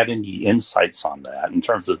wondering if you had any insights on that in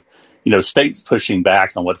terms of, states pushing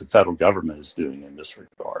back on what the federal government is doing in this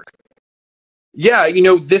regard. Yeah,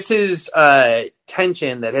 this is a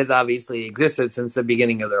tension that has obviously existed since the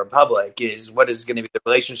beginning of the Republic, is what is going to be the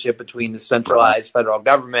relationship between the centralized federal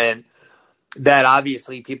government that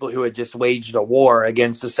obviously people who had just waged a war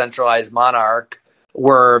against a centralized monarch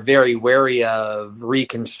were very wary of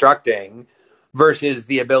reconstructing, versus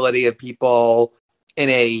the ability of people in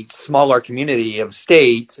a smaller community of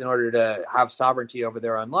states in order to have sovereignty over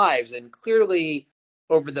their own lives. And clearly,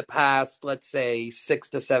 over the past, let's say,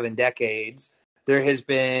 6 to 7 decades, there has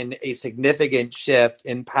been a significant shift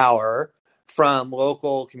in power from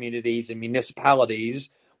local communities and municipalities,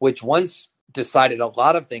 which once decided a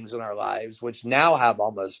lot of things in our lives, which now have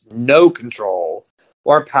almost no control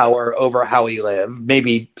or power over how we live.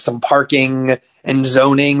 Maybe some parking and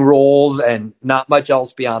zoning rules and not much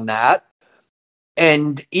else beyond that.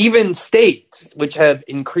 And even states, which have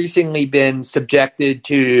increasingly been subjected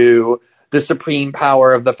to the supreme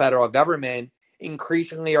power of the federal government,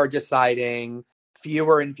 increasingly are deciding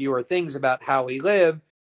fewer and fewer things about how we live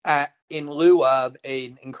in lieu of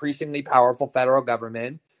an increasingly powerful federal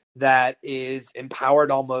government that is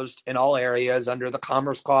empowered almost in all areas under the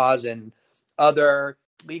Commerce Clause and other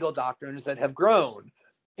legal doctrines that have grown.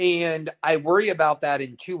 And I worry about that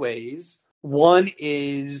in two ways. One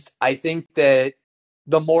is I think that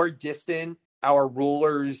the more distant our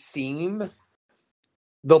rulers seem,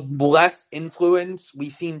 the less influence we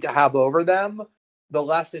seem to have over them, the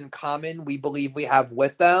less in common we believe we have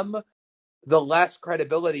with them, the less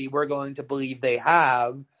credibility we're going to believe they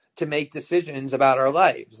have to make decisions about our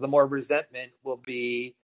lives, the more resentment will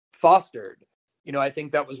be fostered. I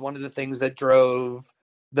think that was one of the things that drove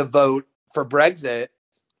the vote for Brexit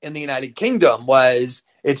in the United Kingdom. Was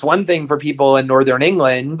it's one thing for people in Northern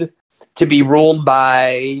England to be ruled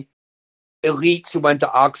by elites who went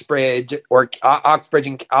to Oxbridge or Oxford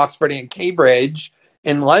and Cambridge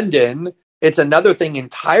in London. It's another thing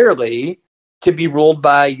entirely to be ruled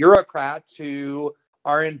by bureaucrats who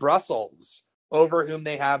are in Brussels, over whom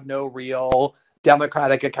they have no real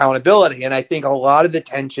democratic accountability. And I think a lot of the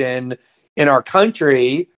tension in our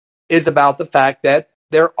country is about the fact that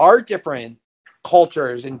there are different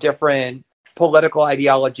cultures and different political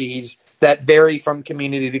ideologies that vary from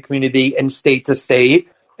community to community and state to state.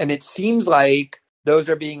 And it seems like those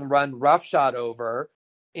are being run roughshod over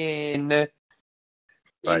in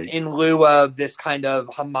lieu of this kind of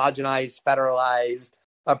homogenized, federalized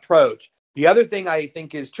approach. The other thing I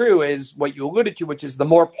think is true is what you alluded to, which is the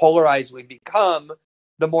more polarized we become,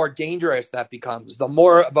 the more dangerous that becomes. The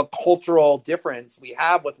more of a cultural difference we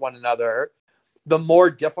have with one another, the more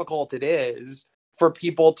difficult it is for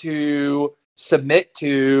people to submit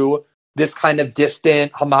to this kind of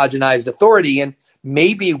distant, homogenized authority. And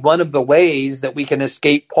maybe one of the ways that we can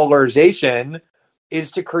escape polarization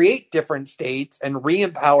is to create different states and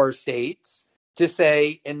re-empower states to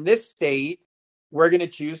say, in this state, we're going to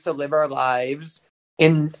choose to live our lives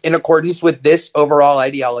in accordance with this overall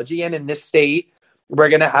ideology. And in this state, we're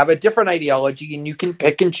going to have a different ideology, and you can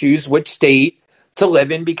pick and choose which state to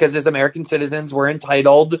live in, because as American citizens, we're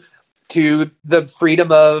entitled to the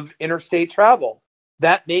freedom of interstate travel.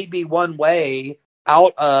 That may be one way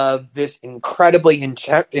out of this incredibly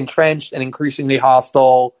entrenched and increasingly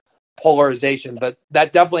hostile polarization, but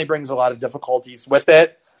that definitely brings a lot of difficulties with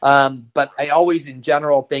it. But I always, in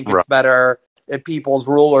general, think it's better if people's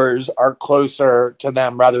rulers are closer to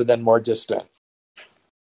them rather than more distant.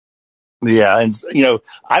 Yeah, and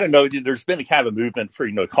I don't know. There's been a kind of a movement for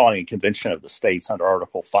calling a convention of the states under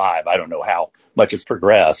Article 5. I don't know how much it's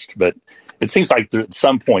progressed, but it seems like at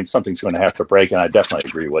some point something's going to have to break. And I definitely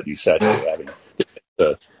agree with what you said, having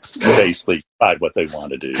to basically decide what they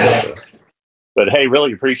want to do. So. But hey,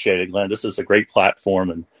 really appreciate it, Glenn. This is a great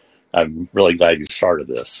platform, and I'm really glad you started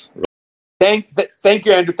this. Thank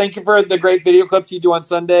you, Andrew. Thank you for the great video clips you do on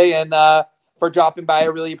Sunday, and for dropping by. I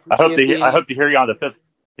really appreciate. I hope to hear you on the fifth.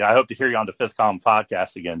 Yeah, I hope to hear you on the Fifth Column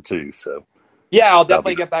podcast again too. So yeah, I'll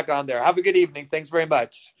definitely get back on there. Have a good evening. Thanks very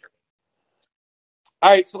much. All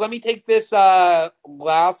right, so let me take this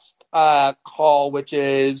last call, which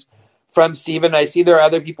is from Stephen. I see there are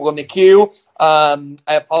other people in the queue. I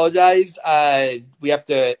apologize. We have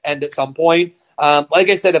to end at some point. Like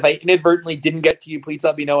I said, if I inadvertently didn't get to you, please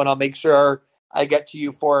let me know, and I'll make sure I get to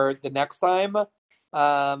you for the next time.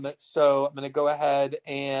 So I'm going to go ahead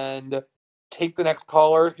and take the next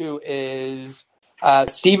caller, who is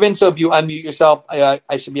Stephen. So if you unmute yourself,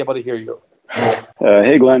 I should be able to hear you.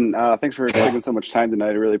 Hey, Glenn. Thanks for taking so much time tonight.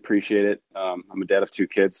 I really appreciate it. I'm a dad of 2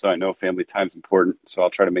 kids, so I know family time is important. So I'll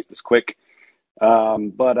try to make this quick.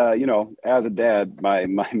 But as a dad, my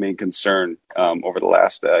main concern over the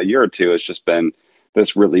last year or two has just been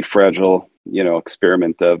this really fragile,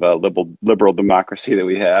 experiment of liberal democracy that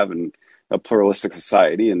we have, and a pluralistic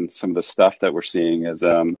society, and some of the stuff that we're seeing is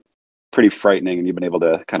pretty frightening. And you've been able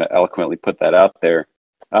to kind of eloquently put that out there.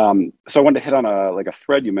 So I wanted to hit on a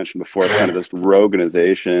thread you mentioned before, kind of this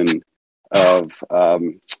roganization of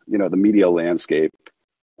the media landscape.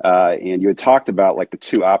 And you had talked about like the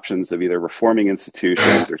 2 options of either reforming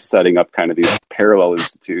institutions or setting up kind of these parallel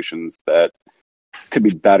institutions that could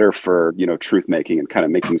be better for, truth making and kind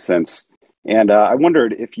of making sense. And I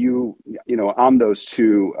wondered if on those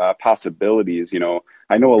 2 possibilities,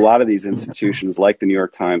 I know a lot of these institutions like the New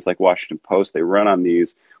York Times, like Washington Post, they run on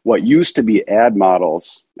these, what used to be ad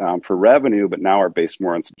models for revenue, but now are based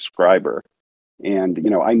more on subscriber. And,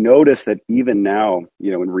 I noticed that even now,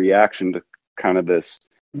 in reaction to kind of this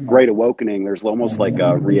Great Awakening, there's almost like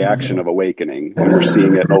a reaction of awakening, and we're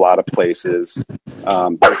seeing it in a lot of places with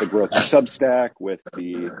the growth of Substack, with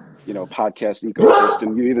the podcast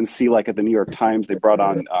ecosystem. You even see like at the New York Times, they brought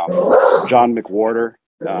on John McWhorter,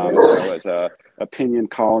 as a opinion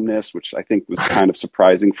columnist, which I think was kind of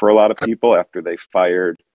surprising for a lot of people after they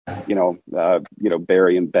fired,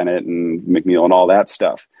 Barry and Bennett and McNeil and all that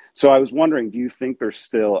stuff. So I was wondering, do you think there's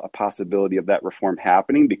still a possibility of that reform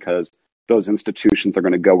happening because those institutions are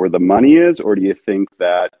going to go where the money is, or do you think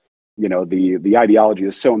that the ideology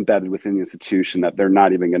is so embedded within the institution that they're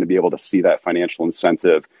not even going to be able to see that financial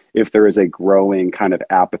incentive if there is a growing kind of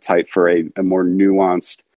appetite for a more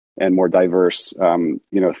nuanced and more diverse,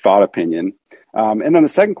 thought opinion? And then the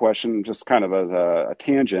second question, just kind of as a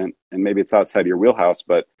tangent, and maybe it's outside of your wheelhouse,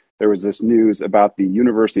 but there was this news about the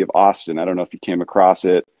University of Austin. I don't know if you came across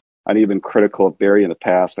it. I've been critical of Barry in the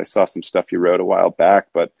past. I saw some stuff you wrote a while back,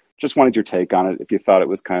 but just wanted your take on it. If you thought it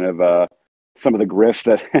was kind of some of the grift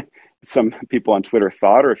that some people on Twitter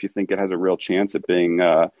thought, or if you think it has a real chance at being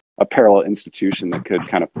a parallel institution that could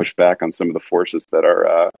kind of push back on some of the forces that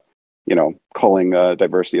are, calling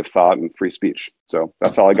diversity of thought and free speech. So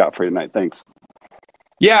that's all I got for you tonight. Thanks.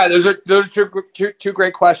 Yeah, those are two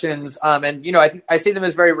great questions, and I see them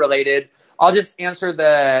as very related. I'll just answer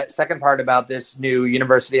the second part about this new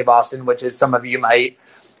University of Austin, which is some of you might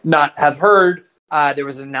not have heard. There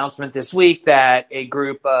was an announcement this week that a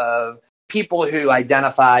group of people who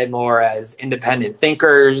identify more as independent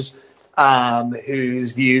thinkers,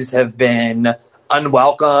 whose views have been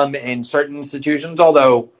unwelcome in certain institutions,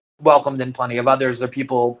 although welcomed in plenty of others. There are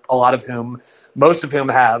people, most of whom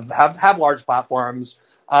have large platforms.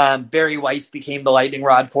 Barry Weiss became the lightning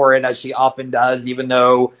rod for it, as she often does, even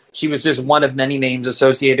though she was just one of many names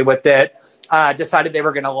associated with it. Decided they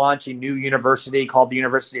were going to launch a new university called the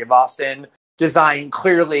University of Austin, designed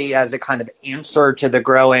clearly as a kind of answer to the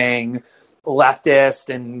growing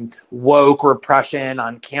leftist and woke repression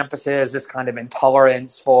on campuses, this kind of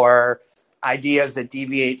intolerance for ideas that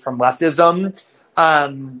deviate from leftism.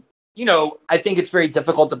 I think it's very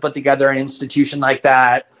difficult to put together an institution like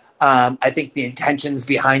that. I think the intentions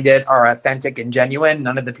behind it are authentic and genuine.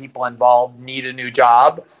 None of the people involved need a new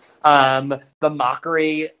job. The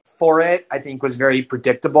mockery for it, I think, was very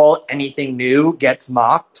predictable. Anything new gets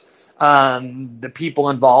mocked. The people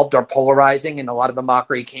involved are polarizing, and a lot of the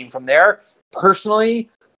mockery came from there. Personally,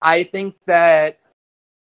 I think that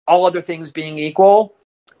all other things being equal,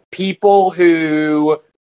 people who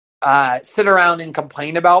sit around and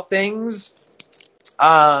complain about things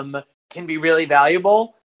can be really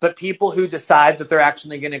valuable. But people who decide that they're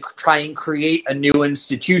actually going to try and create a new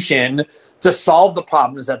institution to solve the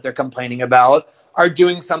problems that they're complaining about are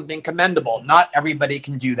doing something commendable. Not everybody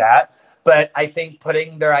can do that, but I think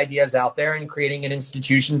putting their ideas out there and creating an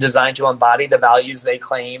institution designed to embody the values they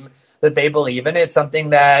claim that they believe in is something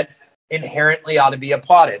that inherently ought to be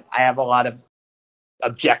applauded. I have a lot of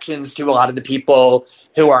objections to a lot of the people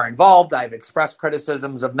who are involved. I've expressed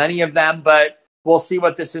criticisms of many of them, but we'll see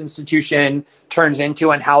what this institution turns into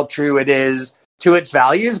and how true it is to its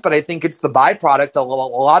values. But I think it's the byproduct of a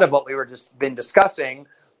lot of what we were just been discussing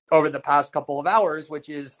over the past couple of hours, which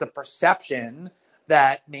is the perception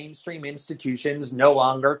that mainstream institutions no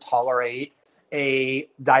longer tolerate a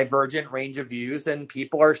divergent range of views, and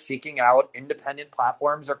people are seeking out independent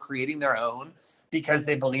platforms or creating their own because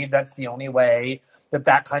they believe that's the only way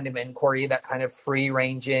that kind of inquiry, that kind of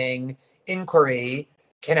free-ranging inquiry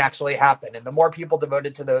can actually happen. And the more people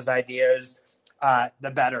devoted to those ideas,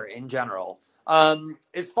 the better in general.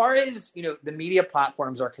 As far as, the media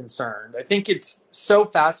platforms are concerned, I think it's so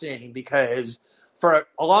fascinating because for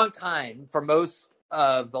a long time, for most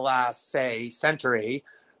of the last, say, century,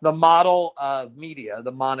 the model of media,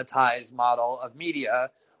 the monetized model of media,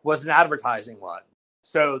 was an advertising one.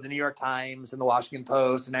 So the New York Times and the Washington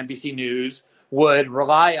Post and NBC News would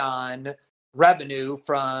rely on revenue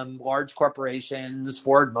from large corporations,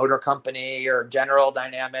 Ford Motor Company or General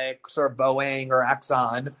Dynamics or Boeing or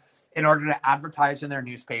Exxon, in order to advertise in their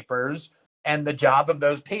newspapers. And the job of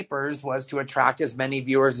those papers was to attract as many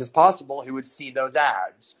viewers as possible who would see those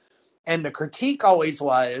ads. And the critique always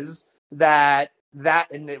was that,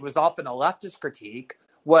 and it was often a leftist critique,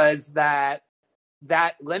 was that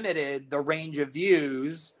limited the range of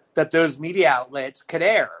views that those media outlets could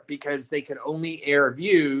air because they could only air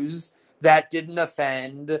views that didn't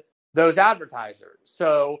offend those advertisers.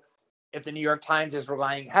 So if the New York Times is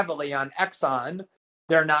relying heavily on Exxon,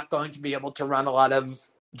 they're not going to be able to run a lot of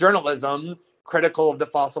journalism critical of the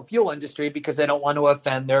fossil fuel industry because they don't want to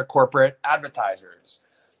offend their corporate advertisers.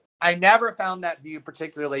 I never found that view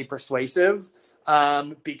particularly persuasive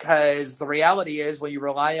because the reality is when you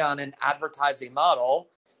rely on an advertising model,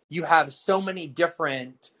 you have so many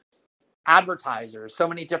different advertisers, so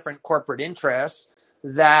many different corporate interests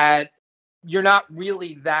that you're not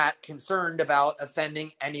really that concerned about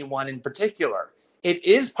offending anyone in particular. It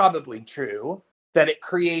is probably true that it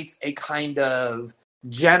creates a kind of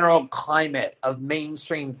general climate of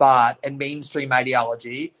mainstream thought and mainstream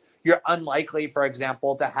ideology. You're unlikely, for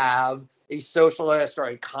example, to have a socialist or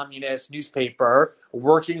a communist newspaper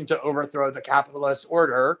working to overthrow the capitalist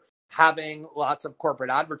order having lots of corporate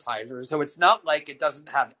advertisers. So it's not like it doesn't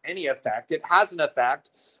have any effect. It has an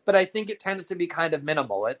effect, but I think it tends to be kind of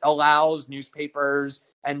minimal. It allows newspapers,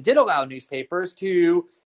 and did allow newspapers, to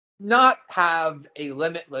not have a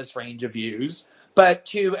limitless range of views, but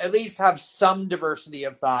to at least have some diversity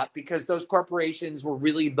of thought, because those corporations were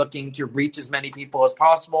really looking to reach as many people as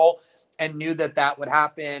possible and knew that that would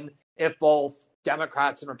happen if both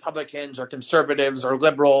Democrats and Republicans or conservatives or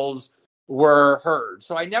liberals were heard.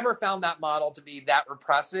 So I never found that model to be that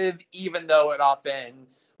repressive, even though it often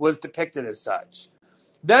was depicted as such.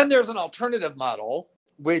 Then there's an alternative model,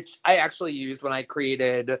 which I actually used when I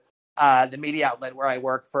created the media outlet where I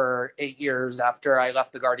worked for 8 years after I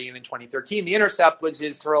left The Guardian in 2013, The Intercept, which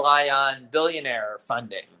is to rely on billionaire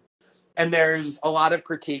funding. And there's a lot of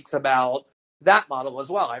critiques about that model as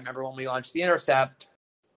well. I remember when we launched The Intercept,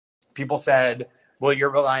 people said, well,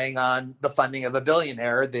 you're relying on the funding of a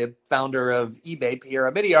billionaire, the founder of eBay,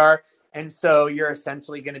 Pierre Omidyar, and so you're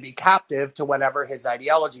essentially going to be captive to whatever his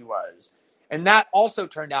ideology was. And that also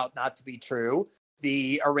turned out not to be true.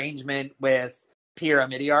 The arrangement with Pierre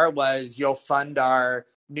Omidyar was, you'll fund our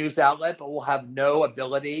news outlet, but we'll have no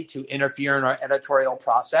ability to interfere in our editorial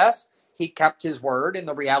process. He kept his word, and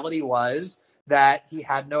the reality was that he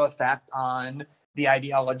had no effect on the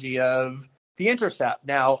ideology of The Intercept.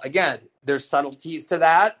 Now, again, there's subtleties to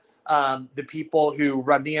that. The people who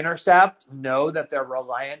run The Intercept know that they're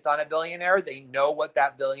reliant on a billionaire. They know what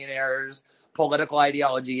that billionaire's political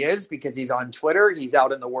ideology is because he's on Twitter. He's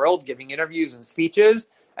out in the world giving interviews and speeches,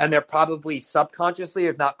 and they're probably subconsciously,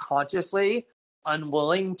 if not consciously,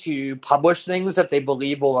 unwilling to publish things that they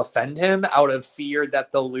believe will offend him out of fear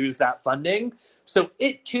that they'll lose that funding. So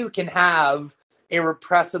it too can have a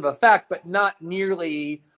repressive effect, but not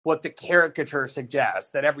nearly what the caricature suggests,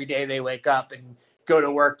 that every day they wake up and go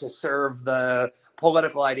to work to serve the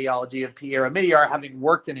political ideology of Pierre Omidyar, having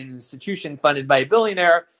worked in an institution funded by a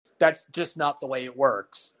billionaire. That's just not the way it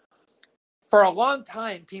works. For a long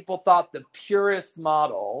time, people thought the purest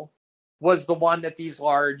model was the one that these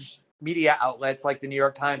large media outlets like the New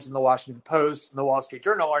York Times and the Washington Post and the Wall Street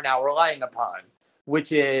Journal are now relying upon,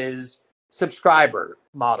 which is subscriber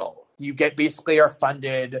model. You basically are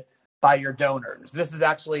funded by your donors. This is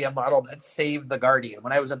actually a model that saved The Guardian.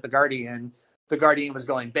 When I was at The Guardian was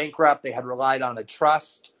going bankrupt. They had relied on a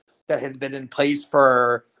trust that had been in place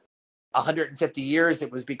for 150 years.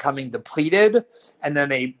 It was becoming depleted. And then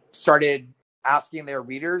they started asking their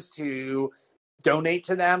readers to donate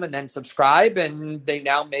to them and then subscribe. And they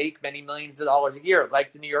now make many millions of dollars a year,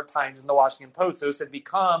 like the New York Times and the Washington Post. Those have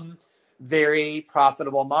become very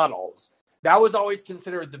profitable models. That was always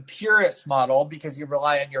considered the purest model because you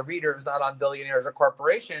rely on your readers, not on billionaires or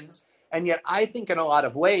corporations. And yet I think in a lot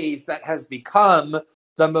of ways that has become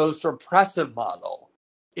the most repressive model.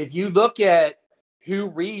 If you look at who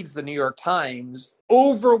reads the New York Times,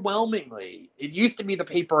 overwhelmingly, it used to be the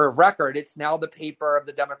paper of record. It's now the paper of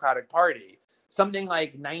the Democratic Party. Something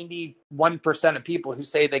like 91% of people who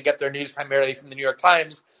say they get their news primarily from the New York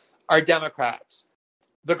Times are Democrats.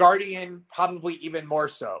 The Guardian, probably even more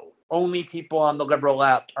so. Only people on the liberal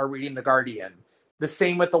left are reading The Guardian. The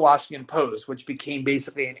same with the Washington Post, which became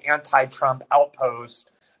basically an anti-Trump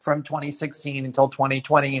outpost from 2016 until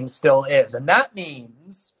 2020 and still is. And that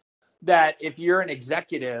means that if you're an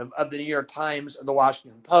executive of the New York Times or the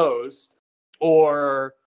Washington Post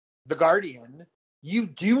or The Guardian, you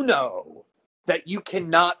do know that you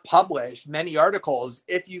cannot publish many articles,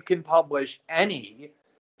 if you can publish any,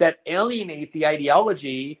 that alienate the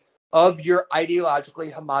ideology of your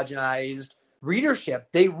ideologically homogenized readership.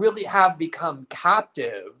 They really have become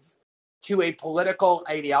captive to a political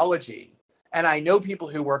ideology. And I know people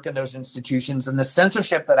who work in those institutions, and the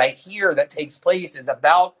censorship that I hear that takes place is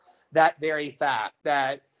about that very fact,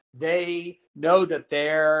 that they know that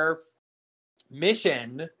their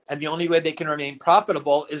mission and the only way they can remain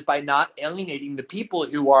profitable is by not alienating the people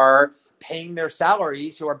who are paying their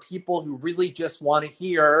salaries, who are people who really just want to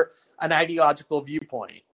hear an ideological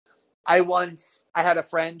viewpoint. I had a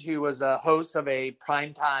friend who was a host of a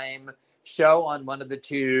primetime show on one of the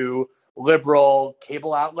two liberal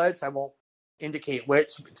cable outlets. I won't indicate which,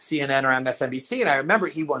 CNN or MSNBC. And I remember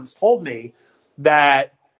he once told me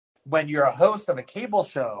that when you're a host of a cable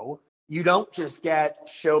show, you don't just get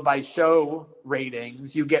show by show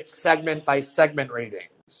ratings, you get segment by segment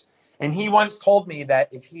ratings. And he once told me that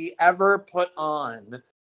if he ever put on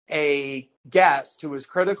a guest who was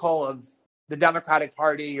critical of the Democratic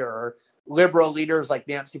Party or liberal leaders like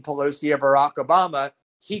Nancy Pelosi or Barack Obama,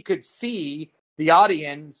 he could see the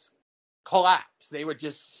audience collapse. They would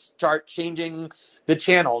just start changing the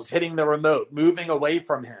channels, hitting the remote, moving away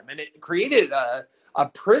from him. And it created a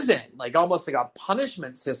prison, like almost like a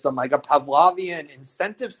punishment system, like a Pavlovian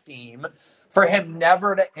incentive scheme for him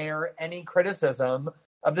never to air any criticism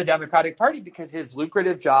of the Democratic Party because his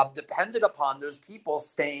lucrative job depended upon those people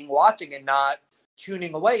staying watching and not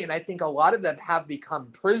tuning away. And I think a lot of them have become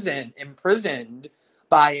imprisoned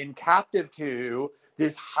by and captive to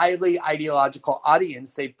this highly ideological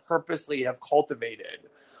audience they purposely have cultivated.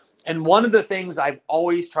 And one of the things I've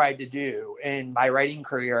always tried to do in my writing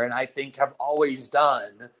career, and I think have always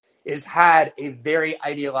done, is had a very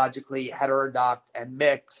ideologically heterodox and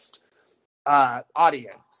mixed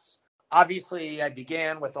audience. Obviously, I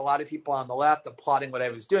began with a lot of people on the left applauding what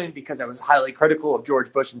I was doing because I was highly critical of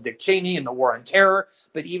George Bush and Dick Cheney and the war on terror.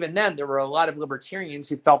 But even then, there were a lot of libertarians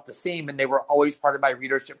who felt the same, and they were always part of my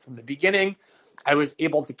readership from the beginning. I was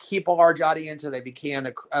able to keep a large audience, and I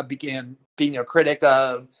began being a critic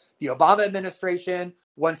of the Obama administration.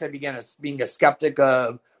 Once I began being a skeptic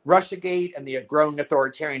of Russiagate and the growing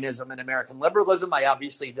authoritarianism in American liberalism, I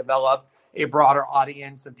obviously developed a broader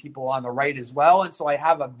audience of people on the right as well. And so I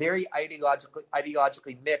have a very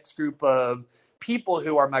ideologically mixed group of people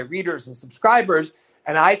who are my readers and subscribers.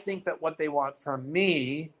 And I think that what they want from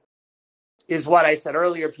me is what I said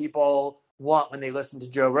earlier people want when they listen to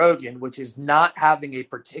Joe Rogan, which is not having a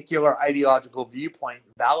particular ideological viewpoint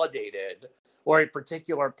validated or a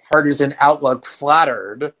particular partisan outlook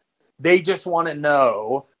flattered. They just want to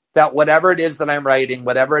know that whatever it is that I'm writing,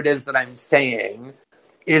 whatever it is that I'm saying,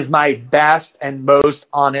 is my best and most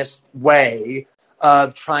honest way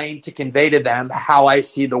of trying to convey to them how I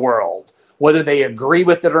see the world. Whether they agree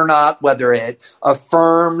with it or not, whether it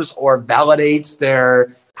affirms or validates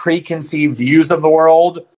their preconceived views of the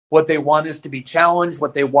world, what they want is to be challenged.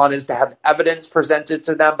 What they want is to have evidence presented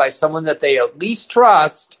to them by someone that they at least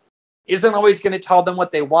trust, isn't always going to tell them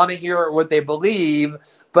what they want to hear or what they believe,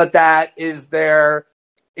 but that is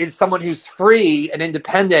someone who's free and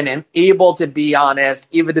independent and able to be honest,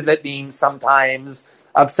 even if it means sometimes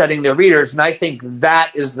upsetting their readers. And I think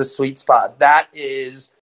that is the sweet spot. That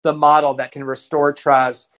is the model that can restore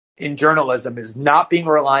trust in journalism, is not being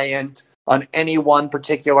reliant on any one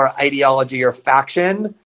particular ideology or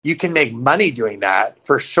faction. You can make money doing that,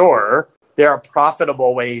 for sure. There are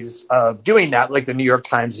profitable ways of doing that, like the New York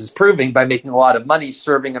Times is proving, by making a lot of money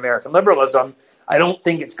serving American liberalism. I don't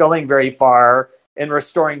think it's going very far in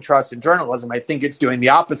restoring trust in journalism. I think it's doing the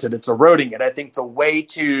opposite. It's eroding it. I think the way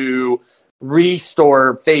to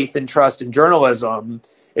restore faith and trust in journalism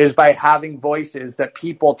is by having voices that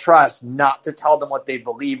people trust, not to tell them what they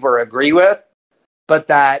believe or agree with, but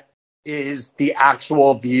that is the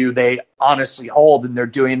actual view they honestly hold, and they're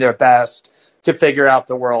doing their best to figure out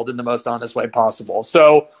the world in the most honest way possible.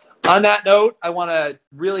 So on that note, I want to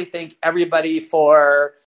really thank everybody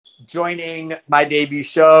for joining my debut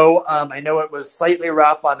show. I know it was slightly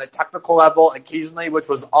rough on a technical level occasionally, which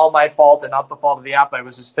was all my fault and not the fault of the app. I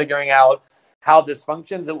was just figuring out how this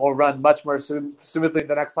functions. It will run much more smoothly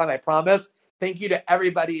the next time, I promise. Thank you to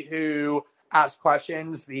everybody who asked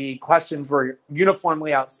questions. The questions were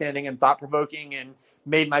uniformly outstanding and thought-provoking and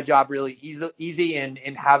made my job really easy in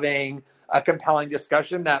having a compelling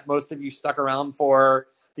discussion that most of you stuck around for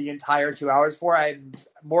the entire 2 hours for. I'm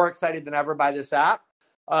more excited than ever by this app.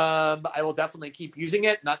 I will definitely keep using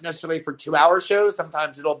it, not necessarily for 2-hour shows.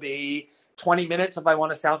 Sometimes it'll be 20 minutes if I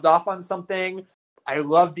want to sound off on something. I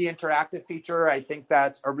love the interactive feature. I think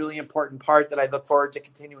that's a really important part that I look forward to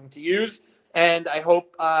continuing to use. And I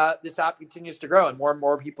hope this app continues to grow and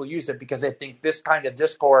more people use it, because I think this kind of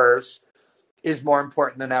discourse is more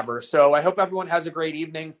important than ever. So I hope everyone has a great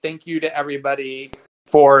evening. Thank you to everybody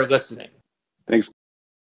for listening. Thanks.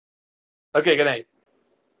 Okay, good night.